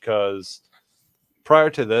COVID. Because prior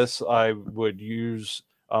to this, I would use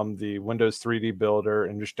the Windows 3D Builder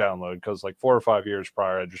and just download, because like 4 or 5 years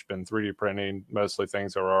prior, I'd just been 3D printing mostly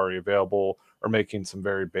things that were already available or making some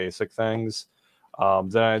very basic things.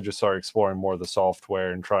 Then I just started exploring more of the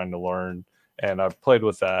software and trying to learn. And I've played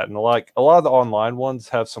with that, and like a lot of the online ones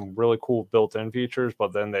have some really cool built-in features,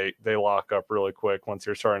 but then they lock up really quick once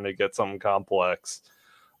you're starting to get something complex.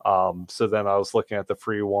 So then I was looking at the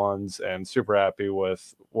free ones and super happy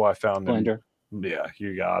with what I found. Blender. Yeah,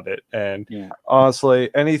 you got it. And Yeah. honestly,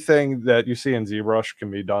 anything that you see in ZBrush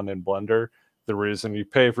can be done in Blender. The reason you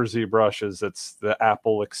pay for ZBrush is it's the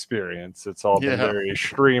Apple experience. It's all been very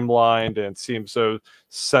streamlined and seems so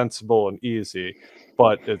sensible and easy.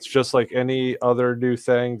 But it's just like any other new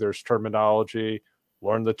thing. There's terminology.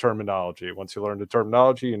 Learn the terminology. Once you learn the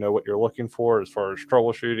terminology, you know what you're looking for as far as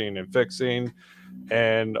troubleshooting and fixing.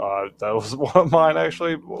 And that was one of mine,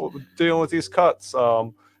 actually, dealing with these cuts.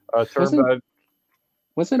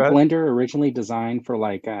 Wasn't Blender originally designed for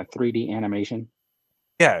like 3D animation?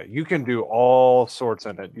 Yeah, you can do all sorts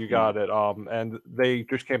in it. You got it. And they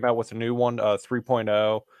just came out with a new one,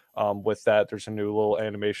 3.0. With that, there's a new little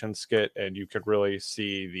animation skit, and you could really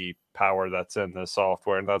see the power that's in the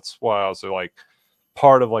software. And that's why I was like,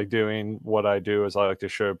 part of like doing what I do is I like to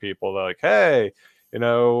show people that, like, hey,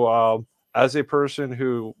 as a person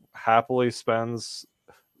who happily spends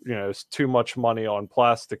too much money on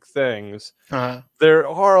plastic things, there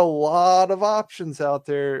are a lot of options out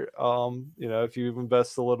there, if you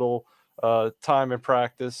invest a little time and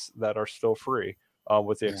practice, that are still free,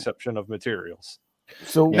 with the exception of materials.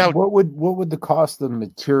 So now, what would the cost of the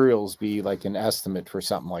materials be, like an estimate for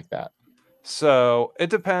something like that? So it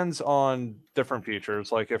depends on different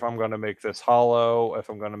features. Like if I'm going to make this hollow, if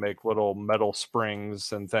I'm going to make little metal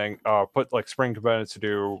springs and put like spring components to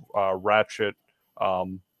do ratchet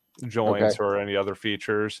joints or any other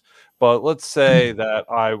features. But let's say that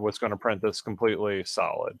I was going to print this completely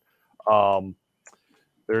solid.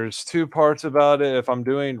 There's two parts about it. If I'm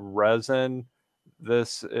doing resin,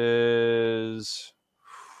 this is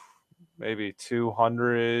maybe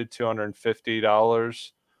 $200,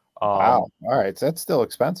 $250. Wow. All right. So that's still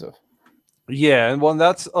expensive. Yeah. And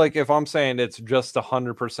that's like, if I'm saying it's just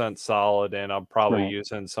 100% solid and I'm probably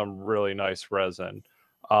using some really nice resin.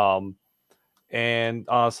 And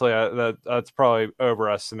honestly, that's probably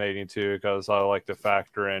overestimating too, because I like to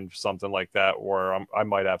factor in something like that where I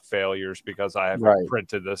might have failures because I haven't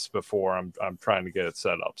printed this before. I'm trying to get it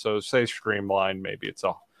set up. So say streamlined, maybe it's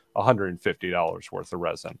 $150 worth of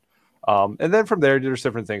resin. And then from there, there's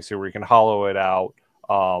different things here where you can hollow it out,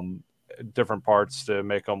 different parts to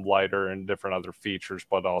make them lighter and different other features,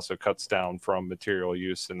 but also cuts down from material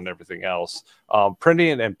use and everything else. Printing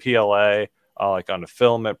it in PLA, like on a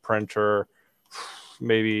filament printer,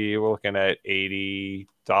 maybe we're looking at $80,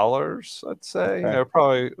 I'd say.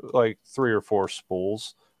 Probably like 3 or 4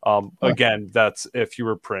 spools. Again, that's if you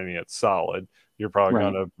were printing it solid. You're probably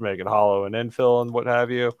going to make it hollow and infill and what have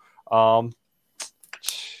you.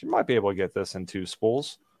 You might be able to get this in 2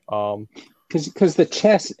 spools. Because the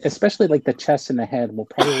chest, especially like the chest and the head, will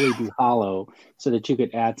probably be hollow so that you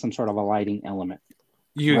could add some sort of a lighting element.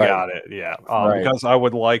 You got it, yeah. Because I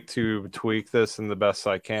would like to tweak this in the best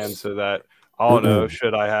I can so that I don't know,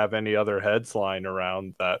 should I have any other heads lying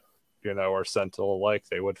around that, are Sentinel alike,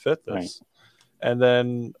 they would fit this. And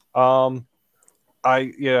then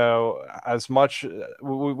as much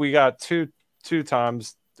we got two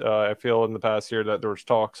times I feel in the past year that there was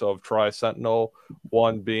talks of Tri-Sentinel,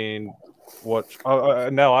 one being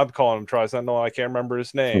now I'm calling him Tri-Sentinel, I can't remember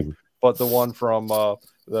his name, but the one from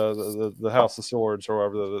the House of Swords or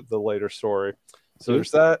whatever, the later story. So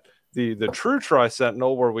there's that. The true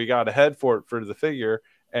Tri-Sentinel, where we got a head for the figure,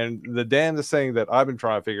 and the damnedest thing that I've been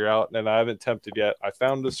trying to figure out, and I haven't attempted yet, I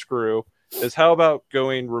found a screw, is how about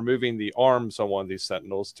removing the arms on one of these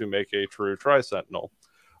Sentinels to make a true Tri-Sentinel.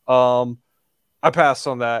 I passed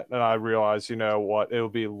on that, and I realized, what, it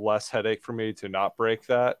would be less headache for me to not break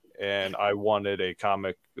that, and I wanted a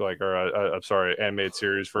comic, animated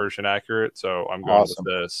series version accurate, so I'm going with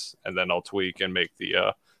this, and then I'll tweak and make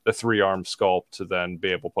the 3-arm sculpt to then be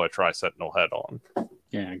able to put a Tri-Sentinel head on.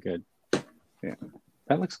 Yeah, good. Yeah,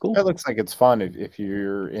 that looks cool. That looks like it's fun if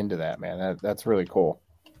you're into that, man. That's really cool.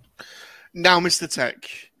 Now, Mr. Tech,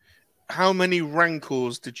 how many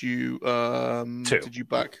Rancors did you 2. Did you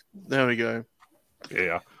back? There we go.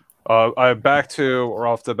 Yeah. I backed 2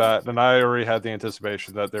 off the bat, and I already had the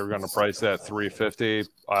anticipation that they were going to price that $350.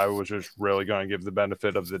 I was just really going to give the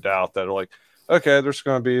benefit of the doubt that, like, okay, there's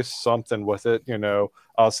going to be something with it. You know,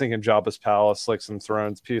 I was thinking Jabba's Palace, like some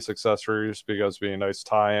Thrones piece accessories, because it'd be a nice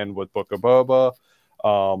tie-in with Book of Boba.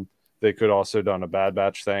 They could also done a Bad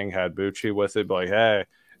Batch thing, had Bucci with it, like, hey,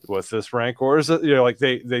 with this Rancor, is it, you know, like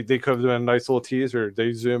they could have done a nice little teaser.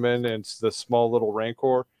 They zoom in and it's the small little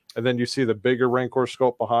Rancor, and then you see the bigger Rancor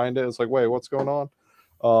sculpt behind it. It's like, wait, what's going on?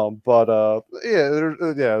 Yeah,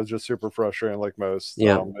 it was just super frustrating, like most.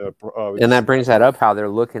 Yeah, and that brings that up how they're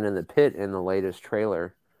looking in the pit in the latest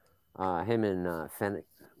trailer. Him and Fennec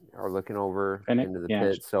are looking over into the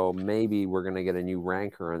pit, so maybe we're gonna get a new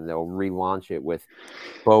Rancor, and they'll relaunch it with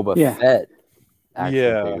Boba Fett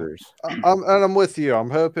action figures. I'm with you. I'm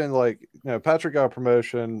hoping, like, you know, Patrick got a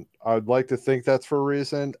promotion. I'd like to think that's for a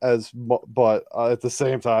reason, but at the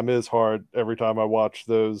same time, it is hard every time I watch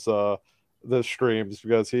those streams,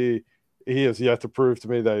 because he has yet to prove to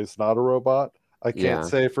me that he's not a robot. I can't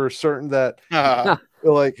say for certain that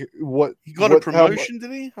like what he got a promotion,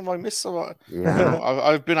 did he? Have I missed something? Yeah.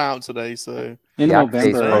 I've been out today, so in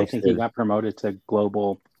November I think he got promoted to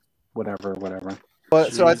global whatever.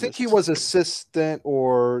 But so I think he was assistant,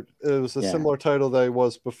 or it was a similar title that he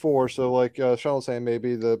was before. So like Sean was saying,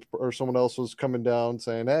 maybe or someone else was coming down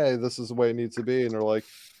saying, hey, this is the way it needs to be, and they're like,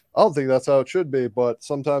 I don't think that's how it should be, but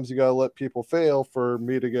sometimes you gotta let people fail for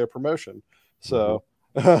me to get a promotion. So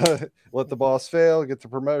let the boss fail, get the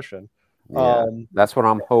promotion. Yeah, that's what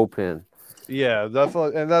I'm hoping. Yeah,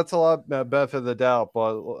 definitely, and that's a lot benefit of the doubt.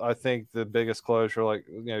 But I think the biggest closure, like,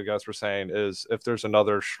 you know, you guys were saying, is if there's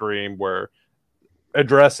another stream where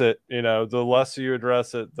address it. You know, the less you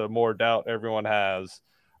address it, the more doubt everyone has.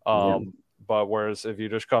 But whereas if you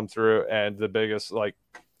just come through and the biggest, like,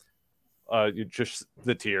 you just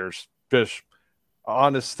the tears, just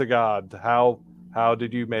honest to God, how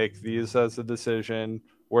did you make these as a decision?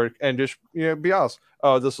 And just, you know, be honest.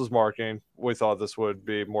 Oh, this was marketing. We thought this would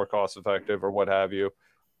be more cost effective, or what have you,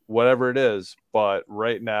 whatever it is. But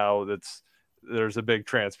right now, there's a big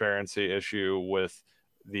transparency issue with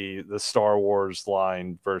the Star Wars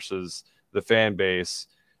line versus the fan base,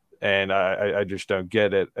 and I just don't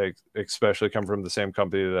get it, especially coming from the same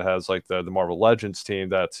company that has like the Marvel Legends team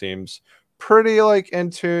that seems pretty like in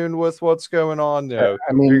tune with what's going on there.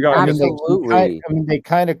 I mean, they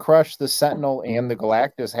kind of crushed the Sentinel and the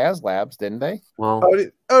Galactus HasLabs, didn't they? Well,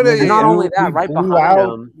 not only that, right behind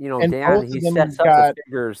him, you know, Dan, he sets up the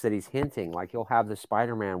figures that he's hinting. Like, he'll have the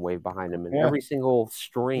Spider-Man wave behind him, and every single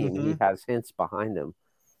stream he has hints behind him.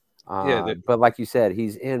 But like you said,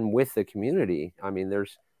 he's in with the community. I mean,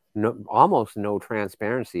 there's almost no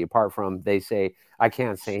transparency, apart from they say, I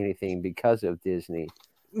can't say anything because of Disney.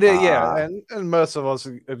 And most of us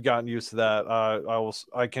have gotten used to that.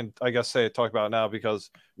 I guess talk about it now, because,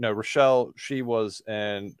 you know, Rochelle, she was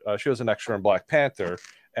an extra in Black Panther,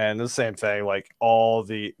 and the same thing, like all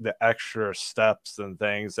the extra steps and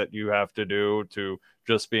things that you have to do to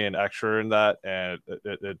just be an extra in that, and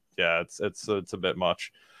it's a bit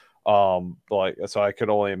much. But so I could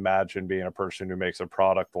only imagine being a person who makes a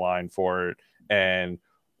product line for it, and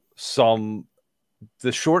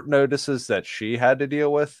the short notices that she had to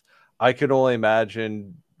deal with. I could only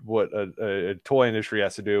imagine what a toy industry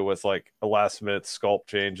has to do with, like, a last minute sculpt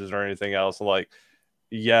changes or anything else. Like,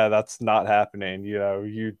 yeah, that's not happening. You know,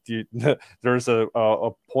 you there's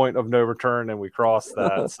a point of no return, and we crossed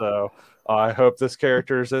that. So I hope this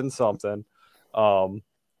character is in something. And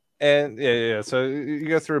so you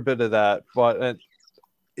go through a bit of that, but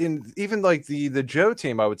in even like the Joe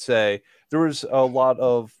team, I would say there was a lot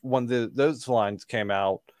of, when those lines came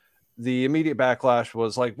out, the immediate backlash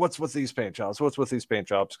was like, what's with these paint jobs? What's with these paint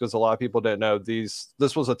jobs? Because a lot of people didn't know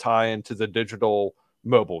this was a tie-in to the digital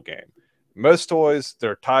mobile game. Most toys,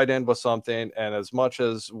 they're tied in with something, and as much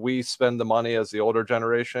as we spend the money as the older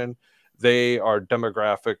generation, they are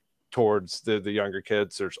demographic towards the younger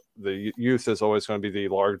kids. The youth is always going to be the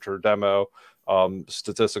larger demo,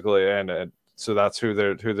 statistically, and so that's who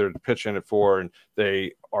they're pitching it for, and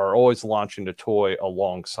they are always launching the toy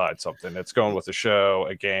alongside something. It's going with a show,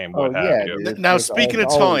 a game, what have you. Now, speaking of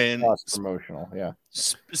tie-in, promotional,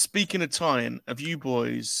 speaking of tie-in, have you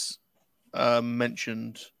boys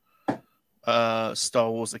mentioned Star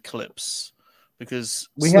Wars Eclipse? Because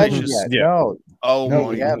we haven't yet. No. Oh, no,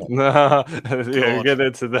 we haven't. Get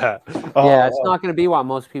into that. It's not going to be what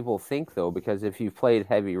most people think, though, because if you've played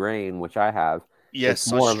Heavy Rain, which I have, yes,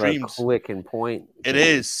 it's more of a click and point. It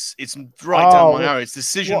is. It's right down my alley. It's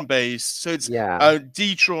decision based. So it's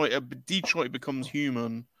Detroit Becomes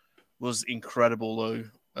Human was incredible,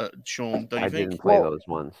 though. Sean, don't you think? I didn't play those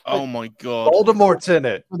ones. Oh my god, Voldemort's in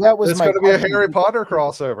it. Well, that was going to be a Harry Potter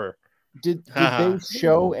crossover. Did they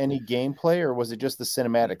show any gameplay, or was it just the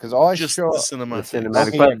cinematic? Because all I just saw the cinematic.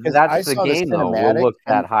 Okay, but that's the game, though. Will look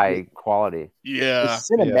that high quality. Yeah,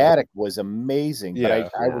 the cinematic was amazing,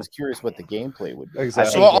 but I was curious what the gameplay would be.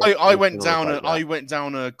 Exactly. So I went down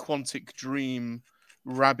a Quantic Dream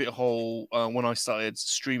rabbit hole when I started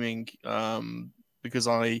streaming because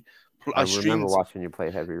I remember watching you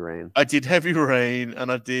play Heavy Rain. I did Heavy Rain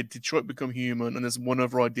and I did Detroit Become Human, and there's one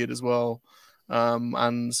other I did as well.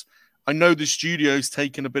 And I know the studio's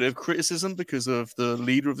taken a bit of criticism because of the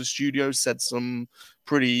leader of the studio said some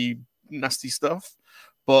pretty nasty stuff.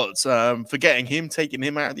 But forgetting him, taking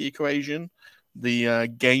him out of the equation, the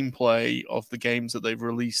gameplay of the games that they've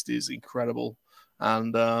released is incredible.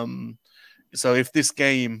 And so if this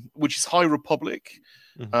game, which is High Republic,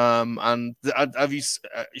 and have you?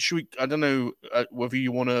 Should we? I don't know whether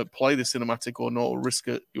you want to play the cinematic or not, or risk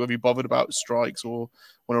it. Whether you bothered about strikes or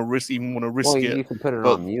want to risk it. You can put it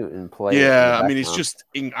on mute and play. Yeah, I mean, it's just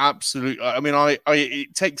in absolute. I mean,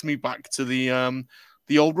 it takes me back to the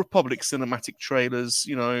Old Republic cinematic trailers,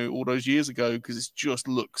 you know, all those years ago, because it just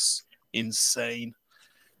looks insane.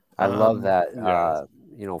 I love that.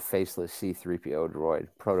 You know, faceless C-3PO droid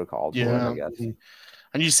protocol droid, I guess.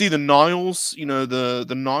 And you see the Niles, you know, the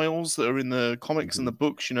Niles that are in the comics and the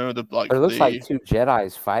books, you know, but it looks like two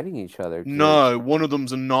Jedis fighting each other. No, one of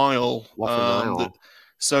them's a Nile. What's a Nile?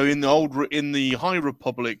 So in the High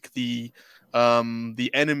Republic, the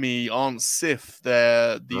enemy aren't Sith.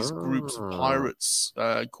 They're these groups of pirates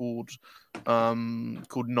called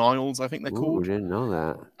Niles, I think they're called. I didn't know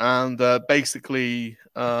that. And basically,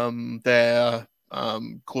 they're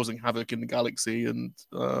causing havoc in the galaxy, and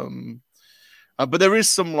but there is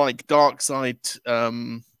some like dark side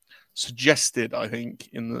suggested, I think,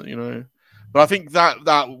 in the, you know. But I think that's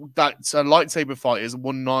a lightsaber fight is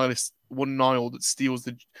one Nile that kills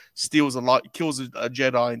a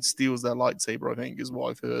Jedi and steals their lightsaber, I think, is what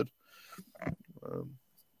I've heard.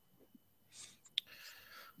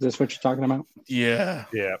 Is this what you're talking about? Yeah.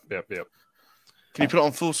 Yep. Can you put it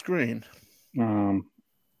on full screen? There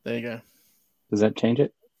you go. Does that change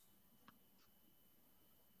it?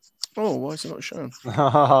 Oh, why is it not showing?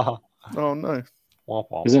 Oh no.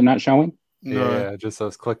 Is it not showing? No. Yeah, it just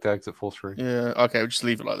says click to exit full screen. Yeah, okay, we'll just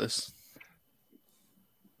leave it like this.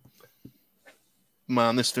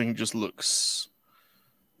 Man, this thing just looks...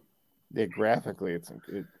 Yeah, graphically, it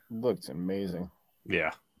looks amazing.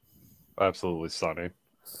 Yeah, absolutely stunning.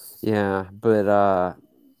 Yeah, but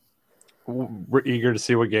we're eager to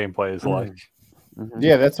see what gameplay is like.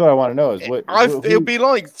 Yeah, that's what I want to know. Is it'll be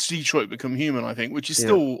like Detroit Become Human, I think, which is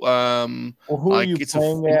still who like, are you it's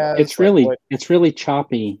playing as? It's really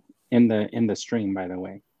choppy in the stream, by the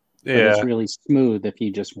way. But it's really smooth if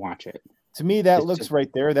you just watch it. To me, that looks right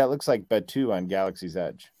there. That looks like Batuu on Galaxy's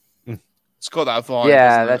Edge. It's got that vibe.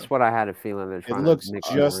 Yeah, that's what I had a feeling. It looks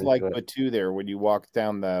just like Batuu there when you walk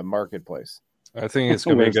down the marketplace. I think it's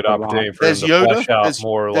going to be a good opportunity for him to flesh out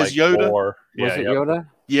more like Yoda. Was it Yoda?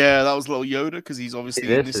 Yeah, that was little Yoda because he's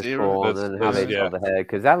obviously in this era. Cool. And then how they tell the head,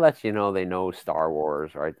 because that lets you know they know Star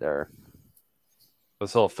Wars right there.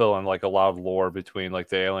 This will fill in like a lot of lore between like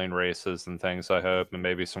the alien races and things, I hope, and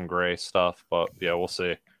maybe some gray stuff. But yeah, we'll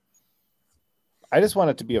see. I just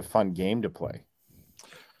want it to be a fun game to play.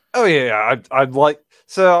 Oh yeah, I'd like.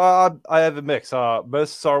 So I have a mix.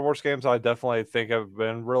 Most Star Wars games I definitely think have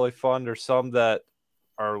been really fun. There's some that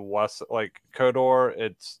are less, like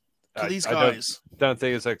KOTOR. These guys don't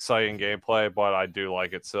think it's exciting gameplay, but I do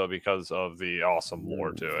like it still because of the awesome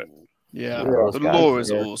lore to it. Yeah, the lore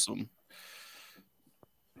is awesome.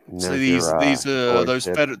 So these are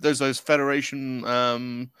those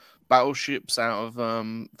Federation battleships out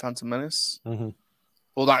of Phantom Menace.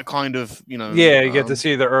 Or that kind of, you know. Yeah, you get to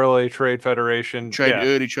see the early Trade Federation.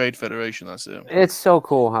 Early Trade Federation, that's it. It's so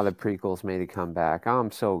cool how the prequels made it come back.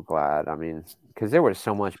 I'm so glad. I mean, because there was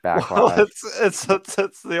so much backlash. Well,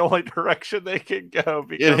 it's the only direction they can go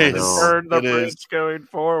because they burn the bridge going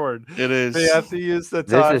forward. It is. They have to use the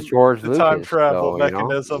time travel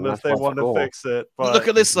mechanism if they want to fix it. But... Look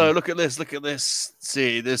at this, though. Look at this.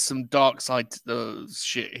 See, there's some dark side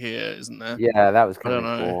shit here, isn't there? Yeah, that was kind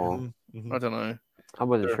of cool. I don't know. I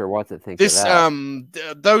wasn't sure what to think of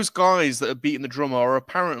that. Those guys that are beating the drummer are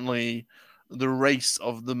apparently the race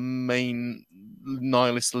of the main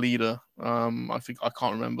nihilist leader. I think I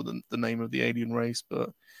can't remember the name of the alien race, but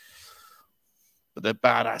they're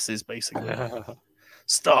badasses basically.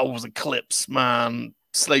 Star Wars Eclipse, man.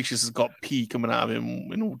 Salacious has got pee coming out of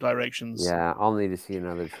him in all directions. Yeah, I'll need to see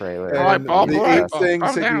another trailer. The 8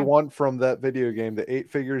 things that you want from that video game, the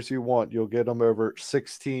 8 figures you want, you'll get them over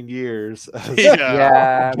 16 years.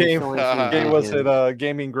 Yeah. Game was at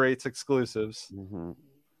Gaming Greats exclusives.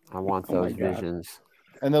 I want those visions.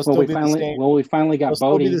 And they'll still be the same. Well, we finally got They'll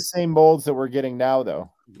still be the same molds that we're getting now,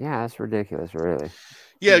 though. Yeah, that's ridiculous, really.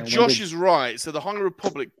 Yeah, Josh is right. So the High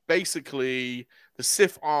Republic, basically, the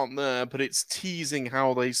Sith aren't there, but it's teasing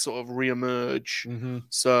how they sort of reemerge. Mm-hmm.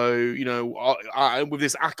 So, you know, with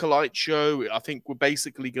this Acolyte show, I think we're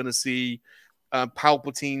basically going to see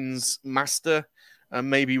Palpatine's master.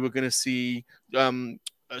 Maybe we're going to see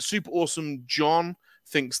Super Awesome John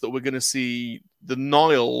thinks that we're going to see the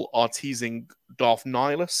Nihil are teasing Darth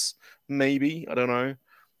Nihilus. Maybe. I don't know.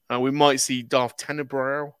 We might see Darth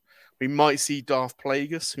Tenebrow. We might see Darth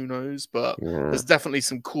Plagueis, who knows? But there's definitely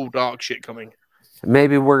some cool dark shit coming.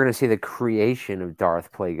 Maybe we're going to see the creation of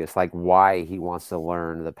Darth Plagueis, like why he wants to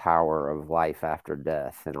learn the power of life after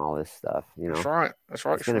death and all this stuff. You know, that's right. That's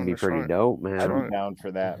right. It's going to be pretty dope, man. I'd be down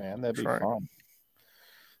for that, man. That'd be fun.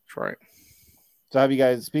 That's right. So, have you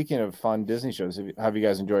guys? Speaking of fun Disney shows, have you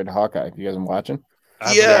guys enjoyed Hawkeye? Have you guys been watching?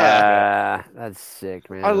 Yeah, that's sick,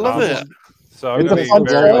 man. I love it. So it's a fun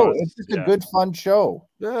show. It's just a good, fun show.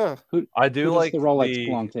 Yeah, I do like the rolex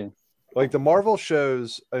belong to. Like the Marvel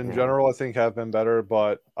shows in general, I think have been better,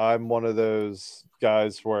 but I'm one of those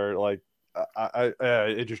guys where like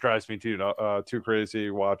it just drives me too crazy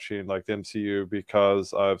watching like the MCU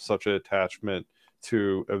because I have such an attachment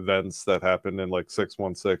to events that happen in like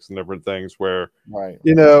 616 and different things where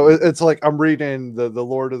you know it's like I'm reading the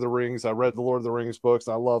Lord of the Rings. I read the Lord of the Rings books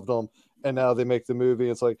and I loved them, and now they make the movie.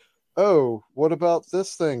 It's like, oh, what about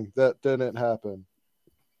this thing that didn't happen?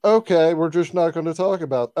 Okay, we're just not going to talk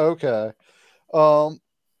about. Okay,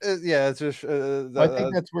 it's just. I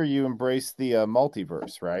think that's where you embrace the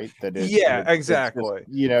multiverse, right? Exactly.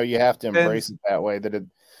 You know, you have to embrace it that way. That it's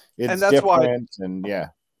and that's different, why,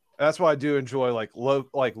 that's why I do enjoy like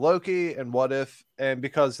Loki and What If, and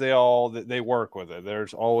because they work with it.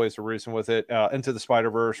 There's always a reason with it. Into the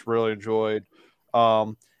Spider-Verse, really enjoyed.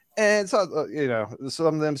 And so, you know,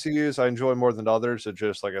 some of the MCUs I enjoy more than others. It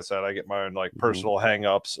just, like I said, I get my own like personal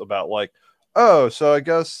hang-ups about like, oh, so I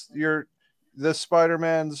guess this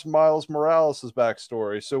Spider-Man's Miles Morales'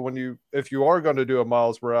 backstory. So if you are going to do a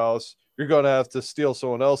Miles Morales, you're going to have to steal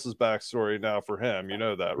someone else's backstory now for him. You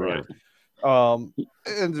know that, right?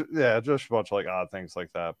 And yeah, just a bunch of like odd things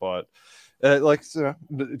like that. But like, you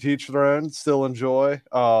know, teach their own, still enjoy.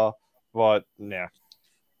 But yeah.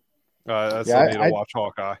 I still need to watch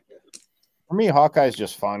Hawkeye. For me, Hawkeye is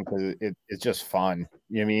just fun because it's just fun.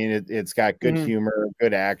 You know what I mean? It's got good humor,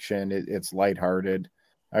 good action. It's lighthearted.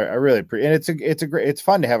 I really appreciate, and it's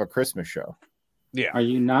fun to have a Christmas show. Yeah. Are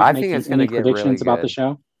you not making any predictions about the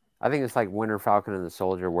show? I think it's like Winter Falcon and the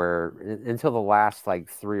Soldier, where until the last like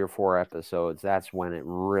 3 or 4 episodes, that's when it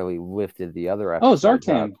really lifted the other episodes. Oh,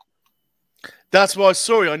 Zartan. That's why.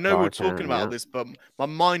 Sorry, I know we're talking about this, but my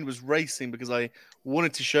mind was racing because I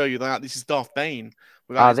wanted to show you that this is Darth Bane.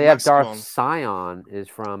 They have Darth Scion is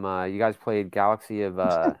from. You guys played Galaxy of.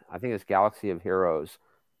 I think it's Galaxy of Heroes,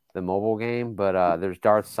 the mobile game. But there's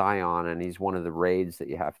Darth Scion, and he's one of the raids that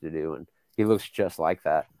you have to do, and he looks just like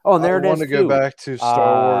that. Oh, and there it is. I want to go back to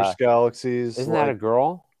Star Wars Galaxies. Isn't that a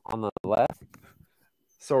girl on the left?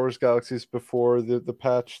 Star Wars Galaxies before the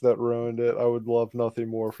patch that ruined it. I would love nothing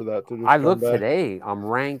more for that to just I looked today.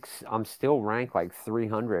 I'm still ranked like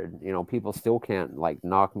 300. You know, people still can't like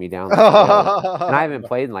knock me down. And I haven't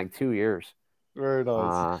played in like 2 years. Very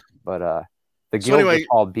nice. But the guild was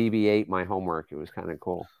called BB-8 My Homework. It was kind of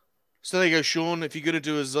cool. So there you go, Sean. If you're going to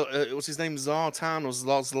do what's his name, Zartan or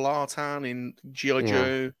Zlatan in G.I.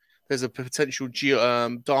 Joe, there's a potential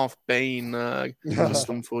Darth Bane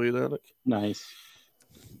custom for you there. Look. Nice.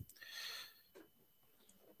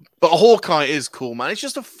 But Hawkeye is cool, man. It's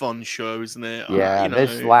just a fun show, isn't it? Yeah,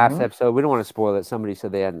 this last episode, we don't want to spoil it. Somebody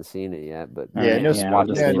said they hadn't seen it yet, but But you know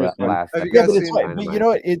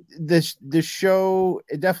what? The show,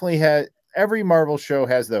 it definitely had, every Marvel show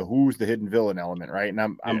has the who's the hidden villain element, right? And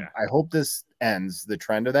I hope this ends the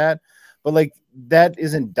trend of that. But like that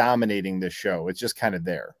isn't dominating the show. It's just kind of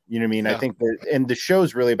there. You know what I mean? Yeah. I think and the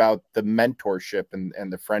show's really about the mentorship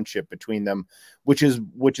and the friendship between them, which is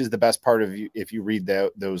the best part of if you read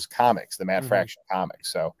those comics, the Matt Fraction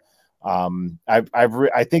comics. So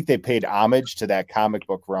I think they paid homage to that comic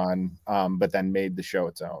book run, but then made the show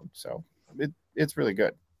its own. So it's really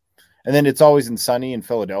good. And then It's Always Sunny in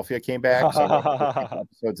Philadelphia came back. So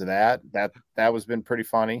episodes of that was been pretty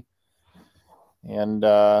funny. And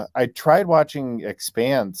I tried watching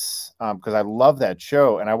Expanse because I love that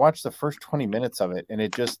show, and I watched the first 20 minutes of it, and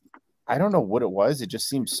it just, I don't know what it was. It just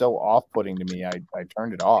seemed so off-putting to me. I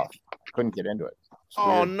turned it off. Couldn't get into it.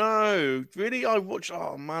 Oh no, really? I watched.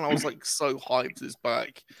 Oh man, I was like so hyped. It's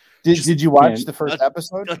back. Did you watch the first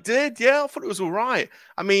episode? I did. Yeah, I thought it was all right.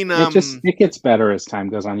 I mean, it gets better as time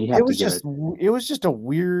goes on. You have to get it. It was just a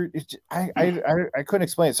weird. I couldn't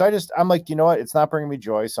explain it. So I'm like, you know what? It's not bringing me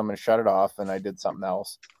joy, so I'm going to shut it off. And I did something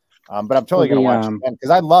else. But I'm totally going to watch it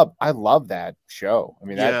because I love that show. I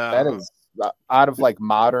mean, that is out of like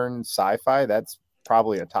modern sci-fi. That's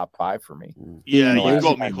probably a top 5 for me. Yeah, you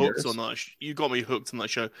got me hooked on that. You got me hooked on that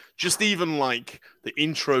show. Just even like the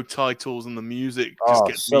intro titles and the music just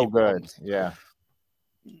gets so good. Yeah.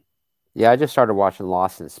 Yeah, I just started watching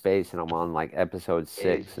Lost in Space, and I'm on like episode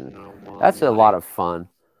 6, and that's a lot of fun.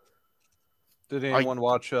 Did anyone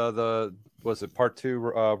watch was it part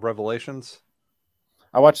 2 Revelations?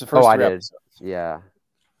 I watched the first 3 episodes. Yeah,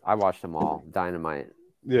 I watched them all. Dynamite.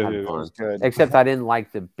 Yeah, it was good. Except I didn't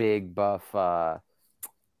like the big buff.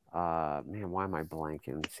 Man, why am I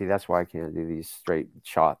blanking? See, that's why I can't do these straight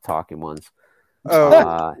shot talking ones.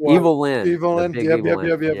 Evil Lynn. Evil Lynn.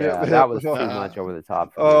 Yep. That was too much over the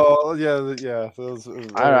top. Oh, yeah.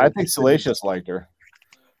 I think Salacious liked her.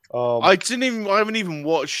 I haven't even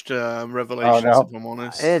watched Revelations. If I'm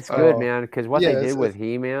honest, it's good, man. Because what they did with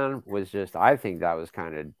He-Man was just, I think that was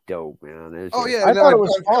kind of dope, man. I thought it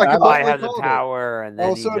was fun. I had the power, and then I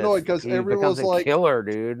was so annoyed because everyone was like, "Killer,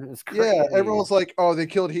 dude." It's crazy. Yeah, everyone was like, "Oh, they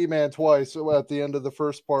killed He-Man twice at the end of the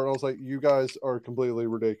first part." And I was like, "You guys are completely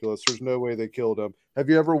ridiculous. There's no way they killed him." Have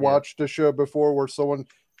you ever watched a show before where someone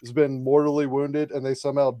has been mortally wounded and they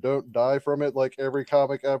somehow don't die from it, like every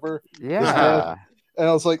comic ever? Yeah. And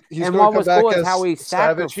I was like, he's and going what to come was back cool as is how he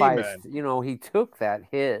Savage sacrificed. He-Man. He took that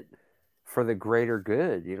hit for the greater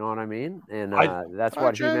good. You know what I mean? And that's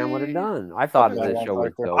what He-Man would have done. I thought the show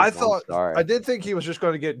was dope. I did think he was just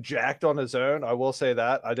going to get jacked on his own. I will say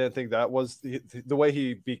that. I didn't think that was the way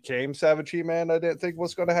he became Savage He-Man. I didn't think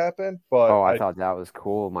was going to happen. But I thought that was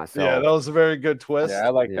cool myself. Yeah, that was a very good twist. Yeah,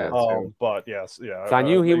 I like that too. But yes, yeah. So I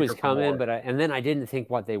knew he was coming, and then I didn't think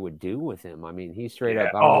what they would do with him. I mean, he straight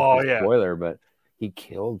up. I don't know if it's a spoiler, but he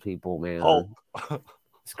killed people, man.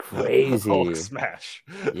 It's crazy. Hulk smash.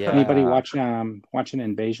 Yeah. Anybody watching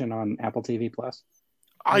Invasion on Apple TV Plus?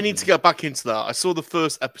 I need to get back into that. I saw the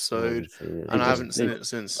first episode, and I haven't seen it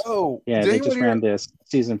since. Oh, yeah, they just ran this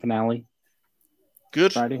season finale.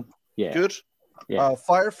 Good. Friday. Yeah. Good. Yeah.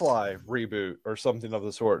 Firefly reboot or something of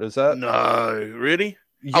the sort. Is that? No, really?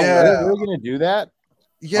 Yeah, we're gonna do that.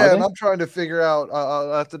 Yeah, and I'm trying to figure out.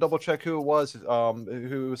 I have to double check who it was,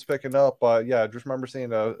 who was picking up. But yeah, I just remember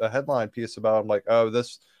seeing a headline piece about. I'm like, oh,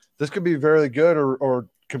 this could be very good or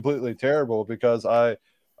completely terrible because I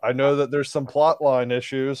know that there's some plot line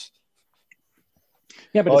issues.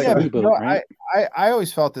 Yeah, but it's a reboot, right? I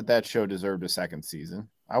always felt that show deserved a second season.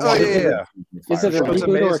 Is it a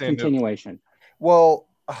reboot or a continuation? Well,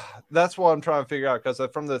 that's what I'm trying to figure out because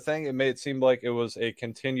from the thing, it made it seem like it was a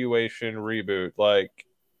continuation reboot. Like,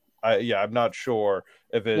 I'm not sure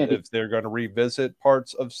if they're going to revisit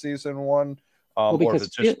parts of season 1, or if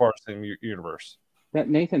it's just parts of the universe. That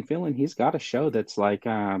Nathan Fillion, he's got a show that's like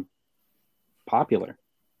popular,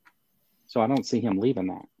 so I don't see him leaving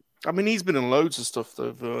that. I mean, he's been in loads of stuff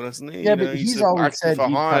though, hasn't he? Yeah, but he's always said he'd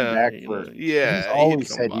come back for. Yeah, he's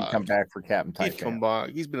always said he'd come back for Captain Titan. He'd come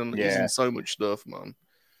back. He's been he's in so much stuff, man.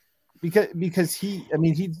 Because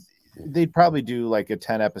they'd probably do like a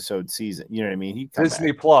 10-episode season. You know what I mean?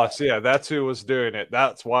 Disney Plus, yeah, that's who was doing it.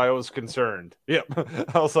 That's why I was concerned. Yep,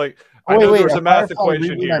 I was like, I know there's a math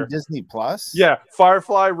equation here. On Disney Plus, yeah,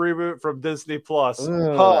 Firefly reboot from Disney Plus. I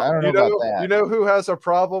don't know about that. You know who has a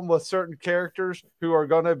problem with certain characters who are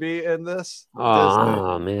going to be in this?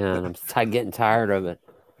 Oh man, I'm getting tired of it.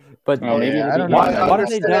 But maybe I don't know. What have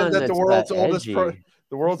they done? That the world's oldest.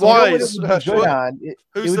 The world's oldest. It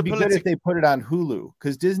would be good if they put it on Hulu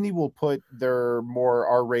because Disney will put their more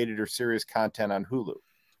R-rated or serious content on Hulu.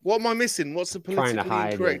 What am I missing? What's the politically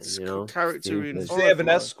incorrect character in? They have an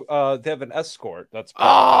escort. That's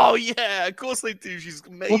yeah, of course they do. She's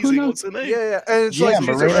amazing. What's her name? Yeah, and it's like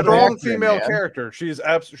she's a strong female character. She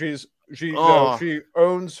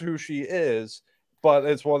owns who she is. But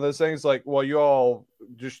it's one of those things like, well, you all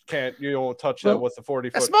just can't, you don't touch that with the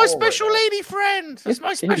 40-foot. That's my special lady friend. That's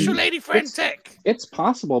my special lady friend, Tech. It's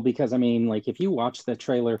possible because, I mean, like if you watch the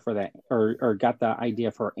trailer for that or got the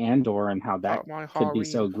idea for Andor and how that could be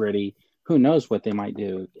so gritty, who knows what they might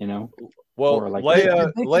do, you know? Well, like,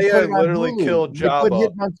 Leia literally killed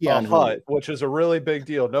Jabba on a hut, which is a really big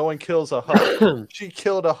deal. No one kills a hut. She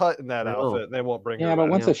killed a hut in that outfit, and they won't bring her Yeah, but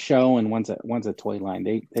back. once a show and once a toy line,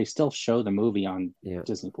 they still show the movie on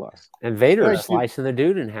Disney Plus. And Vader slicing the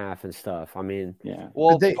dude in half and stuff. I mean, yeah.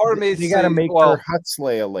 Well, part of me you got to make her Hutt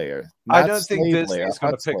slay a layer. I don't think Disney's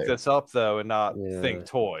going to pick this up though, and not think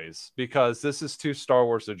toys, because this is too Star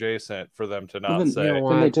Wars adjacent for them to not say. You know,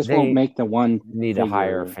 then they just won't make the one. Need to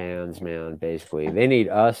hire fans, man. Basically, they need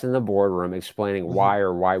us in the boardroom explaining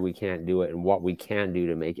why we can't do it and what we can do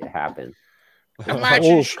to make it happen.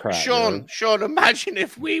 Imagine, Sean, imagine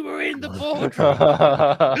if we were in the boardroom.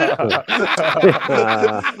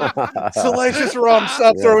 Salacious Rum,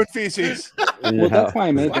 stop throwing feces. Well, that's why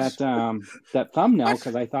I made that thumbnail,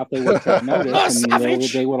 because I thought they would take notice and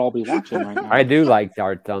they would all be watching right now. I do like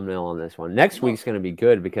our thumbnail on this one. Next week's going to be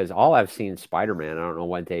good because all I've seen Spider-Man. I don't know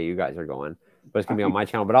what day you guys are going, but it's going to be on my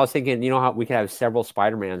channel. But I was thinking, you know how we could have several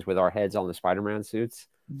Spider-Mans with our heads on the Spider-Man suits?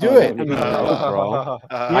 Do it. Bro.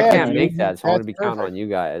 I can't make that, so I'm going to be counting on you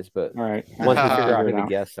guys. But all right, once we figure out who the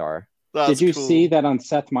guests are. Did you see that on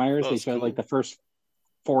Seth Meyers? They showed like the first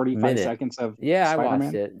 45 seconds of Spider-Man? I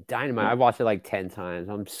watched it. Dynamite. I watched it like 10 times.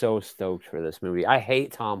 I'm so stoked for this movie. I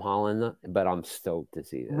hate Tom Holland, but I'm stoked to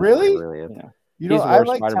see this. Really? I really am. Yeah. You know, I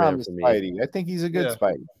like Tom Spidey. I think he's a good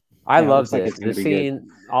Spidey. I love this. The scene,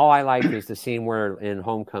 all I like is the scene where in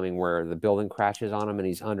Homecoming where the building crashes on him and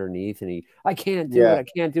he's underneath and I can't do it. I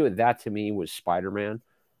can't do it. That to me was Spider-Man.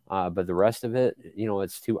 But the rest of it, you know,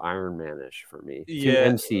 it's too Iron Man-ish for me. Too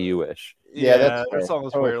MCU-ish. Yeah, that's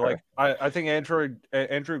almost weird. Like I think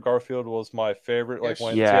Andrew Garfield was my favorite. Like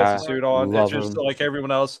when he has the suit on, it's just like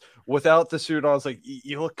everyone else without the suit on. It's like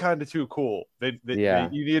you look kind of too cool. You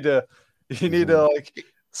need to like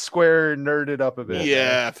square nerd it up a bit.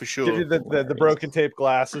 Yeah, for sure. Give you the broken tape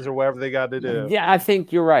glasses or whatever they got to do. Yeah, I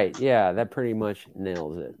think you're right. Yeah, that pretty much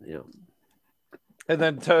nails it. You know. And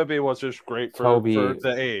then Toby was just great for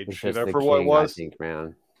the age, you know, for what it was. I think,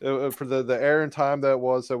 man. For the air and time that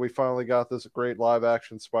was that we finally got this great live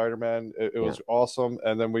action Spider-Man. It was awesome.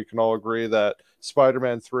 And then we can all agree that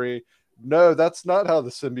Spider-Man 3, no, that's not how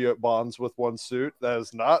the symbiote bonds with one suit. That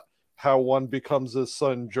is not how one becomes a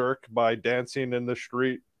son jerk by dancing in the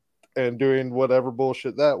street and doing whatever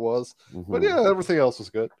bullshit that was. But yeah, everything else was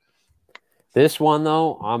good. This one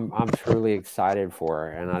though, I'm truly excited for,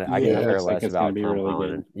 and I can care less about Tom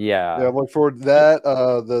Holland. Yeah, I look forward to that.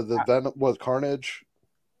 The Venom was Carnage.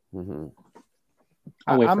 I'm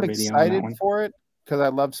excited for it because I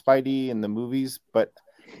love Spidey in the movies, but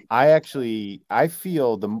I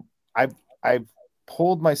feel I've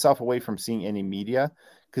pulled myself away from seeing any media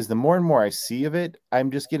because the more and more I see of it,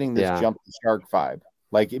 I'm just getting this jump the shark vibe.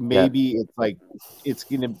 Like it's like it's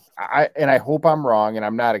gonna. I hope I'm wrong, and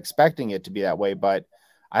I'm not expecting it to be that way, but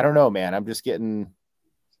I don't know, man. I'm just getting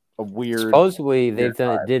a weird. Supposedly they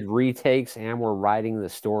did retakes and were writing the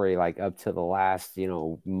story like up to the last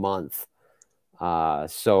month.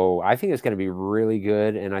 So I think it's going to be really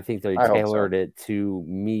good, and I think they tailored it to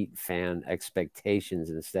meet fan expectations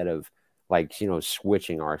instead of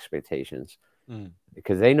switching our expectations.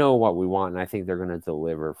 Because they know what we want, and I think they're going to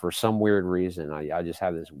deliver for some weird reason. I just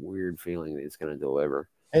have this weird feeling that it's going to deliver.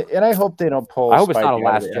 And I hope they don't pull. I hope it's not a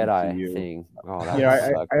Last Jedi thing. Oh,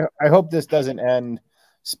 I hope this doesn't end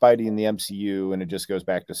Spidey in the MCU and it just goes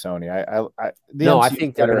back to Sony. I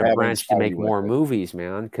think they're going to branch to make more movies,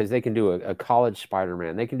 man, because they can do a college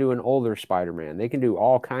Spider-Man. They can do an older Spider-Man. They can do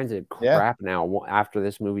all kinds of crap now after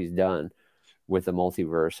this movie's done with the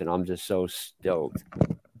multiverse, and I'm just so stoked.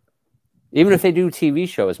 Even if they do TV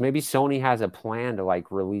shows, maybe Sony has a plan to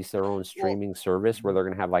release their own streaming service where they're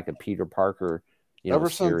going to have a Peter Parker,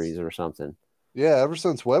 series or something. Yeah, ever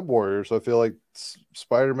since Web Warriors, I feel like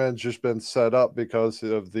Spider-Man's just been set up because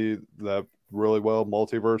of that really well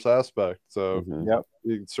multiverse aspect. So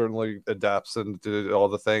it certainly adapts into all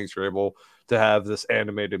the things. You're able to have this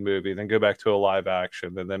animated movie, then go back to a live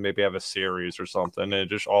action, and then maybe have a series or something, and it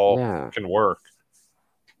just all can work.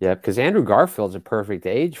 Yeah, because Andrew Garfield's a perfect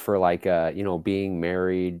age for being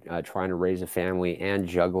married, trying to raise a family, and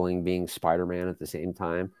juggling being Spider-Man at the same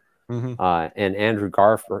time. And Andrew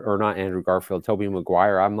Garfield, or not Andrew Garfield, Tobey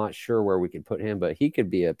Maguire, I'm not sure where we could put him, but he could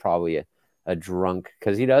be probably a drunk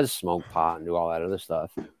because he does smoke pot and do all that other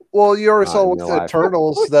stuff. Well, you already saw with the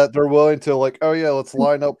Eternals that they're willing to let's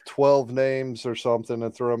line up 12 names or something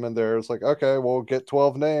and throw them in there. It's like, okay, we'll get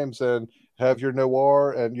 12 names and have your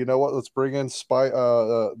noir, and you know what? Let's bring in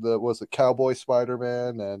Cowboy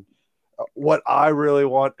Spider-Man, and what I really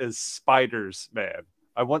want is Spiders, man.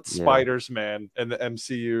 I want Spiders Man in the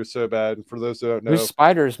MCU so bad. And for those who don't know, who's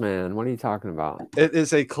Spiders Man? What are you talking about? It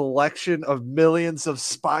is a collection of millions of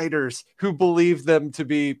spiders who believe them to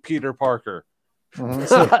be Peter Parker.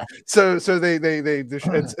 So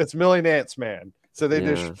it's Million Ants Man. So they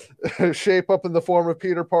just shape up in the form of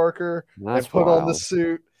Peter Parker and put on the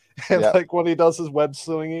suit. And like when he does his web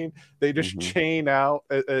slinging, they just chain out.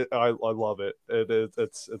 I love it.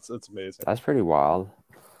 It's amazing. That's pretty wild.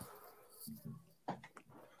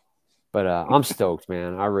 But I'm stoked,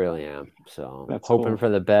 man. I really am. So That's hoping for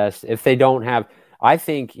the best. If they don't have, I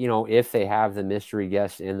think, you know, if they have the mystery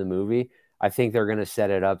guest in the movie, I think they're going to set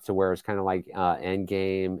it up to where it's kind of like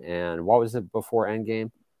Endgame. And what was it before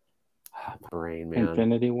Endgame? Oh, my brain, man.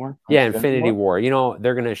 Infinity War? Yeah, Infinity War. You know,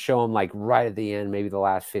 they're going to show them like right at the end, maybe the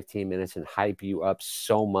last 15 minutes, and hype you up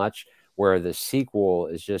so much where the sequel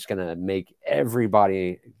is just going to make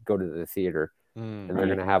everybody go to the theater. And they're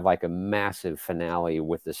going to have like a massive finale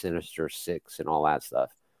with the Sinister Six and all that stuff.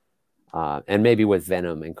 And maybe with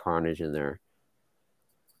Venom and Carnage in there.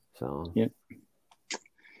 So, yep.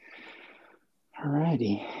 All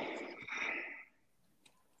righty.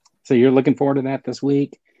 So you're looking forward to that this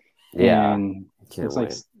week? Yeah. And can't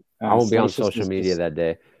wait. I won't be on social media that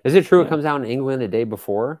day. Is it true it comes out in England a day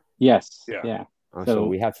before? Yes. Yeah. Oh, so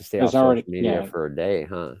we have to stay off social media for a day,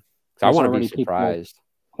 huh? So I want to be surprised.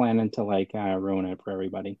 Planning to like ruin it for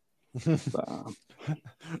everybody. So.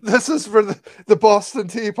 This is for the Boston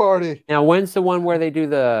Tea Party. Now, when's the one where they do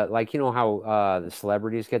the, like, you know how the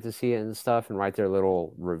celebrities get to see it and stuff and write their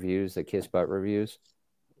little reviews, the Kiss Butt reviews?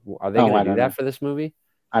 Are they going to do that for this movie?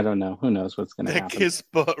 I don't know. Who knows what's going to happen? Kiss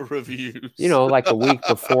Butt reviews. You know, like a week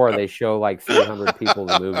before they show like 300 people in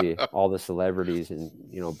the movie, all the celebrities and,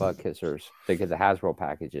 you know, butt kissers. They get the Hasbro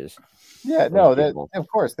packages. Yeah, no, that of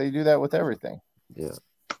course they do that with everything. Yeah.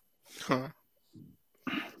 Huh.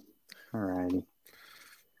 All righty.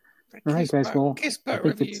 All right, guys. Well,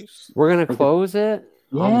 we're gonna close it.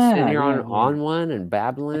 Yeah, I'm sitting here on one and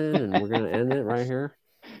babbling, and we're gonna end it right here.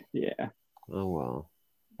 Yeah. Oh well.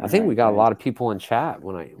 I think we got a lot of people in chat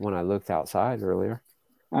when I looked outside earlier.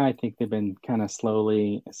 I think they've been kind of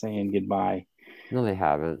slowly saying goodbye. No, they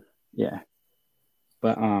haven't. Yeah.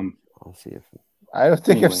 But I'll see if I don't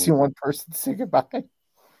think I've seen one person say goodbye.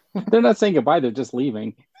 They're not saying goodbye, they're just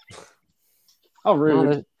leaving. Oh, rude.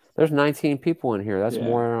 No, there's 19 people in here. That's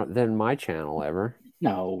more than my channel ever.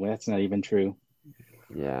 No, that's not even true.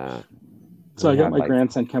 Yeah. So I got my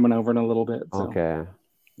grandson coming over in a little bit. So. Okay.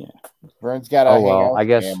 Yeah. Vern's got to hang out. I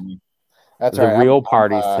guess that's the real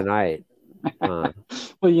party's tonight. Well,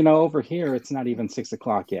 you know, over here it's not even 6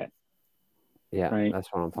 o'clock yet. Yeah, right. That's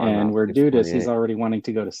what I'm talking about. And where Dude is, he's already wanting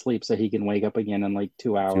to go to sleep so he can wake up again in like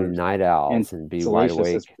 2 hours. Do night owls and be wide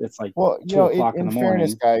awake. It's like, well, you know, in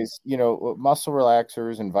fairness, guys, you know, muscle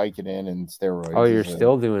relaxers and Vicodin and steroids. Oh, you're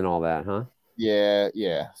still doing all that, huh?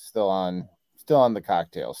 Yeah. Still on the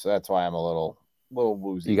cocktail. So that's why I'm a little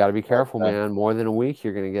woozy. You got to be careful, man. More than a week,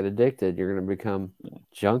 you're going to get addicted. You're going to become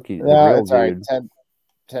junkie. Yeah, it's all right.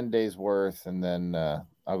 10 days worth, and then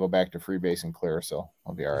I'll go back to freebase and clear, so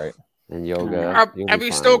I'll be all right. And yoga. Have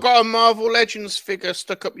you still got a Marvel Legends figure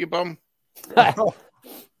stuck up your bum?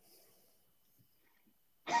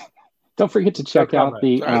 Don't forget to check out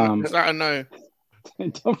the. Is that a no?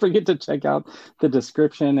 Don't forget to check out the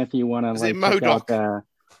description if you want to check out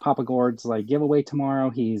Papa Gord's giveaway tomorrow.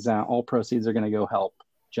 He's all proceeds are going to go help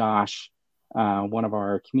Josh, one of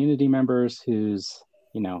our community members who's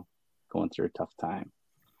going through a tough time.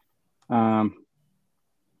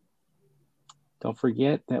 Don't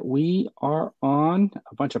forget that we are on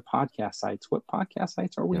a bunch of podcast sites. What podcast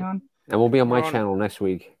sites are we on? And we'll be on my channel next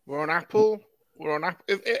week. We're on Apple. We're on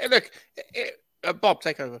Apple. Look, Bob,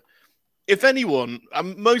 take over. If anyone,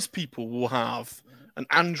 most people will have an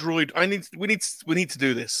Android. We need to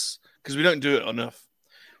do this because we don't do it enough.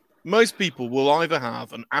 Most people will either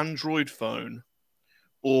have an Android phone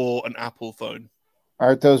or an Apple phone.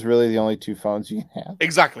 Aren't those really the only two phones you can have?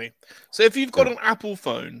 Exactly. So if you've got an Apple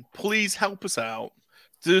phone, please help us out.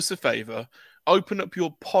 Do us a favor. Open up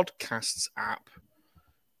your podcasts app.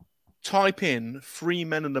 Type in 3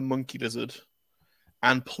 Men and a Monkey Lizard.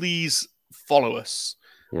 And please follow us.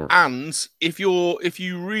 Yeah. And if you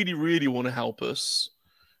really, really want to help us,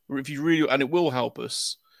 and it will help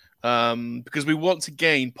us, because we want to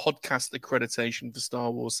gain podcast accreditation for Star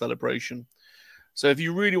Wars Celebration. So if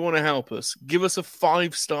you really want to help us, give us a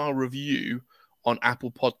 5-star review on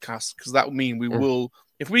Apple Podcasts, because that will mean we will.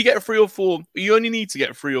 If we get 3 or 4, you only need to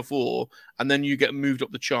get 3 or 4, and then you get moved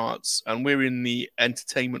up the charts, and we're in the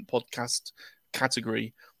entertainment podcast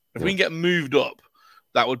category. If we can get moved up,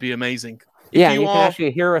 that would be amazing. You can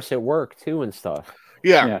actually hear us at work too and stuff.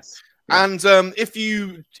 Yeah. Yes. And if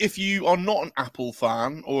you are not an Apple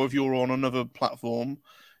fan, or if you're on another platform,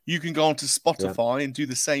 you can go onto Spotify and do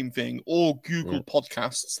the same thing, or Google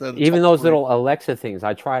Podcasts. Even those little Alexa things,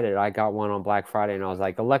 I tried it. I got one on Black Friday, and I was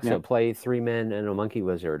like, Alexa, play 3 Men and a Monkey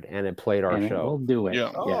Lizard, and it played our show. We'll do it.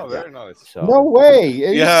 Yeah. Very nice. So, no way.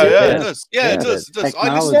 It does. It does.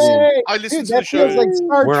 I listen to the show. Like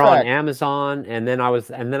Star We're Trek. on Amazon, and then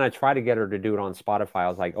I tried to get her to do it on Spotify. I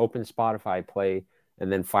was like, open Spotify, play.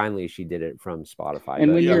 And then finally she did it from Spotify.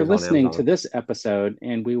 And when you're listening to this episode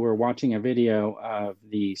and we were watching a video of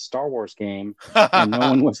the Star Wars game and no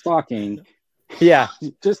one was talking,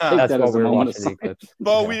 just take that as a moment of silence.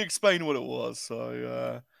 Well, we explained what it was.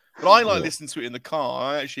 So, but I like listening to it in the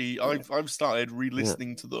car. I've started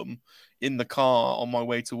re-listening to them in the car on my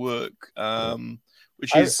way to work,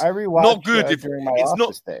 which is not good if it's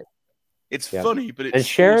not. Day. It's funny, but it's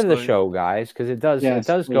share the show, guys, because it does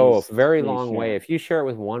go a very long way. If you share it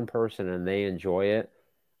with one person and they enjoy it,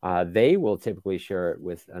 they will typically share it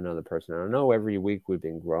with another person. I know every week we've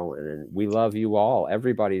been growing, and we love you all.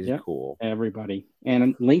 Everybody's cool. Everybody.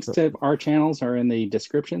 And links to our channels are in the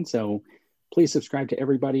description, so please subscribe to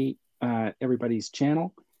everybody's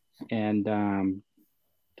channel. And don't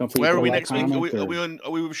forget. Where are we next week? Are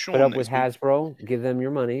we with Sean? Put up with Hasbro. Give them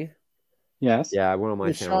your money. Yes. Yeah, we're on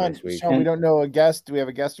my channel next week. Sean, we don't know a guest. Do we have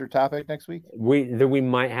a guest or topic next week? We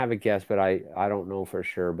might have a guest, but I don't know for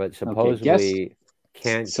sure. But supposedly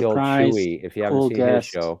Can't Kill Chewy. If you haven't seen his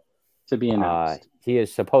show, to be announced. He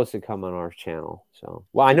is supposed to come on our channel. So,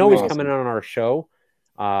 well, I know he's coming on our show.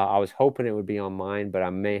 I was hoping it would be on mine, but I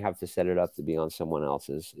may have to set it up to be on someone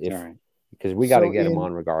else's because we got to get him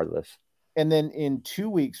on regardless. And then in 2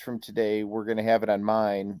 weeks from today, we're going to have it on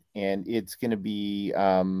mine, and it's going to be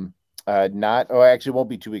actually it won't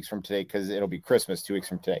be 2 weeks from today because it'll be Christmas 2 weeks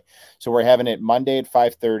from today. So we're having it Monday at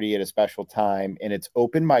 5:30 at a special time, and it's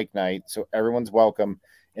open mic night, so everyone's welcome.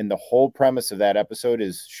 And the whole premise of that episode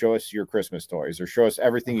is show us your Christmas toys or show us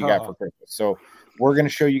everything you got for Christmas. So we're going to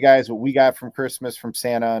show you guys what we got from Christmas from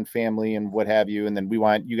Santa and family and what have you, and then we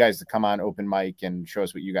want you guys to come on open mic and show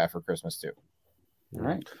us what you got for Christmas too. All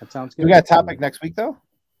right, that sounds good. We got a topic next week though.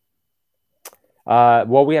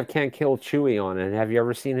 Well, we have Can't Kill Chewy on it. Have you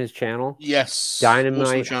ever seen his channel? Yes.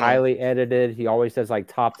 Dynamite, highly edited. He always does like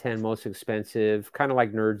top 10 most expensive, kind of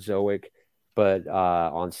like Nerdzoic, but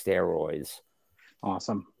on steroids.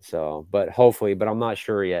 Awesome. So, but hopefully, but I'm not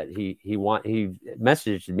sure yet. He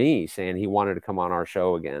messaged me saying he wanted to come on our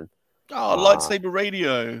show again. Oh, Lightsaber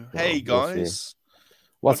Radio. Hey guys.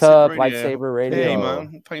 What's up, Lightsaber Radio? Hey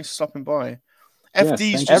man, thanks for stopping by.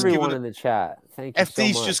 FD's just everyone in the chat. Thank you.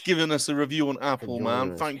 FD's so much. just giving us a review on Apple,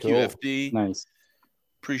 man. Thank you, FD. Nice.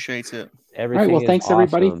 Appreciate it. Everything. All right. Well, thanks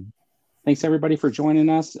everybody. Thanks everybody for joining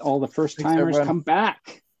us. All the first timers come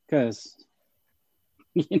back because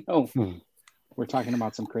we're talking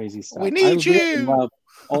about some crazy stuff. We need you. Love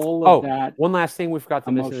all of that. One last thing we forgot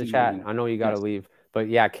to mention in the chat. I know you got to leave, but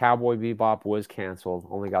yeah, Cowboy Bebop was canceled.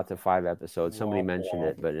 Only got to 5 episodes. Somebody mentioned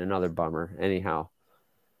it, but another bummer. Anyhow.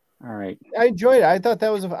 All right. I enjoyed it. I thought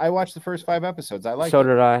that was I watched the first 5 episodes. I liked it. So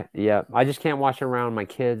did I. Yeah. I just can't watch it around my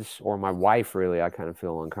kids or my wife, really. I kind of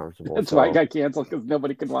feel uncomfortable. That's why it got canceled, because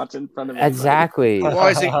nobody could watch it in front of me. Exactly.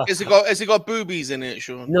 Why has it got boobies in it,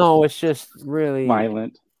 Sean? No, it's just really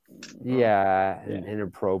violent. Yeah, and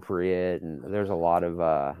inappropriate, and there's a lot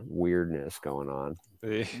of weirdness going on.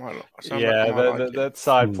 That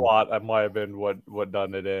side plot might have been what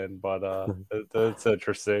done it in, but that's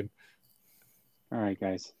interesting. All right,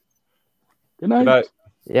 guys. Good night.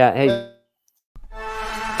 Yeah, hey.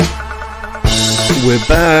 We're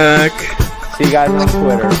back. See you guys on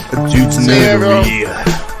Twitter. Dudes Nerdery.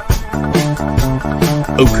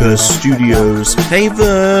 Oka Studios. Hey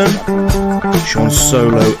Vern. Sean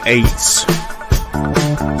Solo 8.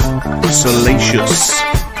 Salacious.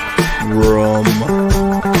 Rom.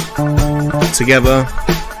 Together,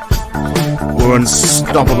 we're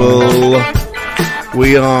unstoppable.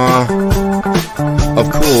 We are,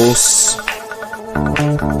 of course,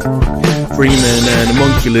 Freeman and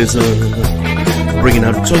Monkey Lizard, bringing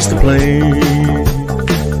out toys to play.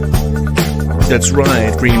 That's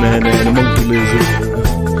right, Freeman and Monkey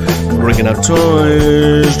Lizard, bringing out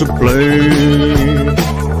toys to play.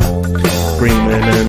 Freeman and